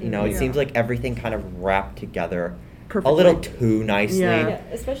polished, you know. It Yeah. seems like everything kind of wrapped together Perfectly. a little too nicely. Yeah. Yeah,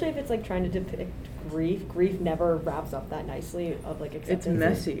 especially if it's like trying to depict grief. Grief never wraps up that nicely of like acceptance. It's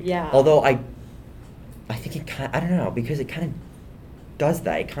messy. Yeah. Although I think it kind I don't know, because it kind of does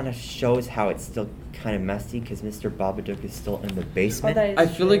that. It kind of shows how it's still kind of messy because Mr. Babadook is still in the basement. that is I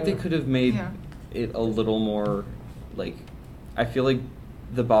feel like they true. could have made Yeah. it a little more like. I feel like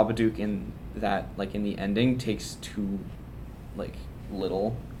the Babadook in that, like in the ending, takes too like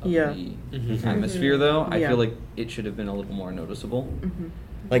little of Yeah. the Mhm. atmosphere. Though I Yeah. feel like it should have been a little more noticeable.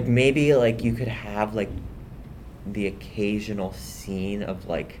 Like maybe like you could have like the occasional scene of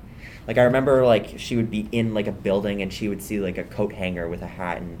like I remember like she would be in like a building and she would see like a coat hanger with a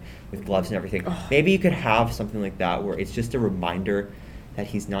hat and with gloves and everything. Maybe you could have something like that where it's just a reminder that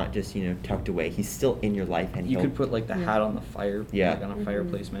he's not just, you know, tucked away. He's still in your life, and You he'll could put like the hat on the fire, Yeah. like on a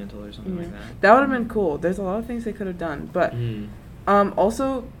fireplace mantle or something like that. That would have been cool. There's a lot of things they could have done, but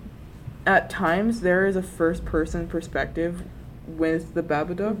also at times there is a first person perspective with the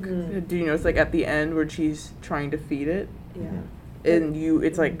Babadook. Do you notice like at the end where she's trying to feed it? Yeah. And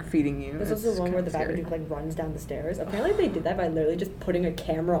it's like feeding you. There's It's also one where kinda the scary. Babadook like runs down the stairs. Apparently they did that by literally just putting a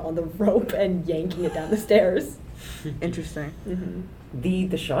camera on the rope and yanking it down the stairs. Interesting.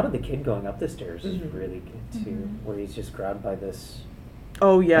 The shot of the kid going up the stairs is Mhm. really good too, where he's just grabbed by this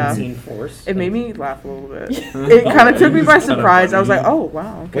Oh yeah. unseen force. It made and- me laugh a little bit. It kind of took me by surprise. I was like, oh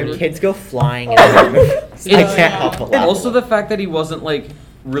wow. Okay. when kids go flying, and I can't help but laugh. Also, the fact that he wasn't like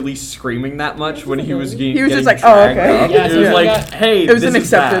really screaming that much when he was getting He was just getting like, oh, dragged okay. up. Yeah, it so was he like, got- hey, It was this an is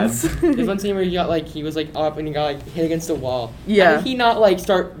bad. acceptance. There's one scene where he was like up and he got like hit against the wall. Yeah. How did he not like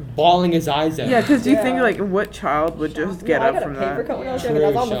start bawling his eyes out? Yeah, because do you think Yeah. like what child would just get No, up I got from a paper that? cut when I was younger. That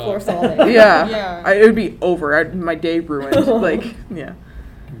was on the True floor shot. solid. Yeah. Yeah. It would be over. My day ruined. Like, yeah.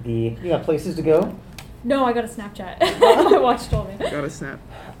 You got places to go? No, I got a Snapchat. I watched all of it. Got a snap.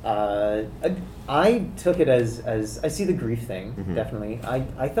 I took it as I see the grief thing, Mhm. definitely.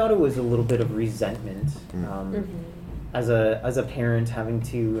 I thought it was a little bit of resentment as a parent having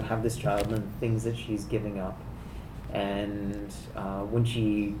to have this child and the things that she's giving up. And when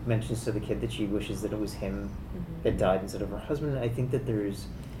she mentions to the kid that she wishes that it was him that died instead of her husband, I think that there's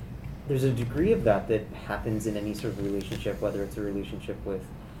a degree of that happens in any sort of relationship, whether it's a relationship with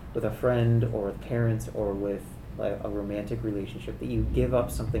a friend or with parents or with like a romantic relationship, that you give up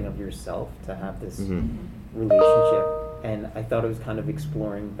something of yourself to have this relationship. And I thought it was kind of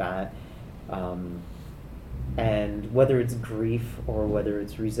exploring that, and whether it's grief or whether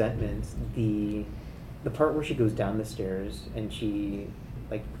it's resentment, the part where she goes down the stairs and she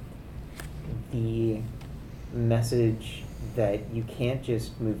like the message that you can't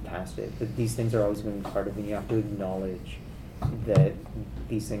just move past it, that these things are always going to be part of you, and you have to acknowledge that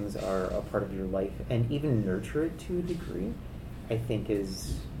these things are a part of your life and even nurture it to a degree, I think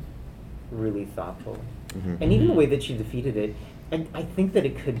is really thoughtful. And even the way that she defeated it, I think that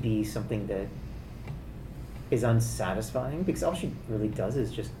it could be something that is unsatisfying, because all she really does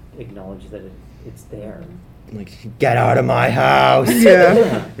is just acknowledge that it's there. Like, get out of my house.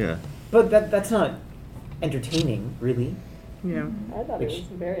 Yeah. Yeah. But that's not entertaining, really. Yeah. I thought it Which- was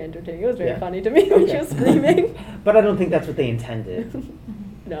very entertaining. It was very Yeah. funny to me when she Okay. was screaming. But I don't think that's what they intended.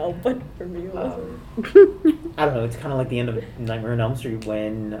 No, but for me it was. I don't know, it's kind of like the end of Nightmare on Elm Street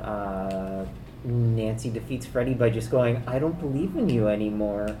when Nancy defeats Freddy by just going, I don't believe in you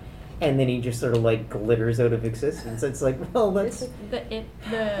anymore. And then he just sort of like glitters out of existence. It's like, well, that's... The it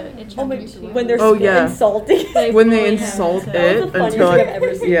Oh my, chapter when they're Oh, yeah. insulting. When they bully him insult to- That was it the funniest until thing I've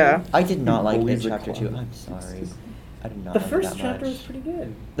ever seen. yeah. I did not like Bullies it are chapter 2. clowns. I'm sorry. I did not The like first that chapter much. was pretty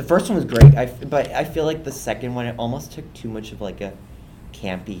good. The first one was great, but I feel like the second one, it almost took too much of like a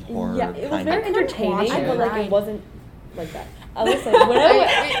campy horror Yeah, it was kind very of. entertaining, watch it. but like Right. it wasn't like that. Listen, whenever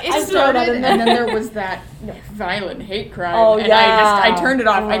It I started, in and then there was that violent hate crime, Oh, and yeah. I turned it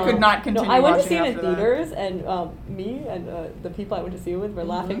off. I could not continue. No, I went to watching see it in after that. theaters, and me and the people I went to see it with were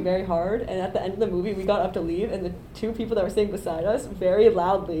laughing very hard. And at the end of the movie, we got up to leave, and the two people that were sitting beside us very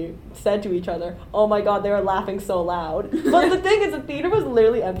loudly said to each other, "Oh my God, they were laughing so loud." But the thing is, the theater was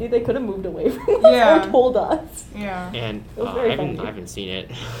literally empty. They could have moved away from us Yeah. or told us. Yeah. And It was I very haven't funny. I haven't seen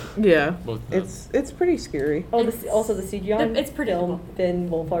it. Yeah, Both of them. it's pretty scary. Oh, also the CGI on It's predictable. film Finn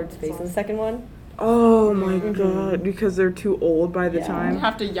Wolfhard's face in the second one. Oh my Mhm. God, because they're too old by the Yeah. You time.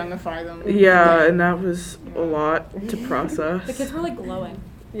 have to youngify them. Yeah, and that was a lot to process. The kids were like glowing.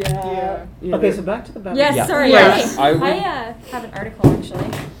 Yeah. Yeah. Okay, so back to the Babadook. Yes, Yeah. sorry. Yes. I I would- have an article actually.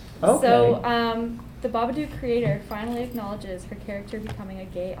 Okay. So, the Babadook creator finally acknowledges her character becoming a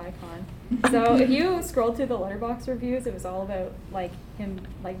gay icon. So, if you scroll through the Letterboxd reviews, it was all about like him,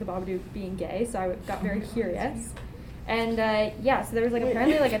 like the Babadook being gay. So I got very curious, and yeah, so there was like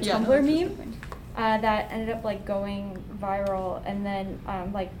apparently like a Yeah, no, Tumblr that's meme interesting. that ended up like going viral, and then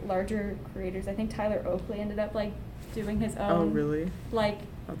like larger creators, I think Tyler Oakley ended up like doing his own. Oh really? Like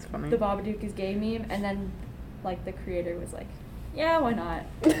That's funny. the Babadook is gay meme, and then like the creator was like, yeah, why not?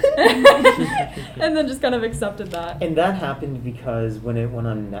 And then just kind of accepted that. And that happened because when it went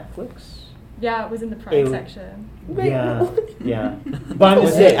on Netflix. Yeah, it was in the Pride It- section. Wait, Yeah, no. yeah. But I'm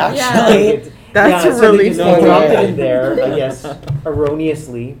Was saying, it actually? That's yeah, so really they just funny. dropped it in there, I guess,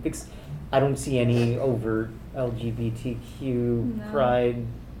 erroneously. Because I don't see any overt LGBTQ No. pride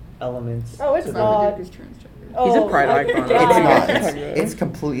elements. Oh, it's to the- not. Babadook is transgender. He's a Oh, pride I icon. forgot. It's not. Yeah. It's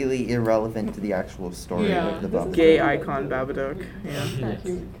completely irrelevant to the actual story Yeah. of the This is Babadook. Gay icon Babadook. Yeah. That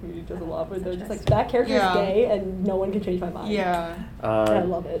community does a lot where they're just like, that character Yeah. is gay and no one can change my mind. Yeah. And I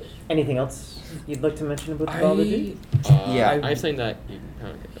love it. Anything else you'd like to mention about the I- Babadook? Yeah. I have something that.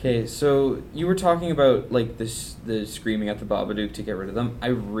 Okay, so you were talking about like this, the screaming at the Babadook to get rid of them. I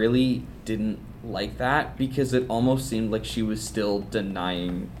really didn't like that because it almost seemed like she was still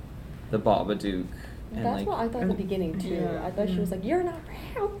denying the Babadook. And That's like, what I thought at the beginning too. Yeah. I thought she was like, "You're not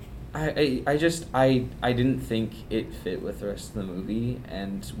real." I just I didn't think it fit with the rest of the movie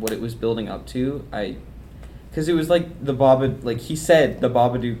and what it was building up to. Because it was like like he said the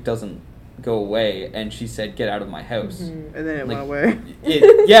Babadook doesn't go away, and she said get out of my house. Mhm. And then it Like, went away.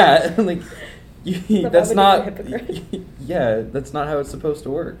 Yeah, like that's Babadook's a not. hypocrite. Yeah, that's not how it's supposed to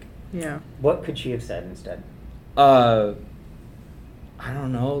work. Yeah. What could she have said instead? I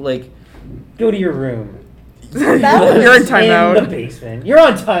don't know, like. Go to your room. You're in timeout. In the basement. You're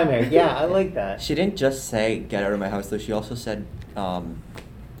on timeout. Yeah, I like that. She didn't just say "get out of my house," though. She also said,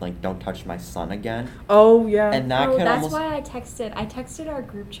 like, "Don't touch my son again." Oh yeah. And that Oh, could that's almost. why I texted our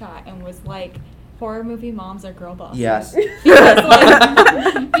group chat and was like, horror movie moms are girl bosses. Yes. Because,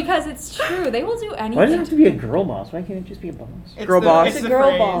 like, because it's true. They will do anything. Why does it have to be a girl boss? Why can't it just be a boss? It's Girl the, boss. It's It's a the girl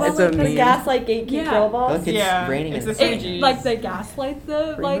phrase. boss. It's a the meme. gaslight gatekeep Yeah. girl boss. Look, it's Yeah, raining it's in the the same- It, like they gaslight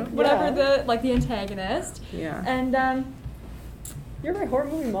the like Freedom? whatever Yeah. the like the antagonist. Yeah. And You're right. Horror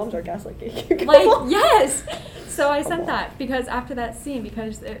movie moms are gaslight gatekeep. like yes. So I sent that because after that scene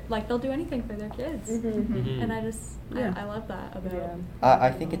because it, like they'll do anything for their kids. Mm-hmm. Mhm. And I just Yeah. I love that about Yeah.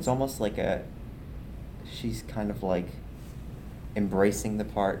 I think it's almost like she's kind of like embracing the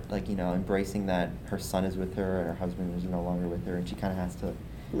part, like, embracing that her son is with her and her husband is no longer with her, and she kind of has to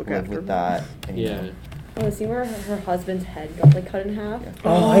Look live after with them. that. And, Yeah. Oh, the scene where her husband's head got like cut in half. Yeah.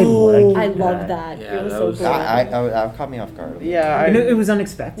 Oh, I like I that. love that. Yeah, it was that so was- cool. I caught me off guard. a little. Yeah. And it was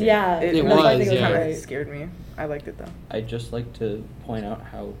unexpected. Yeah, It It that's why I was, think it yeah. was It great. scared me. I liked it though. I'd just like to point out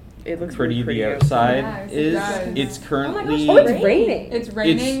how It looks pretty, really pretty the outside. outside Yeah, it is. does. It's currently. Oh, it's raining. It's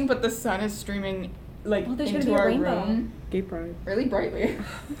raining, but the sun is streaming like Oh, there's gonna into be a our rainbow. room Gay pride. really brightly.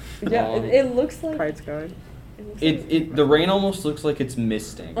 Yeah, it looks like. Pride sky. The rain almost looks like it's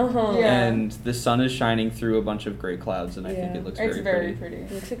misting. Uh-huh. Yeah. And the sun is shining through a bunch of gray clouds, and I think Yeah. it looks It's very, very pretty.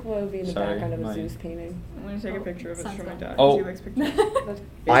 It looks like what would be in the Sorry, background of a my- Zeus painting. I'm gonna take a picture of it to sun's show my gone. dad. Oh. He likes pictures.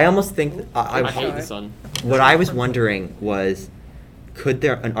 I almost think I I hate the sun. what I was wondering was, could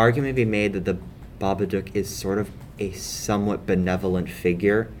there an argument be made that the Babadook is sort of a somewhat benevolent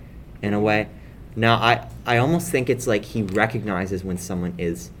figure, in a way? Now, I almost think it's like he recognizes when someone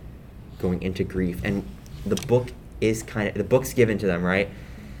is going into grief, and the book's given to them, right?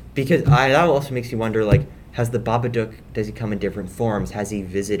 Because that also makes you wonder, like, has the Babadook, does he come in different forms? Has he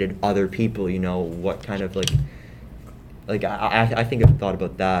visited other people? What kind of I think I've thought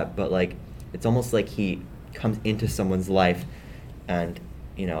about that, but like, it's almost like he comes into someone's life, and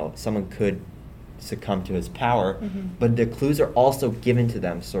someone could succumb to his power, but the clues are also given to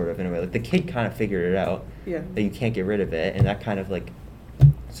them, sort of, in a way. Like, the kid kind of figured it out Yeah. that you can't get rid of it, and that kind of like,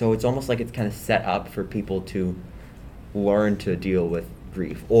 so it's almost like it's kind of set up for people to learn to deal with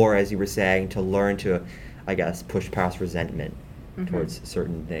grief, or as you were saying, to learn to, I guess, push past resentment towards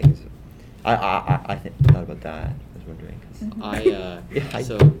certain things. I thought about that. I was wondering. 'Cause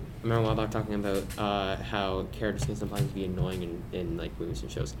So I remember a while back talking about how characters can sometimes be annoying in like movies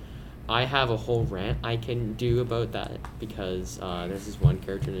and shows. I have a whole rant I can do about that because there's this one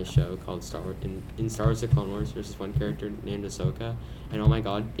character in a show called Star Wars in Star Wars: The Clone Wars. There's this one character named Ahsoka, and oh my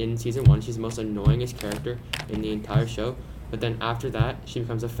god, in season 1 she's the most annoyingest character in the entire show. But then after that, she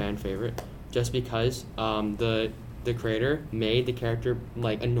becomes a fan favorite just because the creator made the character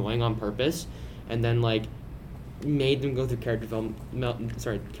like annoying on purpose, and then like made them go through character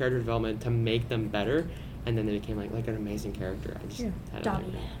development to make them better, and then they became like an amazing character. I just had Dobby.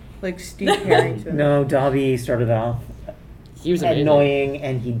 Like Steve Harrington. No, Dobby started off He was amazing. annoying,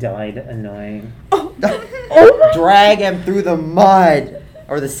 and he died annoying. Drag him through the mud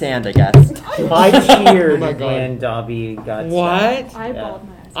or the sand, I guess. I cheered Oh my God. when Dobby got What? stabbed. I Yeah. bawled my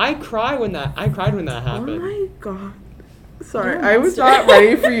eyes. I cried when that Oh happened. my god. Sorry, You're a I was monster. not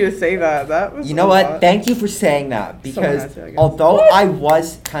ready for you to say that. That was You know a what? lot. Thank you for saying that, Someone because has to, I guess. although I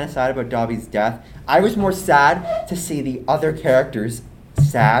was kind of sad about Dobby's death, I was more sad to see the other characters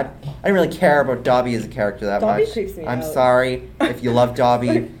sad. I didn't really care about Dobby as a character that Dobby much. creeps me I'm out. sorry if you love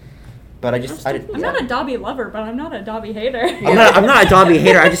Dobby, but I didn't. I'm not a Dobby lover, but I'm not a Dobby hater. I'm not a Dobby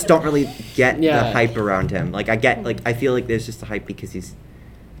hater. I just don't really get the Yeah. hype around him. Like I feel like there's just a hype because he's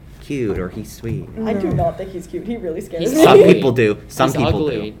cute or he's sweet. I do not think he's cute. He really scares He's me. Some ugly. people do. Some He's people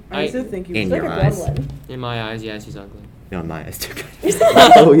ugly. do. I used to think he In was He's like your a eyes. gremlin. In my eyes, yes, he's ugly. No, my eyes too good.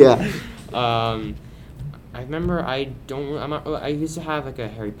 Oh yeah. I remember I used to have like a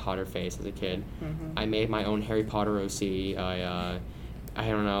Harry Potter face as a kid. I made my own Harry Potter OC. I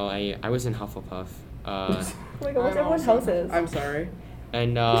don't know. I was in Hufflepuff. Oh my god, what's I'm everyone's also- houses? I'm sorry.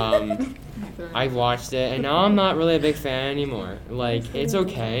 And I watched it, and now I'm not really a big fan anymore. Like, it's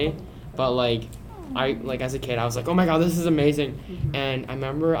okay, but like, as a kid, I was like, oh my god, this is amazing. And I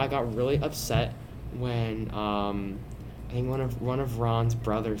remember I got really upset when I think one of Ron's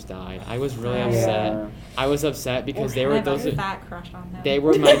brothers died. I was really upset. Yeah. I was upset because they I were have those. a fat crush on him.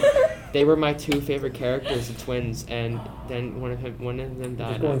 They were my two favorite characters, the twins, and then one of them died.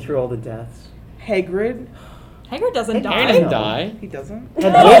 Just going through all the deaths. Hagrid. Hagrid doesn't Harry die. didn't die. He doesn't.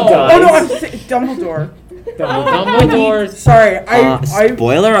 Hedwig Oh no, I'm dies. Dumbledore. Dumbledore's. Sorry, I.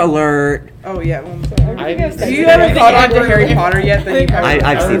 Spoiler alert. Oh yeah. Well, I'm sorry. I- If you haven't caught on to Harry Potter yet, then you haven't.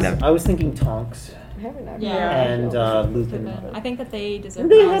 I've I seen was- them. I was thinking Tonks. I haven't actually. Yeah. And Lupin. I think that they deserve.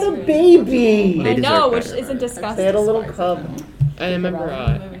 They an had a Oscar. baby. They I know, deserve which better. isn't discussed. They had a little as cub. I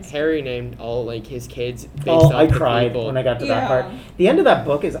remember movies. Harry named all like his kids based Oh, off I the cried people. when I got to Yeah. that part. The end of that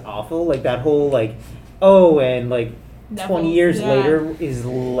book is awful. Like that whole like, oh, and like 20 years yeah. later is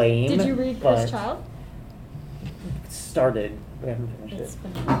lame. Did you read but Cursed Child? Started. We haven't finished It's it.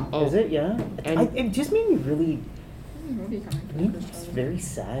 been. Oh, Is it? Yeah. and- It just made me really. Movie coming. It's very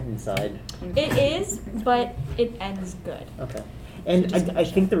sad inside. It is, but it ends good. Okay. And I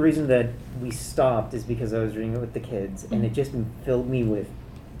think the reason that we stopped is because I was reading it with the kids, and it just filled me with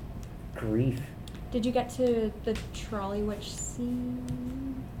grief. Did you get to the trolley witch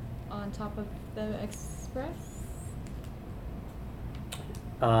scene on top of the express?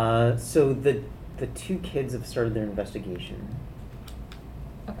 So the two kids have started their investigation.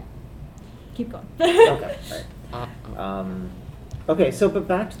 Okay. Keep going. Okay. All Uh, right. Okay. So, but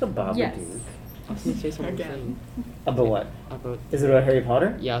back to the Babadook. Yes. I was gonna say something Again. About what? about. Is it about Harry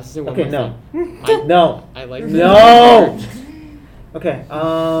Potter? Yeah, I was gonna say one Okay. more No. thing. No. I like. No. Okay.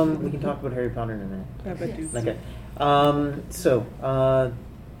 We can talk about Harry Potter in a minute. Babadook. Okay. So,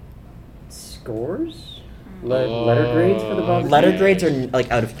 scores? Letter grades for the Babadook? Letter grades are like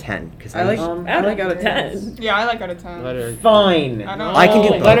out of 10 because I like. Um, I like out out of of 10. Yeah, I like out of 10. Letter. Fine. I don't. I can do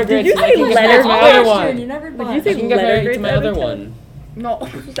both. Letter grades. Did you I say can get letter back to my grades? other Question, you one. never Would bought. you I say can get letter back to grades my out other of 10? one. No.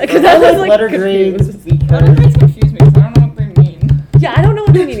 Because I was like letter grades confused. Letter because grades confuse me because I don't know what they mean. Yeah, I don't know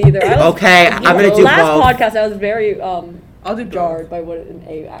what they mean either. I was, Okay, I'm gonna do last both. podcast, I was very I'll do jarred by what an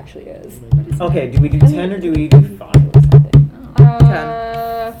A actually is. okay. Do we do 10 or do we do 5?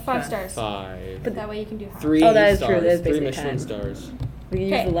 5 stars. 5. But that way you can do half. 3 Oh, that is stars. true, that is 3 basically Michelin 10. stars. We can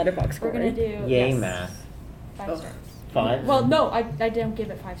use Okay, the letterbox We're score. gonna do. Yay, yes, math. 5 stars. 5? Well, no, I don't give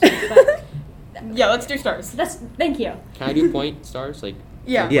it 5 stars, but Yeah, let's do stars. that's thank you. Can I do point stars? Like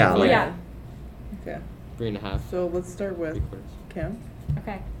Yeah. Yeah, like- Yeah. Okay. 3.5. So let's start with 3/4. Kim.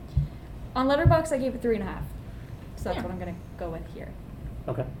 Okay. On Letterboxd, I gave it 3.5. So that's Yeah. what I'm gonna go with here.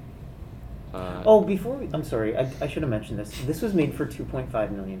 Okay. Oh, before we, I'm sorry, I should have mentioned this. This was made for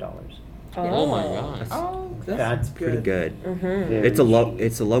 $2.5 million. Oh my gosh. Oh, That's pretty good. Mm-hmm. Very It's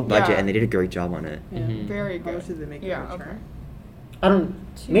a low budget, Yeah. and they did a great job on it. Yeah. Mhm. very How good. much did they make Yeah, in okay. return? I don't.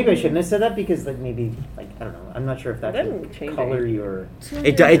 Maybe I shouldn't have said that because like maybe like I don't know. I'm not sure if that That should doesn't change color anything. your.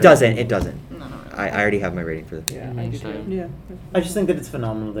 It doesn't. It doesn't. No. I already have my rating for this. Yeah, I do Same. too. Yeah. I just think that it's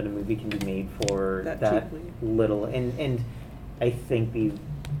phenomenal that a movie can be made for That that cheaply. little and I think be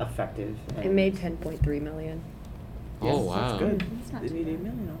effective. It and- made 10.3 million. Oh wow. That's good. That's not They too need bad. 8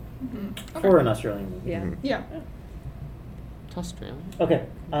 million now. for an Australian movie. Yeah. Mhm. Yeah. It's Australian. Okay.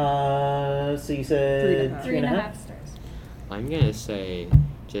 So you said 3.5. 3.5 stars. I'm gonna say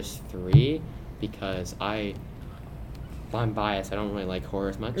just 3 because I'm biased. I don't really like horror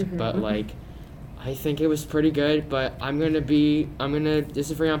as much, Mhm. but like I think it was pretty good. But this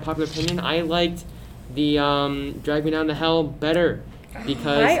is very unpopular opinion. I liked the Drag Me Down to Hell better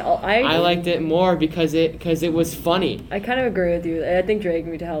because I liked it more because it was funny. I kind of agree with you. I think Drag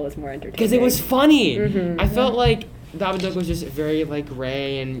Me to Hell was more entertaining. Because it was funny. Mhm. I felt like Babadook was just very like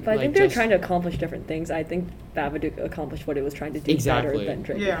gray and But I like think they're just, trying to accomplish different things. I think Babadook accomplished what it was trying to do Exactly. better than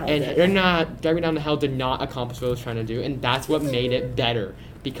Drag Me Yeah. to Hell and did. they're not Drag Me Down to Hell did not accomplish what it was trying to do, and that's what made it better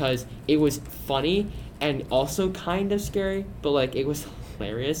because it was funny and also kind of scary, but like it was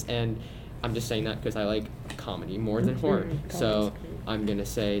hilarious. And I'm just saying that because I like comedy more than horror. Mhm. So Comedy's I'm gonna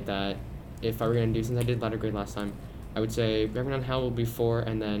say that if I were gonna do, since I did letter grade last time, I would say Drag Me Down to Hell will be 4,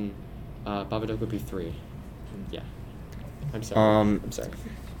 and then Babadook would be 3. Yeah. I'm sorry. I'm sorry.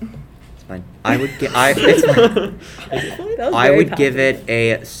 It's fine. I would give. It's fine. That was I very would give passive.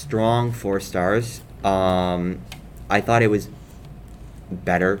 it a strong 4 stars. I thought it was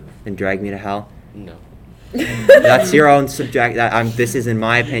better than Drag Me to Hell. No. That's your own subject. This is in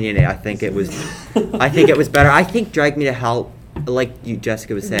my opinion. I think it was better. I think Drag Me to Hell, like you,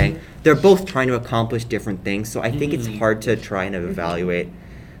 Jessica was saying, they're both trying to accomplish different things. So I think it's Mhm. hard to try and evaluate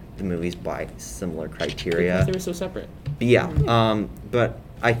the movies by similar criteria. Because they were so separate. But yeah, but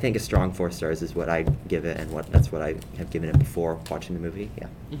I think a strong 4 stars is what I give it, and that's what I have given it before watching the movie. Yeah.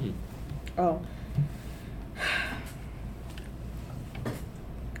 Mm-hmm. Oh.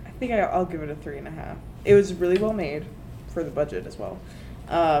 I think I'll give it a 3.5. It was really well made for the budget as well.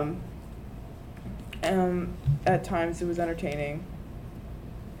 At times it was entertaining.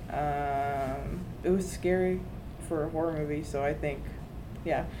 It was scary for a horror movie, so I think,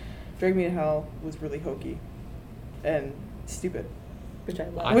 yeah, Drag Me to Hell was really hokey and stupid. Which I I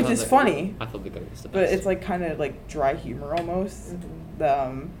love. Which thought is that- funny. I thought the good was the But best. it's like kind of like dry humor almost.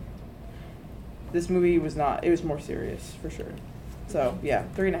 Mhm. This movie was not. It was more serious for sure. So yeah,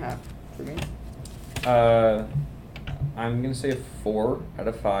 3.5 for me. I'm gonna say a 4 out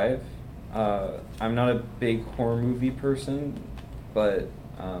of 5. I'm not a big horror movie person, but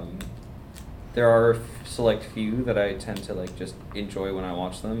there are select few that I tend to like just enjoy when I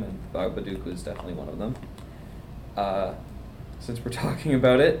watch them, and Babadook was definitely one of them. Since we're talking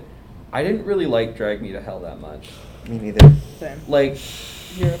about it, I didn't really like Drag Me to Hell that much. Me neither. Same. Like,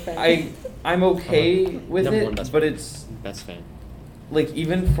 You're a fan. I'm okay with Number one it, best but fan. it's Best fan. like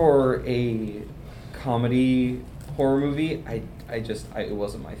even for a comedy horror movie, it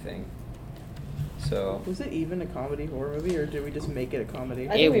wasn't my thing. So Was it even a comedy horror movie, or did we just make it a comedy?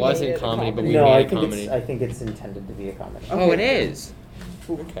 I think It we wasn't made it a comedy, but comedy. we No, made I it think comedy. I think it's intended to be a comedy. Oh, it Okay. is.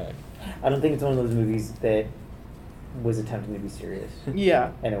 Okay. I don't think it's one of those movies that was attempting to be serious,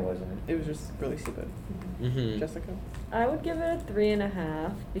 Yeah, and it wasn't. it was just really stupid. Mm-hmm. Jessica. I would give it a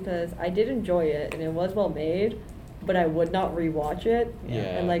 3.5 because I did enjoy it and it was well made, but I would not rewatch it. Yeah.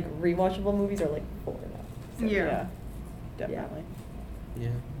 And like rewatchable movies are like 4.5. So, Yeah. Definitely. Yeah.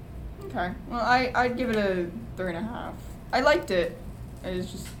 Okay. Well, I'd give it a 3.5. I liked it. It's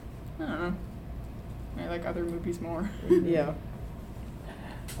just, I don't know. I like other movies more. Yeah.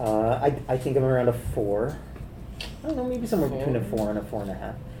 I think I'm around a 4. I don't know, maybe somewhere between a 4 and a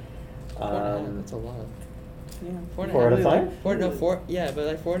 4.5. 4.5, that's a lot. Yeah. 4.5. 4 out of Really 5? like- 4, no, 4, yeah, but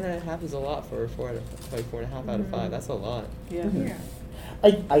like 4.5 is a lot for 4.5 out of 5. Mhm. That's a lot. Yeah. Mhm. Yeah.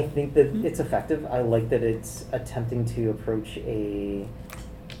 I think that it's effective. I like that it's attempting to approach a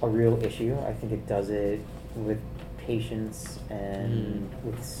real issue. I think it does it with patience and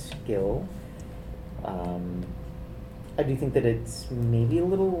with skill. I do think that it's maybe a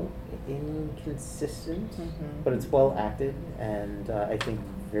little inconsistent, Mhm. but it's well acted and I think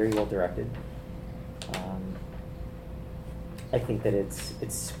very well directed. I think that it's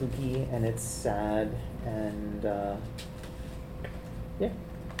spooky and it's sad and yeah.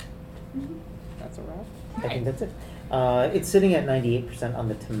 That's a wrap. I think that's it. It's sitting at 98% on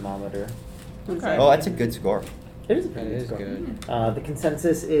the thermometer. Okay. Oh, that's a good score. It is a That pretty is score. good. The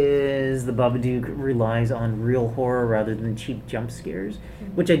consensus is the Babadook relies on real horror rather than cheap jump scares,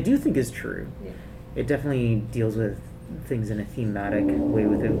 which I do think is true. Yeah. It definitely deals with things in a thematic way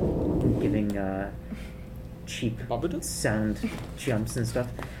without giving cheap Babadook? sound jumps and stuff.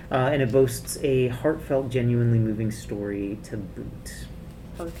 And it boasts a heartfelt, genuinely moving story to boot.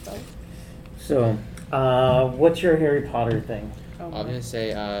 Heartfelt. So, what's your Harry Potter thing? Oh I'm my. gonna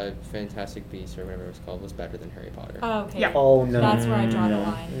say Fantastic Beasts or whatever it's called was better than Harry Potter. Oh, okay. Yeah. Oh no! That's where I draw the no,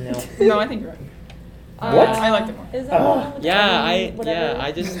 line. No. No, I think you're right. What? I liked it more. Is that the one with the Yeah, Eddie,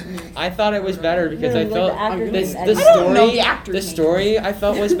 whatever? I thought it was better because No, I like felt the actor's this name, the Eddie. I don't know story the actor's the name. story I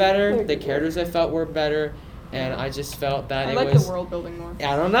felt was better. The characters I felt were better, and I just felt that I it like was. the world building more.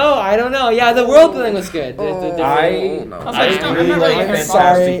 I don't know. Yeah, the world building was good. I no. I I'm really not like really a Harry Fantastic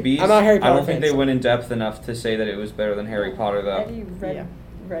Potter- Beasts. I'm not a Harry I don't Potter think fan, they so- went in depth enough to say that it was better than Harry Potter, though. Eddie read. Yeah.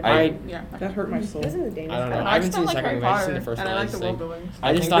 Read. I- Yeah. That hurt my soul. It was in the Danish I don't know. Guy. I haven't still seen the like second Harry one, I've seen Potter, the first and one, I I like the just world think- building. I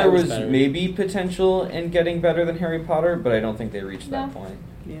I just think thought there it was was better. maybe potential in getting better than Harry Potter, but I don't think they reached that point.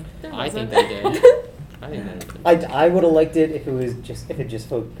 Yeah. I think they did. I think they did. I would have liked it if it just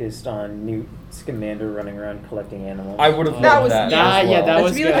focused on Newt Scamander running around collecting animals. I would have That loved was- that. yeah, as yeah, well. that That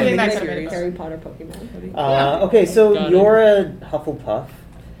was should be like good. a I think that mini could've been series. Harry Potter Pokemon. Okay, so Got it. you're a Hufflepuff.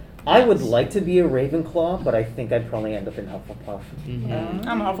 I would like to be a Ravenclaw, but I think I'd probably end up in Hufflepuff. Mhm.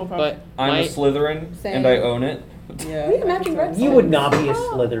 I'm a Hufflepuff. But I'm my- a Slytherin, Same. and I own it. Yeah. We have matching red You would not be a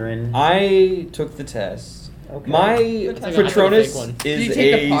Slytherin. I took the test. Okay. My Good test. I took a Patronus fake one. Did you is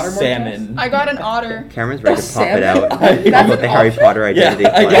take the a Pottermore salmon. I got an otter. Cameron's ready to pop it salmon? out That's about the an Harry option? Potter identity.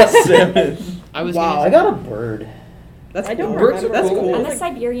 Yeah, I got class. salmon. I was Wow. I got a bird. That's I don't cool. Birds are That's cool. cool. I'm a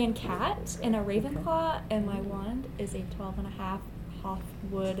Siberian cat and a Ravenclaw, and my wand is a 12.5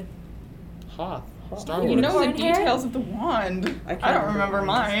 Hothwood. Hoth. Star You Wars. know the Unicorn hair? details of the wand. I can't I don't remember remember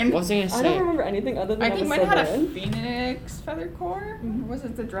mine. mine. What was I gonna I say? don't remember anything other than I I'm think a mine had a Slytherin. phoenix feather core. Or was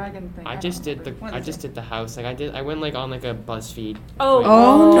it the dragon thing? I don't just did remember. the One I of just the did the house. Like I went like on like a BuzzFeed. Oh. quiz.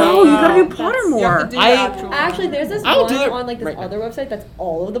 Oh no, you gotta do That's- You have to Pottermore. do I- the actual one. Actually, there's this I'll one do it on like this right now. other website that's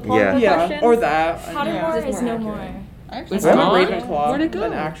all of the Yeah. Pottermore Yeah, questions. or that. Pottermore Is is more no accurate. more. I actually It's I'm a gone? Ravenclaw. Where'd it go?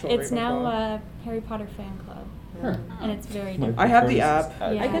 An actual It's now Ravenclaw. a Harry Potter fan club, Huh. and it's very My different. I have the Patronus app. is Yeah.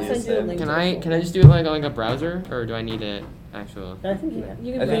 I can actually send you a salmon. link. Can I just do it like on like a browser or do I need it actual? I think you can.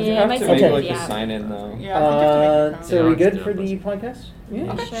 You I can think bring you Yeah, have might to send make you like the a app. sign in though. Yeah, I think you have to make your account. So Yeah, are we let's good do for it. the podcast?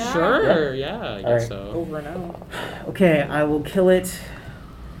 Yeah. Sure. Yeah, I guess Alright. so. Over and out. Okay, I will kill it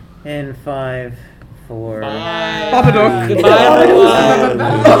in 5, 4. Bye. Babadook.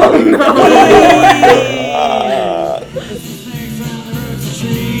 Goodbye,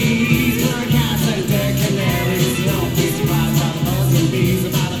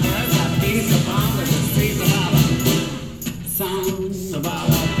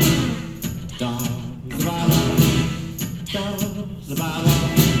 Dogs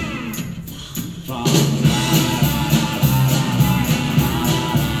about